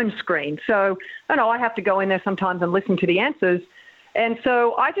our own screen. So, I have to go in there sometimes and listen to the answers. And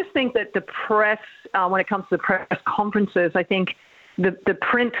so I just think that the press, when it comes to the press conferences, I think the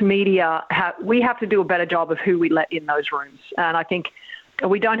print media, we have to do a better job of who we let in those rooms. And I think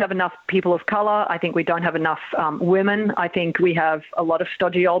we don't have enough people of color. I think we don't have enough women. I think we have a lot of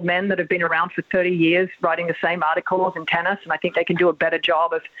stodgy old men that have been around for 30 years writing the same articles in tennis, and I think they can do a better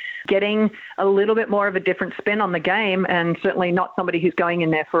job of getting a little bit more of a different spin on the game, and certainly not somebody who's going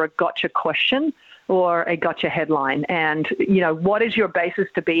in there for a gotcha question or a gotcha headline. And, what is your basis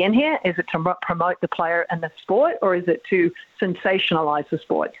to be in here? Is it to promote the player and the sport, or is it to sensationalize the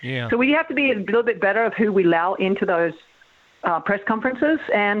sport? Yeah. So we have to be a little bit better of who we allow into those press conferences.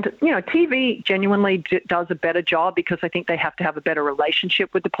 And, TV genuinely does a better job, because I think they have to have a better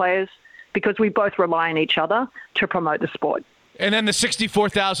relationship with the players, because we both rely on each other to promote the sport. And then the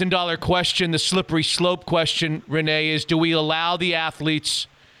 $64,000 question, the slippery slope question, Renee, is do we allow the athletes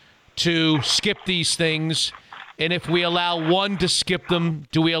to skip these things? And if we allow one to skip them,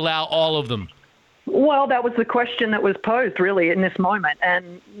 do we allow all of them? Well, that was the question that was posed, really, in this moment.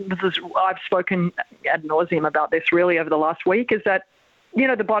 And I've spoken ad nauseum about this, really, over the last week, is that,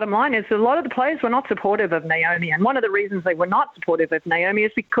 the bottom line is a lot of the players were not supportive of Naomi. And one of the reasons they were not supportive of Naomi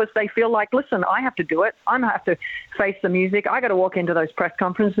is because they feel like, listen, I have to do it. I have to face the music. I got to walk into those press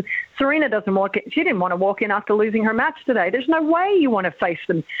conferences. Serena she didn't want to walk in after losing her match today. There's no way you want to face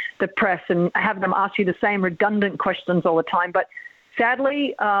the press and have them ask you the same redundant questions all the time. But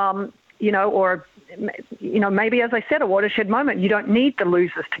sadly, maybe, as I said, a watershed moment. You don't need the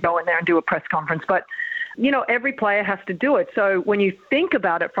losers to go in there and do a press conference, but, every player has to do it. So when you think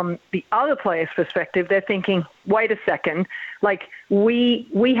about it from the other player's perspective, they're thinking, wait a second, like we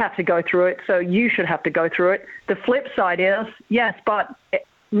have to go through it, so you should have to go through it. The flip side is, yes, but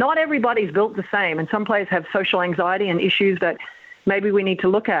not everybody's built the same, and some players have social anxiety and issues that maybe we need to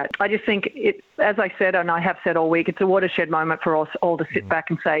look at. I just think, as I said, and I have said all week, it's a watershed moment for us all to sit back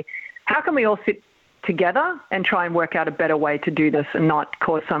and say, how can we all sit together and try and work out a better way to do this and not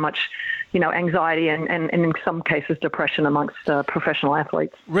cause so much, anxiety and in some cases depression amongst professional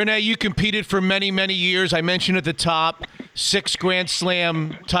athletes. Renee, you competed for many, many years. I mentioned at the top 6 Grand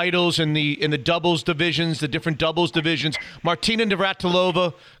Slam titles in the doubles divisions, the different doubles divisions. Martina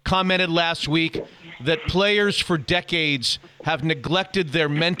Navratilova commented last week that players for decades have neglected their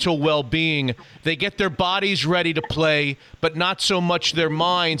mental well-being. They get their bodies ready to play, but not so much their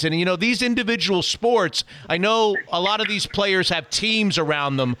minds. And, these individual sports, I know a lot of these players have teams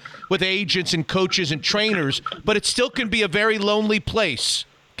around them with agents and coaches and trainers, but it still can be a very lonely place,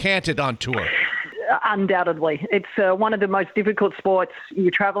 can't it, on tour? Undoubtedly. It's one of the most difficult sports.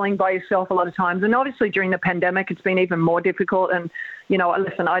 You're traveling by yourself a lot of times. And obviously during the pandemic, it's been even more difficult. And,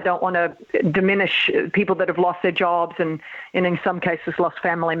 listen, I don't want to diminish people that have lost their jobs and in some cases lost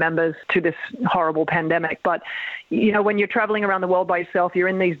family members to this horrible pandemic. But, when you're traveling around the world by yourself, you're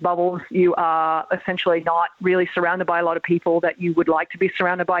in these bubbles. You are essentially not really surrounded by a lot of people that you would like to be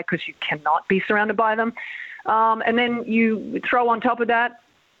surrounded by because you cannot be surrounded by them. And then you throw on top of that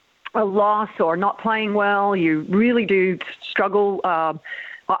a loss or not playing well. You really do struggle.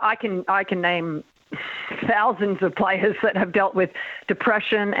 I can name thousands of players that have dealt with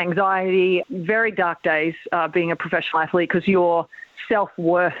depression, anxiety, very dark days being a professional athlete because your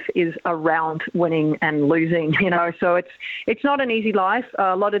self-worth is around winning and losing, so it's not an easy life.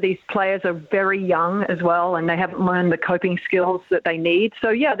 A lot of these players are very young as well, and they haven't learned the coping skills that they need. So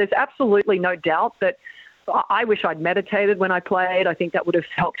yeah, there's absolutely no doubt that I wish I'd meditated when I played. I think that would have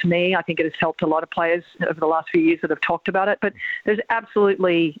helped me. I think it has helped a lot of players over the last few years that have talked about it. But there's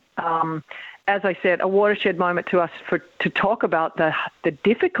absolutely, as I said, a watershed moment to us to talk about the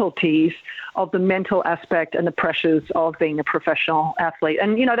difficulties of the mental aspect and the pressures of being a professional athlete.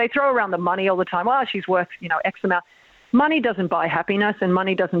 And, they throw around the money all the time. Well, she's worth, X amount. Money doesn't buy happiness, and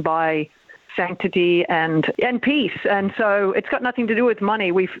money doesn't buy sanctity and peace. And so it's got nothing to do with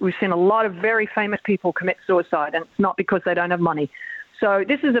money. We've seen a lot of very famous people commit suicide, and it's not because they don't have money. So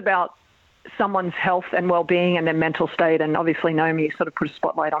this is about someone's health and well-being and their mental state, and obviously Naomi sort of put a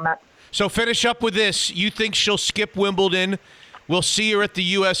spotlight on that. So finish up with this. You think she'll skip Wimbledon? We'll see her at the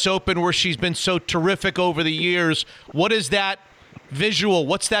U.S. Open where she's been so terrific over the years. What is that visual?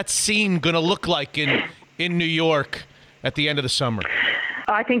 What's that scene going to look like in New York at the end of the summer?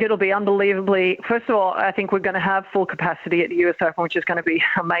 I think it'll be unbelievably. First of all, I think we're going to have full capacity at the US Open, which is going to be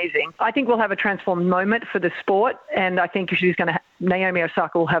amazing. I think we'll have a transformed moment for the sport, and I think Naomi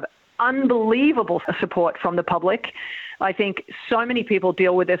Osaka will have unbelievable support from the public. I think so many people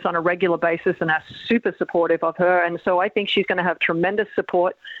deal with this on a regular basis and are super supportive of her, and so I think she's going to have tremendous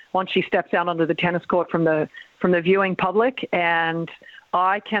support once she steps out onto the tennis court from the viewing public. And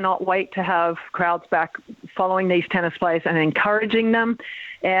I cannot wait to have crowds back following these tennis players and encouraging them.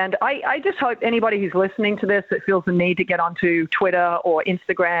 And I just hope anybody who's listening to this that feels the need to get onto Twitter or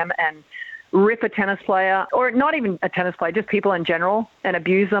Instagram and rip a tennis player, or not even a tennis player, just people in general, and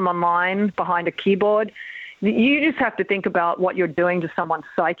abuse them online behind a keyboard. You just have to think about what you're doing to someone's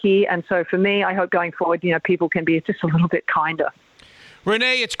psyche. And so for me, I hope going forward, people can be just a little bit kinder.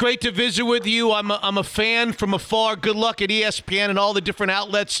 Renee, it's great to visit with you. I'm a fan from afar. Good luck at ESPN and all the different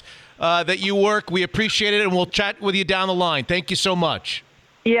outlets that you work. We appreciate it, and we'll chat with you down the line. Thank you so much.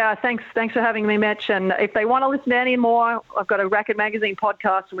 Yeah, thanks for having me, Mitch. And if they want to listen to any more, I've got a Racket Magazine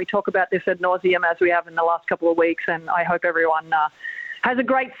podcast, and we talk about this ad nauseum as we have in the last couple of weeks. And I hope everyone has a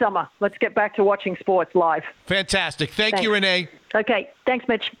great summer. Let's get back to watching sports live. Fantastic. Thank you, Renee. Okay. Thanks,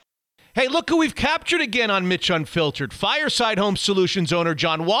 Mitch. Hey, look who we've captured again on Mitch Unfiltered. Fireside Home Solutions owner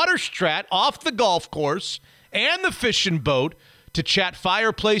John Waterstrat off the golf course and the fishing boat to chat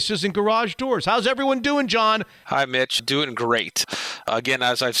fireplaces and garage doors. How's everyone doing, John? Hi, Mitch. Doing great. Again,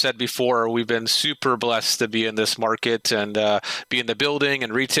 as I've said before, we've been super blessed to be in this market and be in the building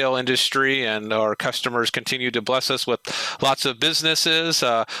and retail industry, and our customers continue to bless us with lots of businesses.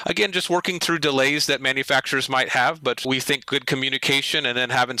 Again, just working through delays that manufacturers might have, but we think good communication and then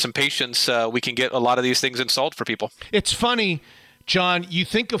having some patience, we can get a lot of these things installed for people. It's funny, John, you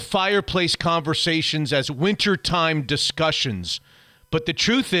think of fireplace conversations as wintertime discussions, but the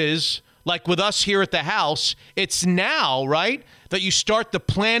truth is, like with us here at the house, it's now, right, that you start the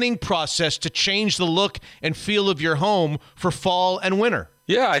planning process to change the look and feel of your home for fall and winter.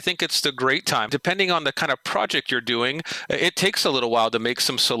 Yeah, I think it's the great time. Depending on the kind of project you're doing, it takes a little while to make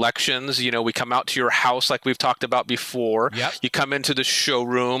some selections. We come out to your house like we've talked about before. Yep. You come into the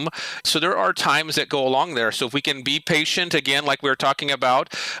showroom. So there are times that go along there. So if we can be patient, again, like we were talking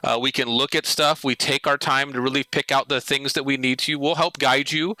about, we can look at stuff. We take our time to really pick out the things that we need to. We'll help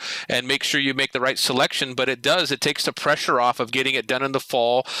guide you and make sure you make the right selection. But it takes the pressure off of getting it done in the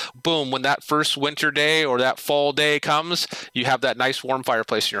fall. Boom, when that first winter day or that fall day comes, you have that nice warm fireplace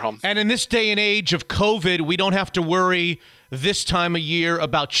in your home. And in this day and age of COVID, we don't have to worry this time of year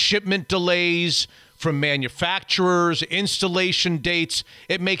about shipment delays from manufacturers, installation dates.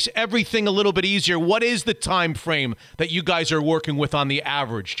 It makes everything a little bit easier. What is the time frame that you guys are working with on the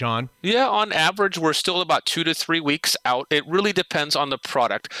average, John? Yeah, on average, we're still about 2 to 3 weeks out. It really depends on the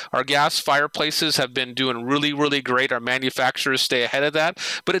product. Our gas fireplaces have been doing really, really great. Our manufacturers stay ahead of that,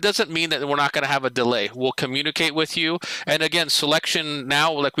 but it doesn't mean that we're not going to have a delay. We'll communicate with you. And again, selection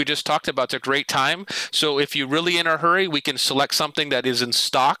now, like we just talked about, it's a great time. So if you're really in a hurry, we can select something that is in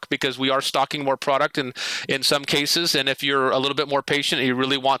stock because we are stocking more product in some cases. And if you're a little bit more patient and you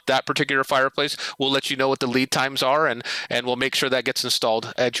really want that particular fireplace, we'll let you know what the lead times are, and we'll make sure that gets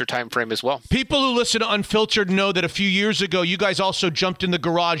installed at your time frame as well. People who listen to Unfiltered know that a few years ago, you guys also jumped in the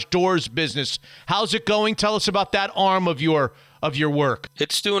garage doors business. How's it going? Tell us about that arm of your work.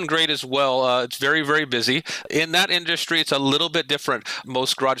 It's doing great as well. It's very, very busy. In that industry, it's a little bit different.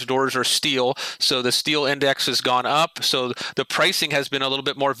 Most garage doors are steel, so the steel index has gone up. So the pricing has been a little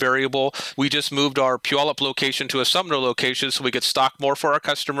bit more variable. We just moved our Puyallup location to a Sumner location so we could stock more for our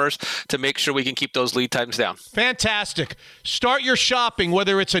customers to make sure we can keep those lead times down. Fantastic. Start your shopping,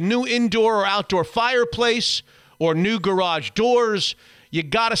 whether it's a new indoor or outdoor fireplace or new garage doors. You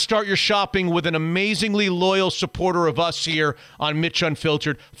got to start your shopping with an amazingly loyal supporter of us here on Mitch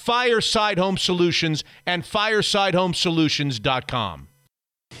Unfiltered, Fireside Home Solutions and firesidehomesolutions.com.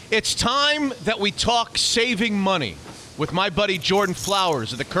 It's time that we talk saving money with my buddy Jordan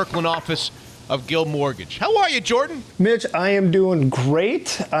Flowers at the Kirkland office of Gill Mortgage. How are you, Jordan? Mitch, I am doing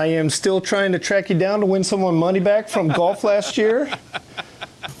great. I am still trying to track you down to win someone money back from golf last year.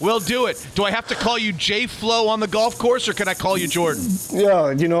 We'll do it. Do I have to call you J Flo on the golf course, or can I call you Jordan?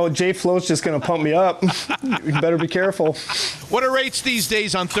 Yeah, J Flo's just going to pump me up. You better be careful. What are rates these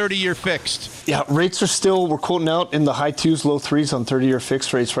days on 30-year fixed? Yeah, rates are still, we're quoting out in the high 2s, low 3s on 30-year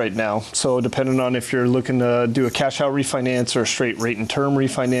fixed rates right now. So depending on if you're looking to do a cash out refinance or a straight rate and term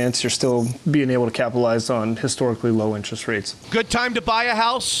refinance, you're still being able to capitalize on historically low interest rates. Good time to buy a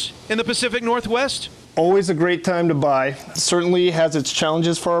house in the Pacific Northwest? Always a great time to buy. Certainly has its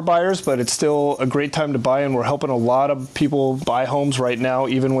challenges for our buyers, but it's still a great time to buy, and we're helping a lot of people buy homes right now,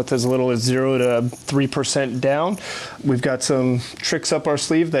 even with as little as 0 to 3% down. We've got some tricks up our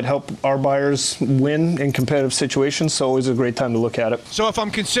sleeve that help our buyers win in competitive situations, so always a great time to look at it. So if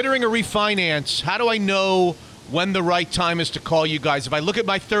I'm considering a refinance, how do I know when the right time is to call you guys? If I look at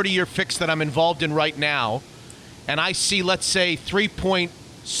my 30-year fix that I'm involved in right now, and I see, let's say,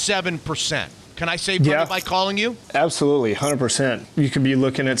 3.7%, can I save money by calling you? Absolutely, 100%. You could be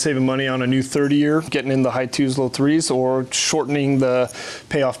looking at saving money on a new 30-year, getting in the high 2s, low 3s, or shortening the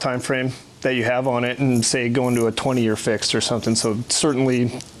payoff time frame that you have on it and, say, going to a 20-year fixed or something. So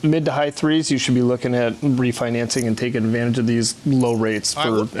certainly mid to high 3s, you should be looking at refinancing and taking advantage of these low rates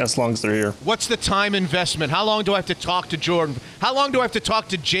for as long as they're here. What's the time investment? How long do I have to talk to Jordan? How long do I have to talk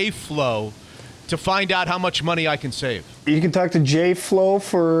to J Flo to find out how much money I can save? You can talk to J Flo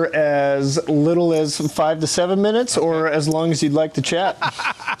for as little as 5 to 7 minutes, or as long as you'd like to chat.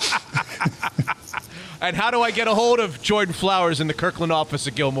 And how do I get a hold of Jordan Flowers in the Kirkland office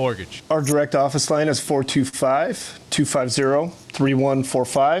at Gill Mortgage? Our direct office line is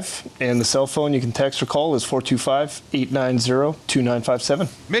 425-250-3145, and the cell phone you can text or call is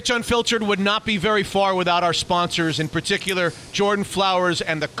 425-890-2957. Mitch Unfiltered would not be very far without our sponsors, in particular Jordan Flowers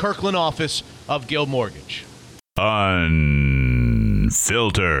and the Kirkland office of Gill Mortgage. Unfiltered.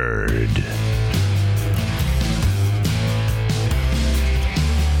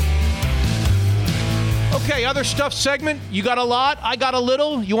 Okay, other stuff segment. You got a lot. I got a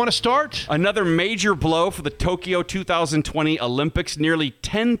little. You want to start? Another major blow for the Tokyo 2020 Olympics. Nearly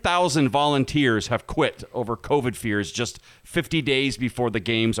 10,000 volunteers have quit over COVID fears just 50 days before the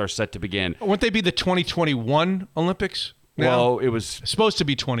games are set to begin. Wouldn't they be the 2021 Olympics? Now? Well, it was supposed to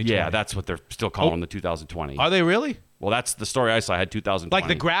be 2020. Yeah, that's what they're still calling the 2020. Are they really? Well, that's the story I saw. I had 2020. Like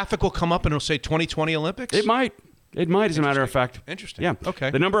the graphic will come up and it'll say 2020 Olympics? It might. It might, as a matter of fact. Interesting. Yeah. Okay.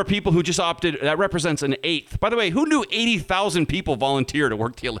 The number of people who just opted, that represents an eighth. By the way, who knew 80,000 people volunteer to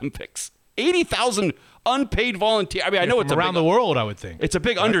work the Olympics? 80,000 unpaid volunteers. I mean, I know it's around the world, I would think. It's a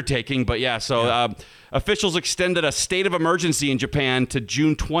big undertaking, but officials extended a state of emergency in Japan to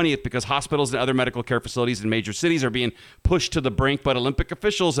June 20th because hospitals and other medical care facilities in major cities are being pushed to the brink. But Olympic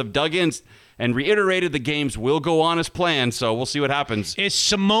officials have dug in and reiterated the games will go on as planned, so we'll see what happens. Is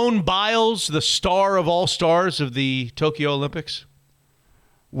Simone Biles the star of all stars of the Tokyo Olympics?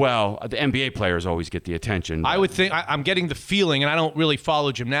 Well, the NBA players always get the attention. I would think, I'm getting the feeling, and I don't really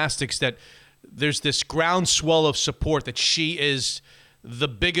follow gymnastics, that there's this groundswell of support that she is the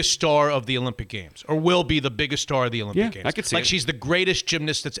biggest star of the Olympic Games, or will be the biggest star of the Olympic Games. I could see like it. she's the greatest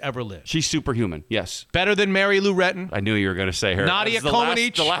gymnast that's ever lived. She's superhuman. Yes. Better than Mary Lou Retton. I knew you were going to say her. Nadia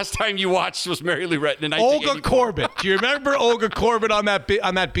Comaneci. The last time you watched was Mary Lou Retton in Olga Corbett. Do you remember Olga Corbett on that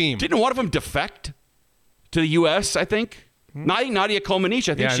beam? Didn't one of them defect to the U.S., I think? Nadia Comaneci,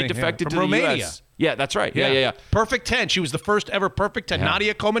 I think she defected to Romania. the U.S. Yeah, that's right. Yeah. Perfect 10. She was the first ever perfect 10.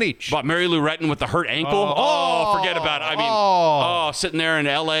 Nadia Comaneci. But Mary Lou Retton with the hurt ankle? Forget about it. I mean, sitting there in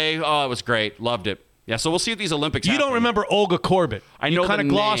L.A., it was great. Loved it. Yeah, so we'll see if these Olympics You happen. don't remember Olga Corbett. I know you kind of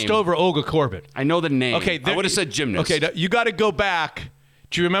the glossed name. over Olga Corbett. I know the name. Okay, I would have said gymnast. Okay, you got to go back.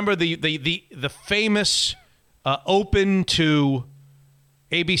 Do you remember the famous open to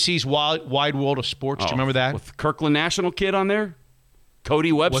ABC's Wide World of Sports? Do you remember that? With Kirkland National kid on there?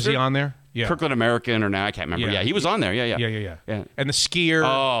 Cody Webster? Was he on there? Yeah. Kirkland American or now, I can't remember. Yeah, he was on there. Yeah. And the skier.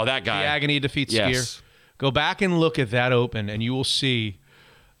 Oh, that guy. The agony defeat Yes. skier. Go back and look at that open, and you will see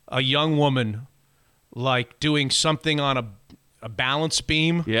a young woman like doing something on a balance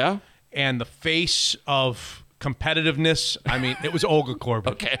beam. Yeah. And the face of competitiveness. I mean, it was Olga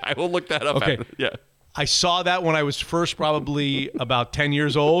Corbett. Okay, I will look that up. Okay. Yeah. I saw that when I was first probably about 10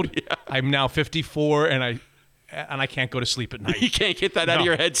 years old. Yeah. I'm now 54, and I can't go to sleep at night. You can't get that out of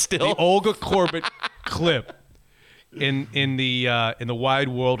your head still? The Olga Corbett clip in the Wide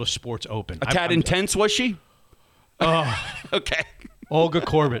World of Sports Open. A tad intense, was she? Okay. Olga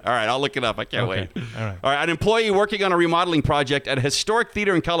Corbett. All right, I'll look it up. I can't wait. All right. An employee working on a remodeling project at a historic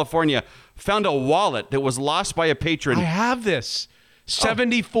theater in California found a wallet that was lost by a patron. I have this.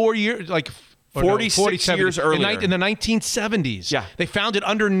 74 years, like 46 years earlier. In the 1970s. Yeah. They found it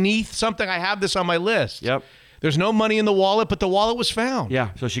underneath something. I have this on my list. Yep. There's no money in the wallet, but the wallet was found.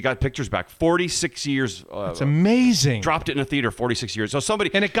 Yeah, so she got pictures back. 46 years. That's amazing. Dropped it in a theater, 46 years. So somebody...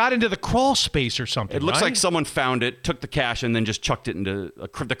 And it got into the crawl space or something, It looks right? like someone found it, took the cash, and then just chucked it into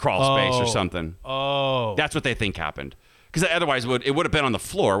the crawl space or something. Oh. That's what they think happened. Because otherwise it would have been on the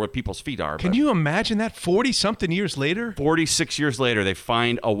floor where people's feet are. Can you imagine that 40-something years later? 46 years later, they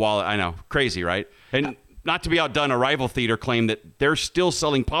find a wallet. I know. Crazy, right? And not to be outdone, a rival theater claimed that they're still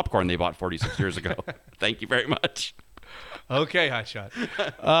selling popcorn they bought 46 years ago. Thank you very much. Okay, hotshot.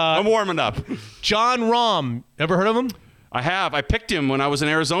 I'm warming up. John Rahm. Ever heard of him? I have. I picked him when I was in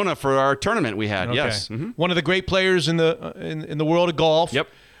Arizona for our tournament we had. Okay. Yes. Mm-hmm. One of the great players in the world of golf. Yep.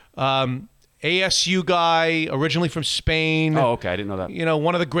 ASU guy, originally from Spain. Oh, okay. I didn't know that. You know,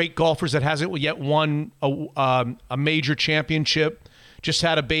 one of the great golfers that hasn't yet won a major championship. Just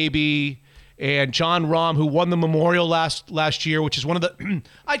had a baby. And John Rahm, who won the Memorial last year, which is one of the,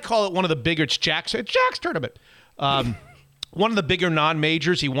 I'd call it one of the bigger, it's Jack's tournament. One of the bigger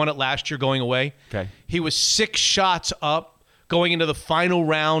non-majors. He won it last year going away. Okay. He was 6 shots up going into the final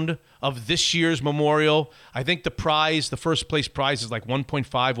round of this year's Memorial. I think the first place prize is like $1.5,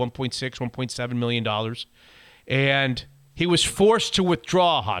 $1.6, $1.7 million. And he was forced to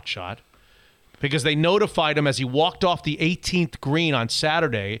withdraw a hot shot because they notified him as he walked off the 18th green on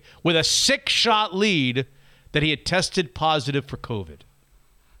Saturday with a 6-shot lead that he had tested positive for COVID.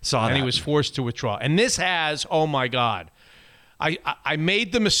 And he was forced to withdraw. And this has, oh my God, I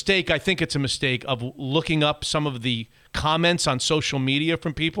made the mistake, I think it's a mistake, of looking up some of the comments on social media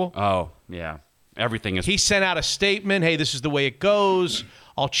from people. Oh, yeah. Everything is... He sent out a statement, hey, this is the way it goes.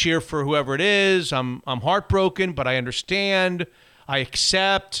 I'll cheer for whoever it is. I'm heartbroken, but I understand. I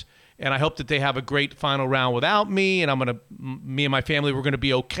accept. And I hope that they have a great final round without me. And me and my family, we're going to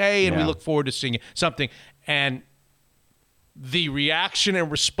be okay. And we look forward to seeing something. And the reaction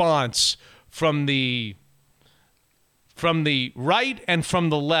and response from the right and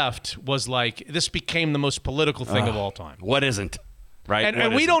from the left was like, this became the most political thing of all time. What isn't? Right?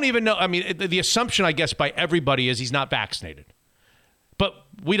 And we don't even know. I mean, the assumption, I guess, by everybody is he's not vaccinated. But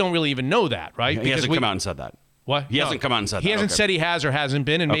we don't really even know that, right? He hasn't come out and said that. What? He hasn't come out and said that. He hasn't said he has or hasn't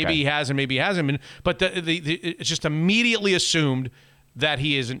been, and maybe Okay. he has and maybe he hasn't been. But it's just immediately assumed that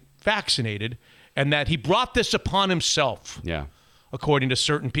he isn't vaccinated and that he brought this upon himself. Yeah. According to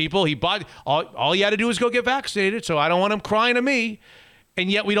certain people, all he had to do was go get vaccinated. So I don't want him crying to me. And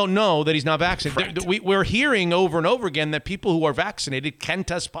yet we don't know that he's not vaccinated. We're hearing over and over again that people who are vaccinated can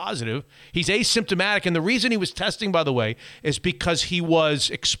test positive. He's asymptomatic. And the reason he was testing, by the way, is because he was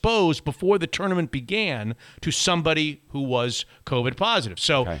exposed before the tournament began to somebody who was COVID positive.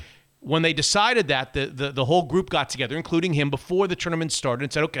 So when they decided that, the whole group got together, including him, before the tournament started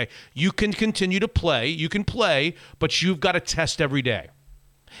and said, okay, you can continue to play. You can play, but you've got to test every day.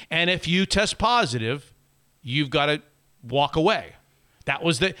 And if you test positive, you've got to walk away. That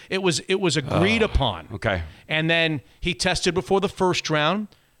was it was agreed upon. Okay. And then he tested before the first round,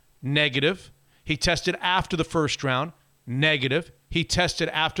 negative. He tested after the first round, negative. He tested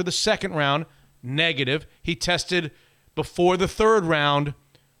after the second round, negative. He tested before the third round,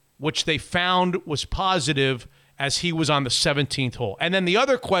 which they found was positive as he was on the 17th hole. And then the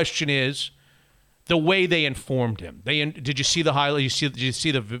other question is the way they informed him. Did you see the highlight? Did you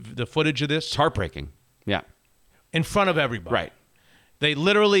see the footage of this? It's heartbreaking. Yeah. In front of everybody. Right. They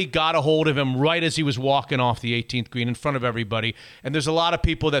literally got a hold of him right as he was walking off the 18th green in front of everybody. And there's a lot of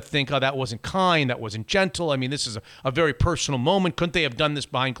people that think, oh, that wasn't kind, that wasn't gentle. I mean, this is a very personal moment. Couldn't they have done this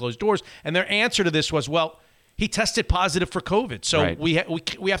behind closed doors? And their answer to this was, well, he tested positive for COVID. So Right. we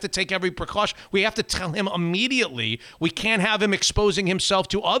have to take every precaution. We have to tell him immediately. We can't have him exposing himself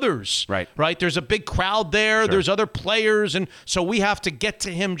to others. Right? There's a big crowd there. There's other players. And so we have to get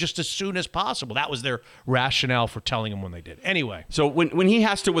to him just as soon as possible. That was their rationale for telling him when they did. Anyway. So when he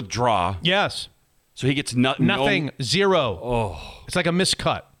has to withdraw. Yes. So he gets nothing. Zero. Oh. It's like a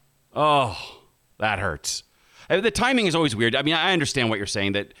miscut. Oh, that hurts. The timing is always weird. I mean, I understand what you're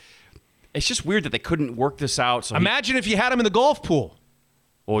saying, that it's just weird that they couldn't work this out. So imagine if you had him in the golf pool.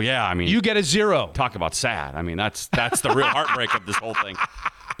 Well, yeah, I mean, you get a 0. Talk about sad. I mean, that's the real heartbreak of this whole thing.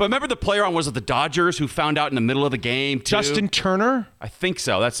 But remember the player was it the Dodgers who found out in the middle of the game too? Justin Turner? I think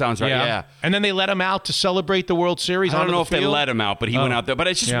so. That sounds right. Yeah. And then they let him out to celebrate the World Series. I don't know if they let him out, but he went out there. But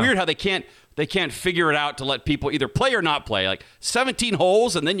it's just weird how they can't figure it out to let people either play or not play. Like 17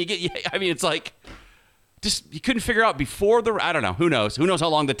 holes, and then you get. I mean, it's like. Just you couldn't figure out before I don't know. Who knows? Who knows how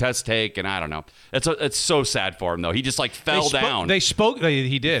long the tests take? And I don't know. It's so sad for him though. He just fell down.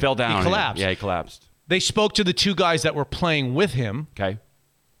 He did. He fell down. He collapsed. Yeah, he collapsed. They spoke to the two guys that were playing with him. Okay.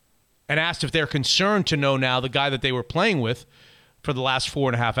 And asked if they're concerned to know now the guy that they were playing with for the last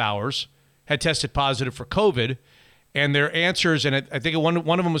 4.5 hours had tested positive for COVID. And their answers, and I think one of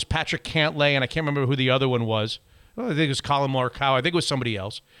them was Patrick Cantlay, and I can't remember who the other one was. I think it was Colin Morikawa. I think it was somebody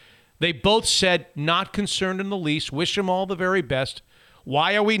else. They both said, not concerned in the least, wish him all the very best.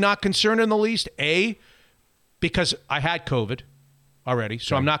 Why are we not concerned in the least? A, because I had COVID already,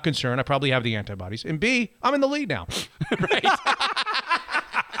 so I'm not concerned. I probably have the antibodies. And B, I'm in the lead now. Right.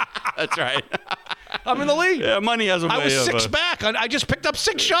 That's right. I'm in the lead. Yeah, money has a way I was 6 back. I just picked up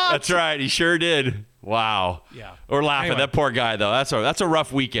 6 shots. That's right. He sure did. Wow. Yeah. We're laughing. Anyway. That poor guy, though. That's a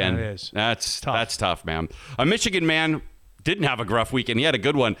rough weekend. It is. That's tough, man. A Michigan man didn't have a rough weekend. He had a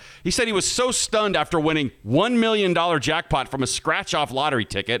good one. He said he was so stunned after winning $1 million jackpot from a scratch-off lottery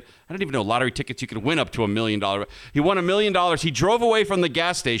ticket. I didn't even know lottery tickets you could win up to $1 million. He won $1 million. He drove away from the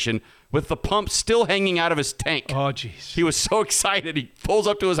gas station with the pump still hanging out of his tank. Oh, jeez. He was so excited. He pulls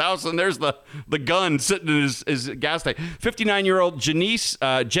up to his house, and there's the gun sitting in his gas tank. 59-year-old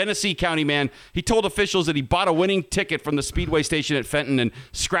Genesee County man, he told officials that he bought a winning ticket from the Speedway station at Fenton and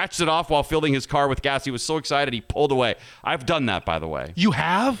scratched it off while filling his car with gas. He was so excited, he pulled away. I've done that, by the way. You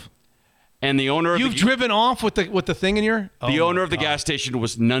have? And the owner You've driven off with the thing in your... The owner of the gas station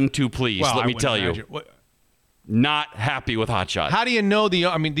was none too pleased, let me tell you. Not happy with Hot Shot. How do you know the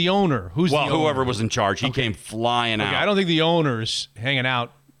owner? Who's the owner? Whoever was in charge. He came flying out. I don't think the owner's hanging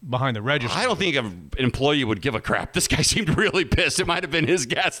out behind the register. I don't think an employee would give a crap. This guy seemed really pissed. It might have been his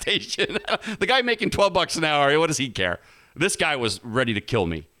gas station. The guy making $12 an hour, what does he care? This guy was ready to kill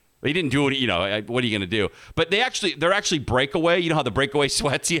me. He didn't do it, what are you going to do? But they're actually breakaway. You know how the breakaway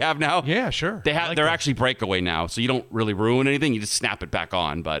sweats you have now? Yeah, sure. They're actually breakaway now, so you don't really ruin anything. You just snap it back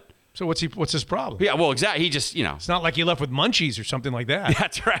on, but... So what's his problem? Yeah, well, exactly. He just, It's not like he left with munchies or something like that.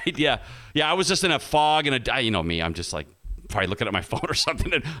 That's right, yeah. Yeah, I was just in a fog and you know me, I'm just like probably looking at my phone or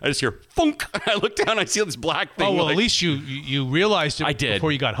something, and I just hear funk. I look down, I see this black thing. Oh, well, at least you realized it I did.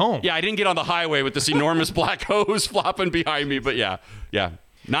 before you got home. Yeah, I didn't get on the highway with this enormous black hose flopping behind me, but yeah.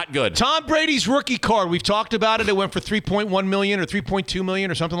 Not good. Tom Brady's rookie card. We've talked about it. It went for $3.1 million or $3.2 million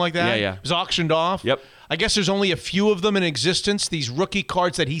or something like that. Yeah. It was auctioned off. Yep. I guess there's only a few of them in existence, these rookie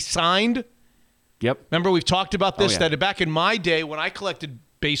cards that he signed. Yep. Remember, we've talked about this, yeah. that back in my day when I collected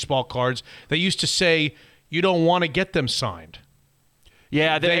baseball cards, they used to say, you don't want to get them signed.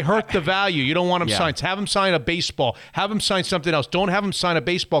 Yeah, they hurt the value. You don't want them signed. Have them sign a baseball. Have them sign something else. Don't have them sign a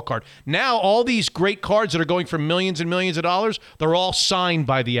baseball card. Now, all these great cards that are going for millions and millions of dollars, they're all signed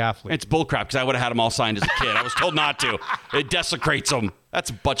by the athlete. It's bullcrap because I would have had them all signed as a kid. I was told not to. It desecrates them. That's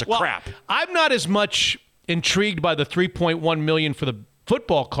a bunch of crap. I'm not as much intrigued by the $3.1 million for the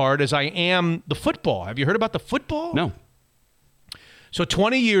football card as I am the football. Have you heard about the football? No. So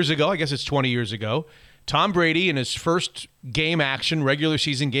 20 years ago, I guess it's 20 years ago, Tom Brady, in his first regular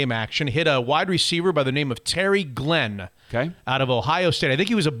season game action, hit a wide receiver by the name of Terry Glenn out of Ohio State. I think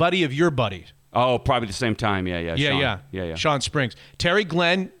he was a buddy of your buddy. Oh, probably the same time. Yeah. Yeah. Sean Springs. Terry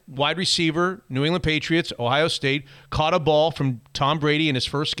Glenn, wide receiver, New England Patriots, Ohio State, caught a ball from Tom Brady in his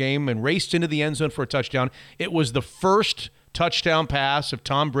first game and raced into the end zone for a touchdown. It was the first touchdown pass of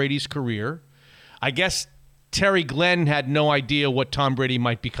Tom Brady's career. I guess Terry Glenn had no idea what Tom Brady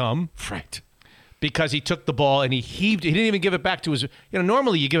might become. Right. Because he took the ball and he heaved. He didn't even give it back to his.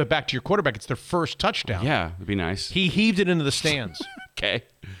 Normally you give it back to your quarterback. It's their first touchdown. Yeah, it'd be nice. He heaved it into the stands. Okay.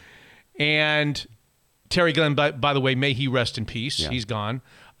 And Terry Glenn, by the way, may he rest in peace. Yeah. He's gone.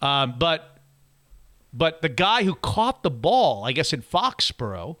 But the guy who caught the ball, I guess in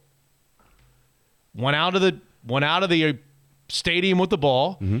Foxborough, went out of the stadium with the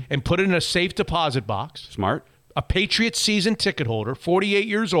ball and put it in a safe deposit box. Smart. A Patriots season ticket holder, 48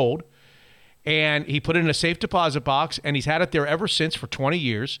 years old, and he put it in a safe deposit box, and he's had it there ever since for 20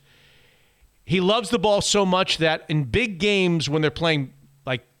 years. He loves the ball so much that in big games when they're playing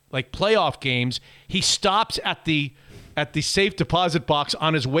like playoff games, he stops at the safe deposit box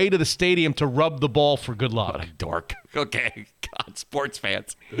on his way to the stadium to rub the ball for good luck. What a dork. Okay. God, sports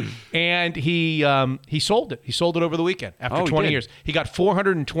fans. And he sold it. He sold it over the weekend after 20 years. He got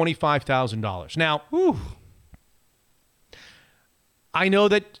 $425,000. Now, I know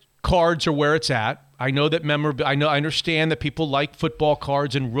that cards are where it's at. I know that I understand that people like football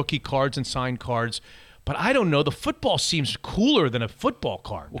cards and rookie cards and signed cards. But I don't know. The football seems cooler than a football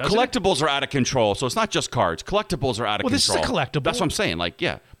card. Well, collectibles are out of control, so it's not just cards. Collectibles are out of control. Well, this is a collectible. That's what I'm saying.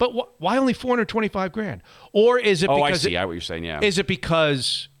 Yeah. But why only $425,000? Or is it because... Oh, I see. I what you're saying, yeah. Is it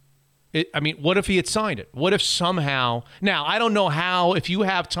because... what if he had signed it? What if somehow... Now, I don't know how, if you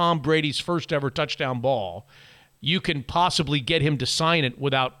have Tom Brady's first ever touchdown ball, you can possibly get him to sign it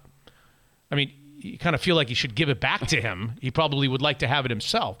without... you kind of feel like you should give it back to him. He probably would like to have it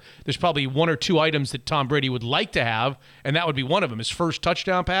himself. There's probably one or two items that Tom Brady would like to have, and that would be one of them. His first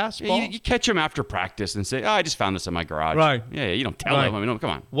touchdown pass. Yeah, you catch him after practice and say, I just found this in my garage. Right. Yeah, you don't tell him. Come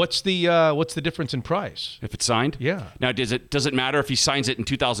on. What's the difference in price? If it's signed? Yeah. Now, does it matter if he signs it in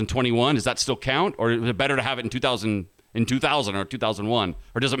 2021? Does that still count? Or is it better to have it in 2000 or 2001?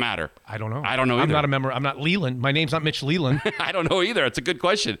 Or does it matter? I don't know. I don't know either. I'm not a member. I'm not Leland. My name's not Mitch Leland. I don't know either. It's a good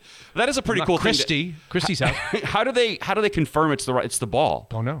question. That is a pretty cool thing. Christie's house. How do they confirm it's the ball?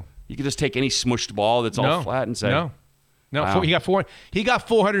 Don't know. You can just take any smushed ball that's all flat and say no. Wow. He got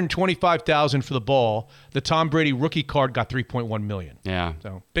 $425,000 for the ball. The Tom Brady rookie card got $3.1 million. Yeah.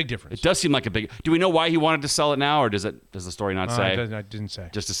 So big difference. It does seem like a big. Do we know why he wanted to sell it now, or does the story not say? I didn't say.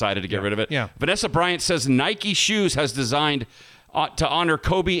 Just decided to get rid of it. Yeah. Vanessa Bryant says Nike shoes has designed to honor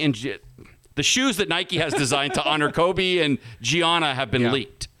Kobe and the shoes that Nike has designed to honor Kobe and Gianna have been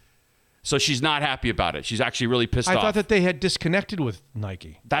leaked. So she's not happy about it. She's actually really pissed off. I thought that they had disconnected with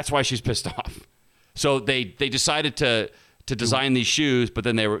Nike. That's why she's pissed off. So they decided to design these shoes, but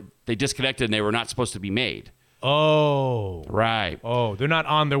then they disconnected and they were not supposed to be made. Oh. Right. Oh, they're not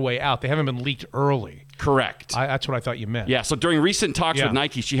on their way out. They haven't been leaked early. Correct. That's what I thought you meant. Yeah, so during recent talks with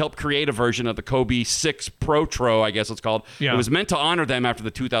Nike, she helped create a version of the Kobe 6 Pro, I guess it's called. Yeah. It was meant to honor them after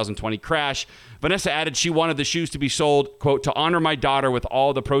the 2020 crash. Vanessa added she wanted the shoes to be sold, quote, to honor my daughter with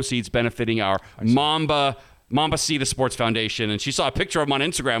all the proceeds benefiting our Mamba Cita Sports Foundation. And she saw a picture of them on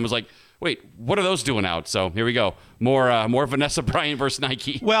Instagram and was like, wait, what are those doing out? So here we go. More Vanessa Bryant versus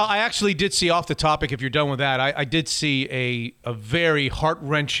Nike. Well, I actually did see, off the topic, if you're done with that, I did see a very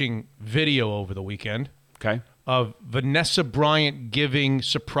heart-wrenching video over the weekend. Okay. Of Vanessa Bryant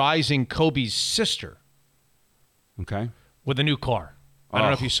surprising Kobe's sister. Okay. With a new car. I don't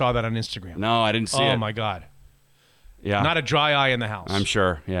know if you saw that on Instagram. No, I didn't see it. Oh, my God. Yeah. Not a dry eye in the house. I'm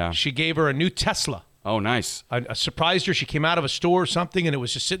sure, yeah. She gave her a new Tesla. Oh, nice. I surprised her. She came out of a store or something, and it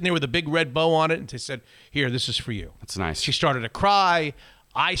was just sitting there with a big red bow on it, and they said, here, this is for you. That's nice. She started to cry.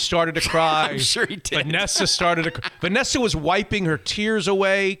 I started to cry. I'm sure he did. Vanessa started to cry. Vanessa was wiping her tears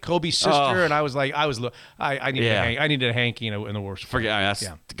away, Kobe's sister, and I was like, I needed a hanky in the worst. Forget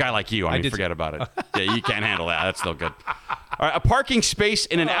a guy like you. Forget about it. Yeah, you can't handle that. That's no good. All right, a parking space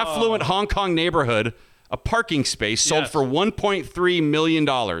in an affluent Hong Kong neighborhood, a parking space sold for $1.3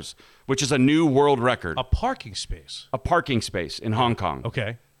 million, which is a new world record. A parking space? A parking space in Hong Kong.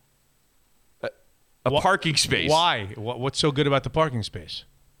 Okay. A parking space. Why? What's so good about the parking space?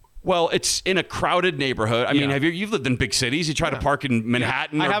 Well, it's in a crowded neighborhood. I mean, you've lived in big cities. You try to park in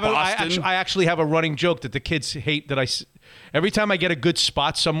Manhattan or Boston. I actually have a running joke that the kids hate that every time I get a good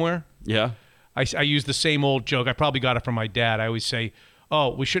spot somewhere, I use the same old joke. I probably got it from my dad. I always say,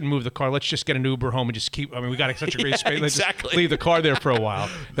 oh, we shouldn't move the car. Let's just get an Uber home and just keep. We got such a great space. Let's just leave the car there for a while.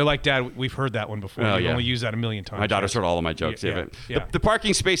 They're like, Dad, we've heard that one before. We've only used that a million times. My daughter's heard all of my jokes. The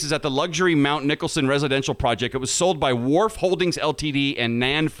parking space is at the luxury Mount Nicholson residential project. It was sold by Wharf Holdings Ltd. and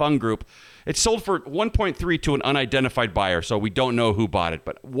Nan Fung Group. It sold for $1.3 to an unidentified buyer, so we don't know who bought it.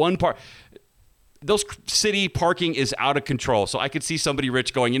 But those city parking is out of control. So I could see somebody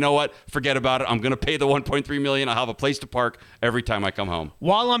rich going, you know what? Forget about it. I'm going to pay the $1.3 million. I'll have a place to park every time I come home.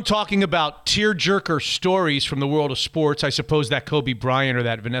 While I'm talking about tearjerker stories from the world of sports, I suppose that Kobe Bryant or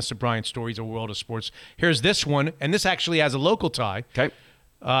that Vanessa Bryant story is a world of sports. Here's this one, and this actually has a local tie. Okay.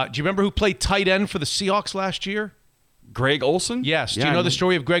 Do you remember who played tight end for the Seahawks last year? Greg Olsen? Yes. Do you know the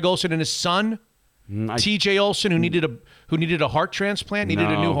story of Greg Olsen and his son? TJ Olsen, who needed a heart transplant, needed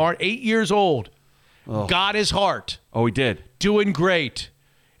a new heart, 8 years old. Got his heart. Oh, he did. Doing great.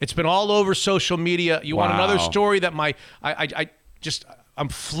 It's been all over social media. You want another story that I'm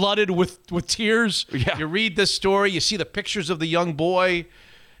flooded with tears. Yeah. You read this story, you see the pictures of the young boy.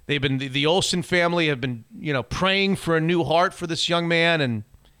 They've been the Olsen family have been, praying for a new heart for this young man, and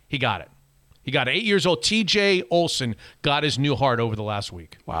he got it. He got 8 years old. TJ Olsen got his new heart over the last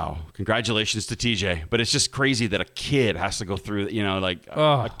week. Wow. Congratulations to TJ. But it's just crazy that a kid has to go through,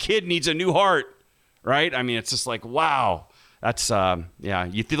 a kid needs a new heart, right? I mean, it's just like, wow. That's,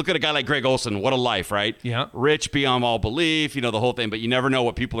 you look at a guy like Greg Olsen, what a life, right? Yeah. Rich beyond all belief, the whole thing, but you never know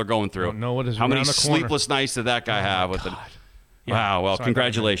what people are going through. Don't know what is How many around the corner. sleepless nights did that guy have with it? Yeah. Wow. Well, Sorry,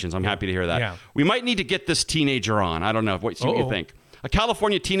 congratulations. I'm happy to hear that. Yeah. We might need to get this teenager on. I don't know. See what you think. A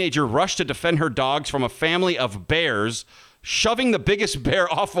California teenager rushed to defend her dogs from a family of bears, shoving the biggest bear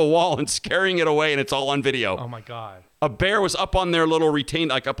off a wall and scaring it away, and it's all on video. Oh, my God. A bear was up on their little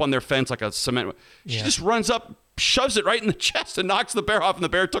up on their fence, like a cement. She just runs up, shoves it right in the chest, and knocks the bear off, and the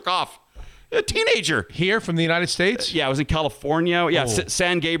bear took off. A teenager. Here from the United States? Yeah, it was in California. Yeah,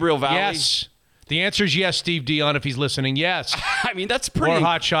 San Gabriel Valley. Yes. The answer is yes, Steve Dion, if he's listening. Yes. I mean, that's pretty. Or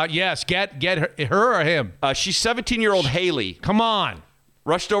hot shot. Yes. Get her or him. She's 17-year-old Haley. Come on.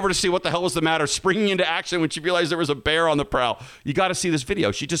 Rushed over to see what the hell was the matter, springing into action when she realized there was a bear on the prowl. You got to see this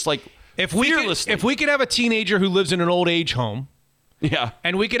video. She just if we could have a teenager who lives in an old age home. Yeah.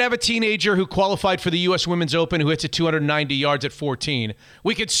 And we could have a teenager who qualified for the U.S. Women's Open who hits it 290 yards at 14.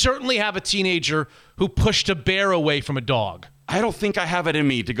 We could certainly have a teenager who pushed a bear away from a dog. I don't think I have it in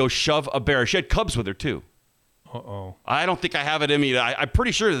me to go shove a bear. She had cubs with her, too. Uh-oh. I don't think I have it in me. I'm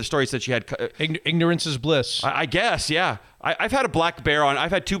pretty sure the story said she had... Ignorance is bliss. I guess, yeah. I've had a black bear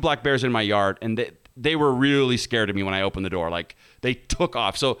I've had two black bears in my yard, and they were really scared of me when I opened the door. They took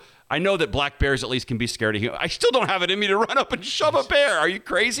off. So I know that black bears at least can be scared of you. I still don't have it in me to run up and shove a bear. Are you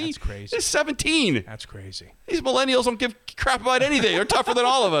crazy? That's crazy. It's 17. That's crazy. These millennials don't give crap about anything. They're tougher than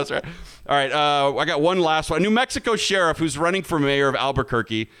all of us, right? All right, I got one last one. A New Mexico sheriff who's running for mayor of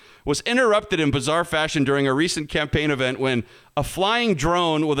Albuquerque was interrupted in bizarre fashion during a recent campaign event when a flying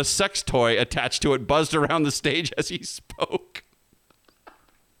drone with a sex toy attached to it buzzed around the stage as he spoke.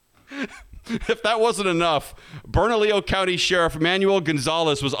 If that wasn't enough, Bernalillo County Sheriff Manuel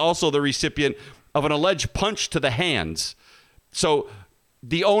Gonzalez was also the recipient of an alleged punch to the hands. So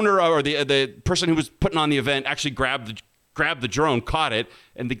the owner or the person who was putting on the event actually grabbed the drone, caught it,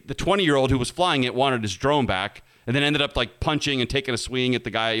 and the 20-year-old who was flying it wanted his drone back, and then ended up punching and taking a swing at the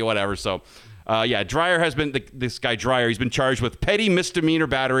guy, whatever. So, Dreyer has been, this guy Dreyer, he's been charged with petty misdemeanor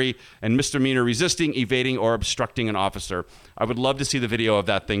battery and misdemeanor resisting, evading, or obstructing an officer. I would love to see the video of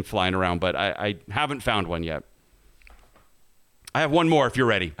that thing flying around, but I haven't found one yet. I have one more if you're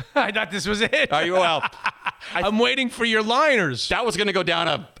ready. I thought this was it. Are you? Well, I'm waiting for your liners. That was going to go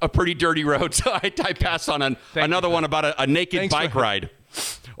down a pretty dirty road, so I passed on another one about a naked bike ride.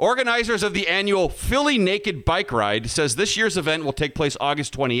 Organizers of the annual Philly Naked Bike Ride says this year's event will take place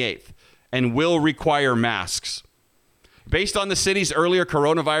August 28th and will require masks. Based on the city's earlier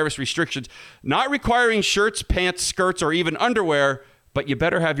coronavirus restrictions, not requiring shirts, pants, skirts, or even underwear, but you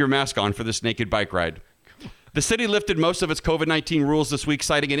better have your mask on for this naked bike ride. The city lifted most of its COVID-19 rules this week,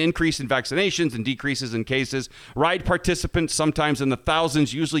 citing an increase in vaccinations and decreases in cases. Ride participants, sometimes in the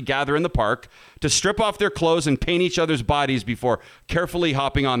thousands, usually gather in the park to strip off their clothes and paint each other's bodies before carefully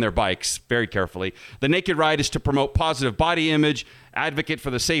hopping on their bikes, very carefully. The naked ride is to promote positive body image, advocate for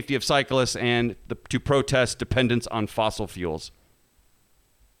the safety of cyclists, and to protest dependence on fossil fuels.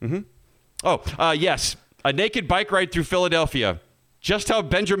 Yes, a naked bike ride through Philadelphia. Just how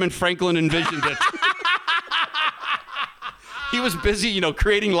Benjamin Franklin envisioned it. He was busy,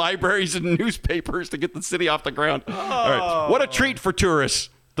 creating libraries and newspapers to get the city off the ground. Oh. All right. What a treat for tourists.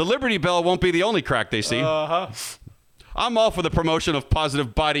 The Liberty Bell won't be the only crack they see. I'm all for the promotion of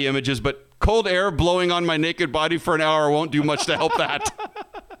positive body images, but cold air blowing on my naked body for an hour won't do much to help that.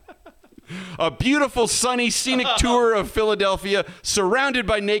 A beautiful, sunny, scenic tour of Philadelphia, surrounded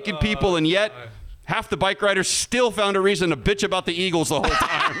by naked people, and yet half the bike riders still found a reason to bitch about the Eagles the whole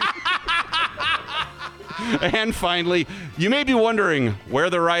time. And finally, you may be wondering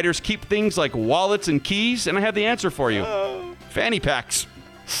where the riders keep things like wallets and keys, and I have the answer for you. Fanny packs.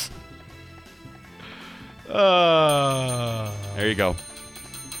 There you go.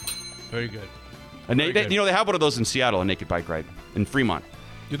 Very good. And they have one of those in Seattle, a naked bike ride in Fremont.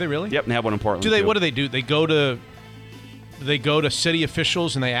 Do they really? Yep, and they have one in Portland. Too. What do they do? They go to city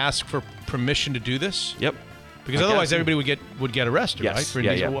officials and they ask for permission to do this. Yep. Because otherwise, everybody would get arrested, right? Yes. For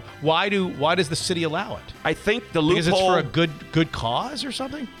Yeah. Why does the city allow it? I think the loophole because it's for a good cause or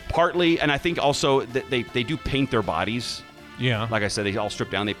something. Partly, and I think also that they do paint their bodies. Yeah. Like I said, they all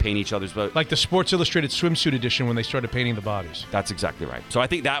strip down. They paint each other's. But like the Sports Illustrated swimsuit edition when they started painting the bodies. That's exactly right. So I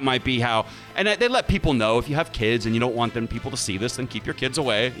think that might be how. And they let people know if you have kids and you don't want people to see this, then keep your kids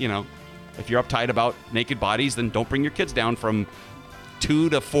away. You know, if you're uptight about naked bodies, then don't bring your kids down from 2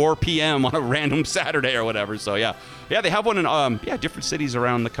 to 4 p.m. on a random Saturday or whatever. So yeah, they have one in different cities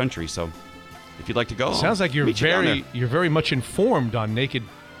around the country. So if you'd like to go, sounds like you're very much informed on naked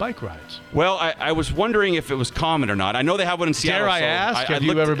bike rides. Well, I was wondering if it was common or not. I know they have one in Seattle. Dare I ask? Have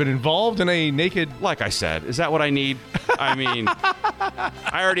you ever been involved in a naked? Like I said, is that what I need? I mean, I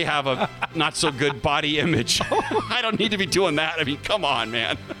already have a not so good body image. I don't need to be doing that. I mean, come on,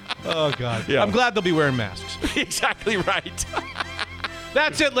 man. Oh God. Yeah. I'm glad they'll be wearing masks. Exactly right.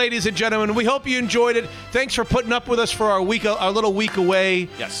 That's it, ladies and gentlemen. We hope you enjoyed it. Thanks for putting up with us for our little week away.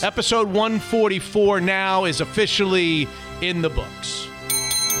 Yes. Episode 144 now is officially in the books.